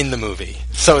writing in the movie.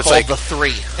 So it's like the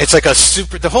 3. It's like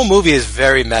the whole movie is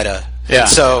very meta. Yeah. And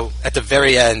so at the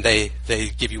very end, they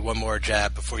give you one more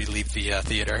jab before you leave the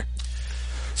theater.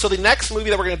 So the next movie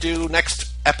that we're going to do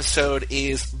next episode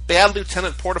is Bad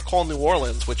Lieutenant Port of Call, New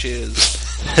Orleans, which is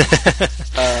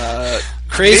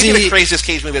crazy, maybe the craziest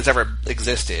Cage movie that's ever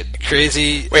existed.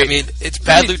 Crazy. Wait, I mean, it's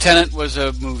Bad Lieutenant was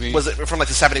a movie. Was it from like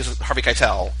the 70s with Harvey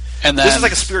Keitel? And then, this is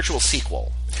like a spiritual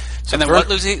sequel. So and then what?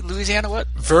 Louisiana? What?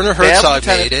 Werner Herzog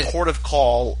made it. Port of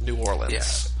Call, New Orleans. Yeah.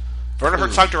 Werner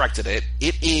Herzog directed it.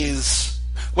 It is.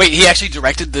 Wait, he actually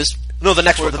directed this? No, the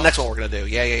next one. The next one we're going to do.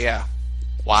 Yeah.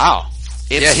 Wow.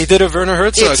 He did a Werner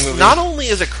Herzog movie. Not only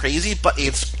is it crazy, but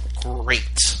it's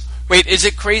great. Wait, is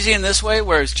it crazy in this way,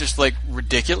 where it's just like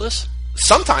ridiculous?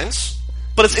 Sometimes,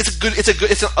 but it's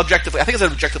objectively. I think it's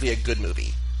objectively a good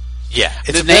movie. Yeah,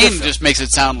 the name just makes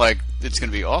it sound like it's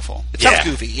going to be awful. It sounds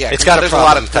goofy. Yeah, it's got a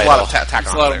problem. There's a lot of tack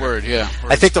on. A lot of word. Yeah,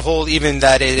 I think the whole even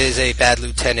that it is a Bad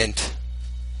Lieutenant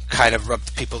kind of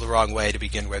rubbed people the wrong way to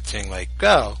begin with, saying like,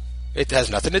 "Oh, it has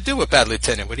nothing to do with Bad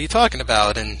Lieutenant. What are you talking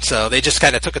about?" And so they just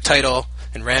kind of took a title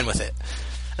and ran with it.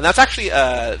 And that's actually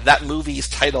that movie's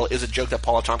title is a joke that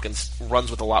Paula Tompkins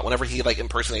runs with a lot whenever he like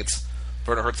impersonates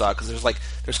Werner Herzog, because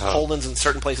there's colons in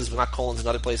certain places but not colons in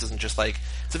other places, and just like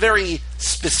it's a very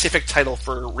specific title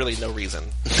for really no reason.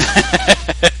 I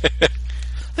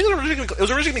think it was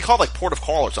originally called like Port of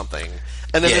Call or something,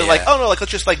 and then they're like, oh no, like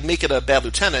let's just like make it a Bad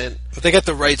Lieutenant. But they got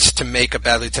the rights to make a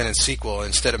Bad Lieutenant sequel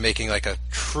instead of making like a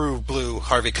true blue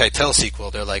Harvey Keitel sequel.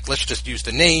 They're like, let's just use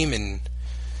the name and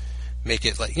make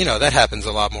it like, that happens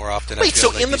a lot more often. Wait,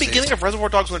 so in the beginning of Reservoir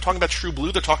Dogs, when they're talking about True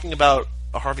Blue, they're talking about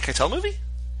a Harvey Keitel movie?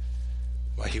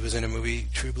 Well, he was in a movie,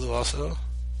 True Blue, also?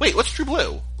 Wait, what's True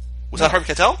Blue? Was that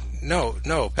Harvey Keitel?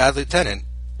 No, Bad Lieutenant.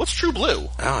 What's True Blue?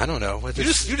 Oh, I don't know. You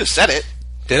just said it.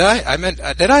 Did I? I meant,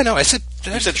 did I? No, I said...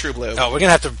 You said True Blue. Oh, we're going to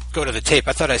have to go to the tape.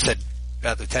 I thought I said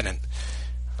Bad Lieutenant.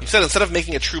 You said instead of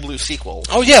making a True Blue sequel.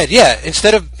 Oh, yeah.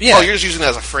 Instead of... Yeah. Oh, you're just using it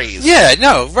as a phrase. Yeah,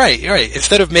 no, right.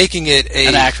 Instead of making it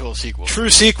an actual sequel. True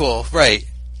sequel, right.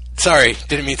 Sorry,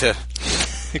 didn't mean to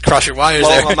cross your wires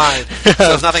there. Blow my mind.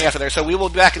 There's nothing after there. So we will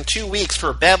be back in 2 weeks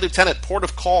for Bad Lieutenant, Port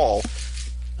of Call,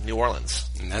 New Orleans.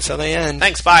 And that's how they end.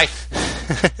 Thanks, bye.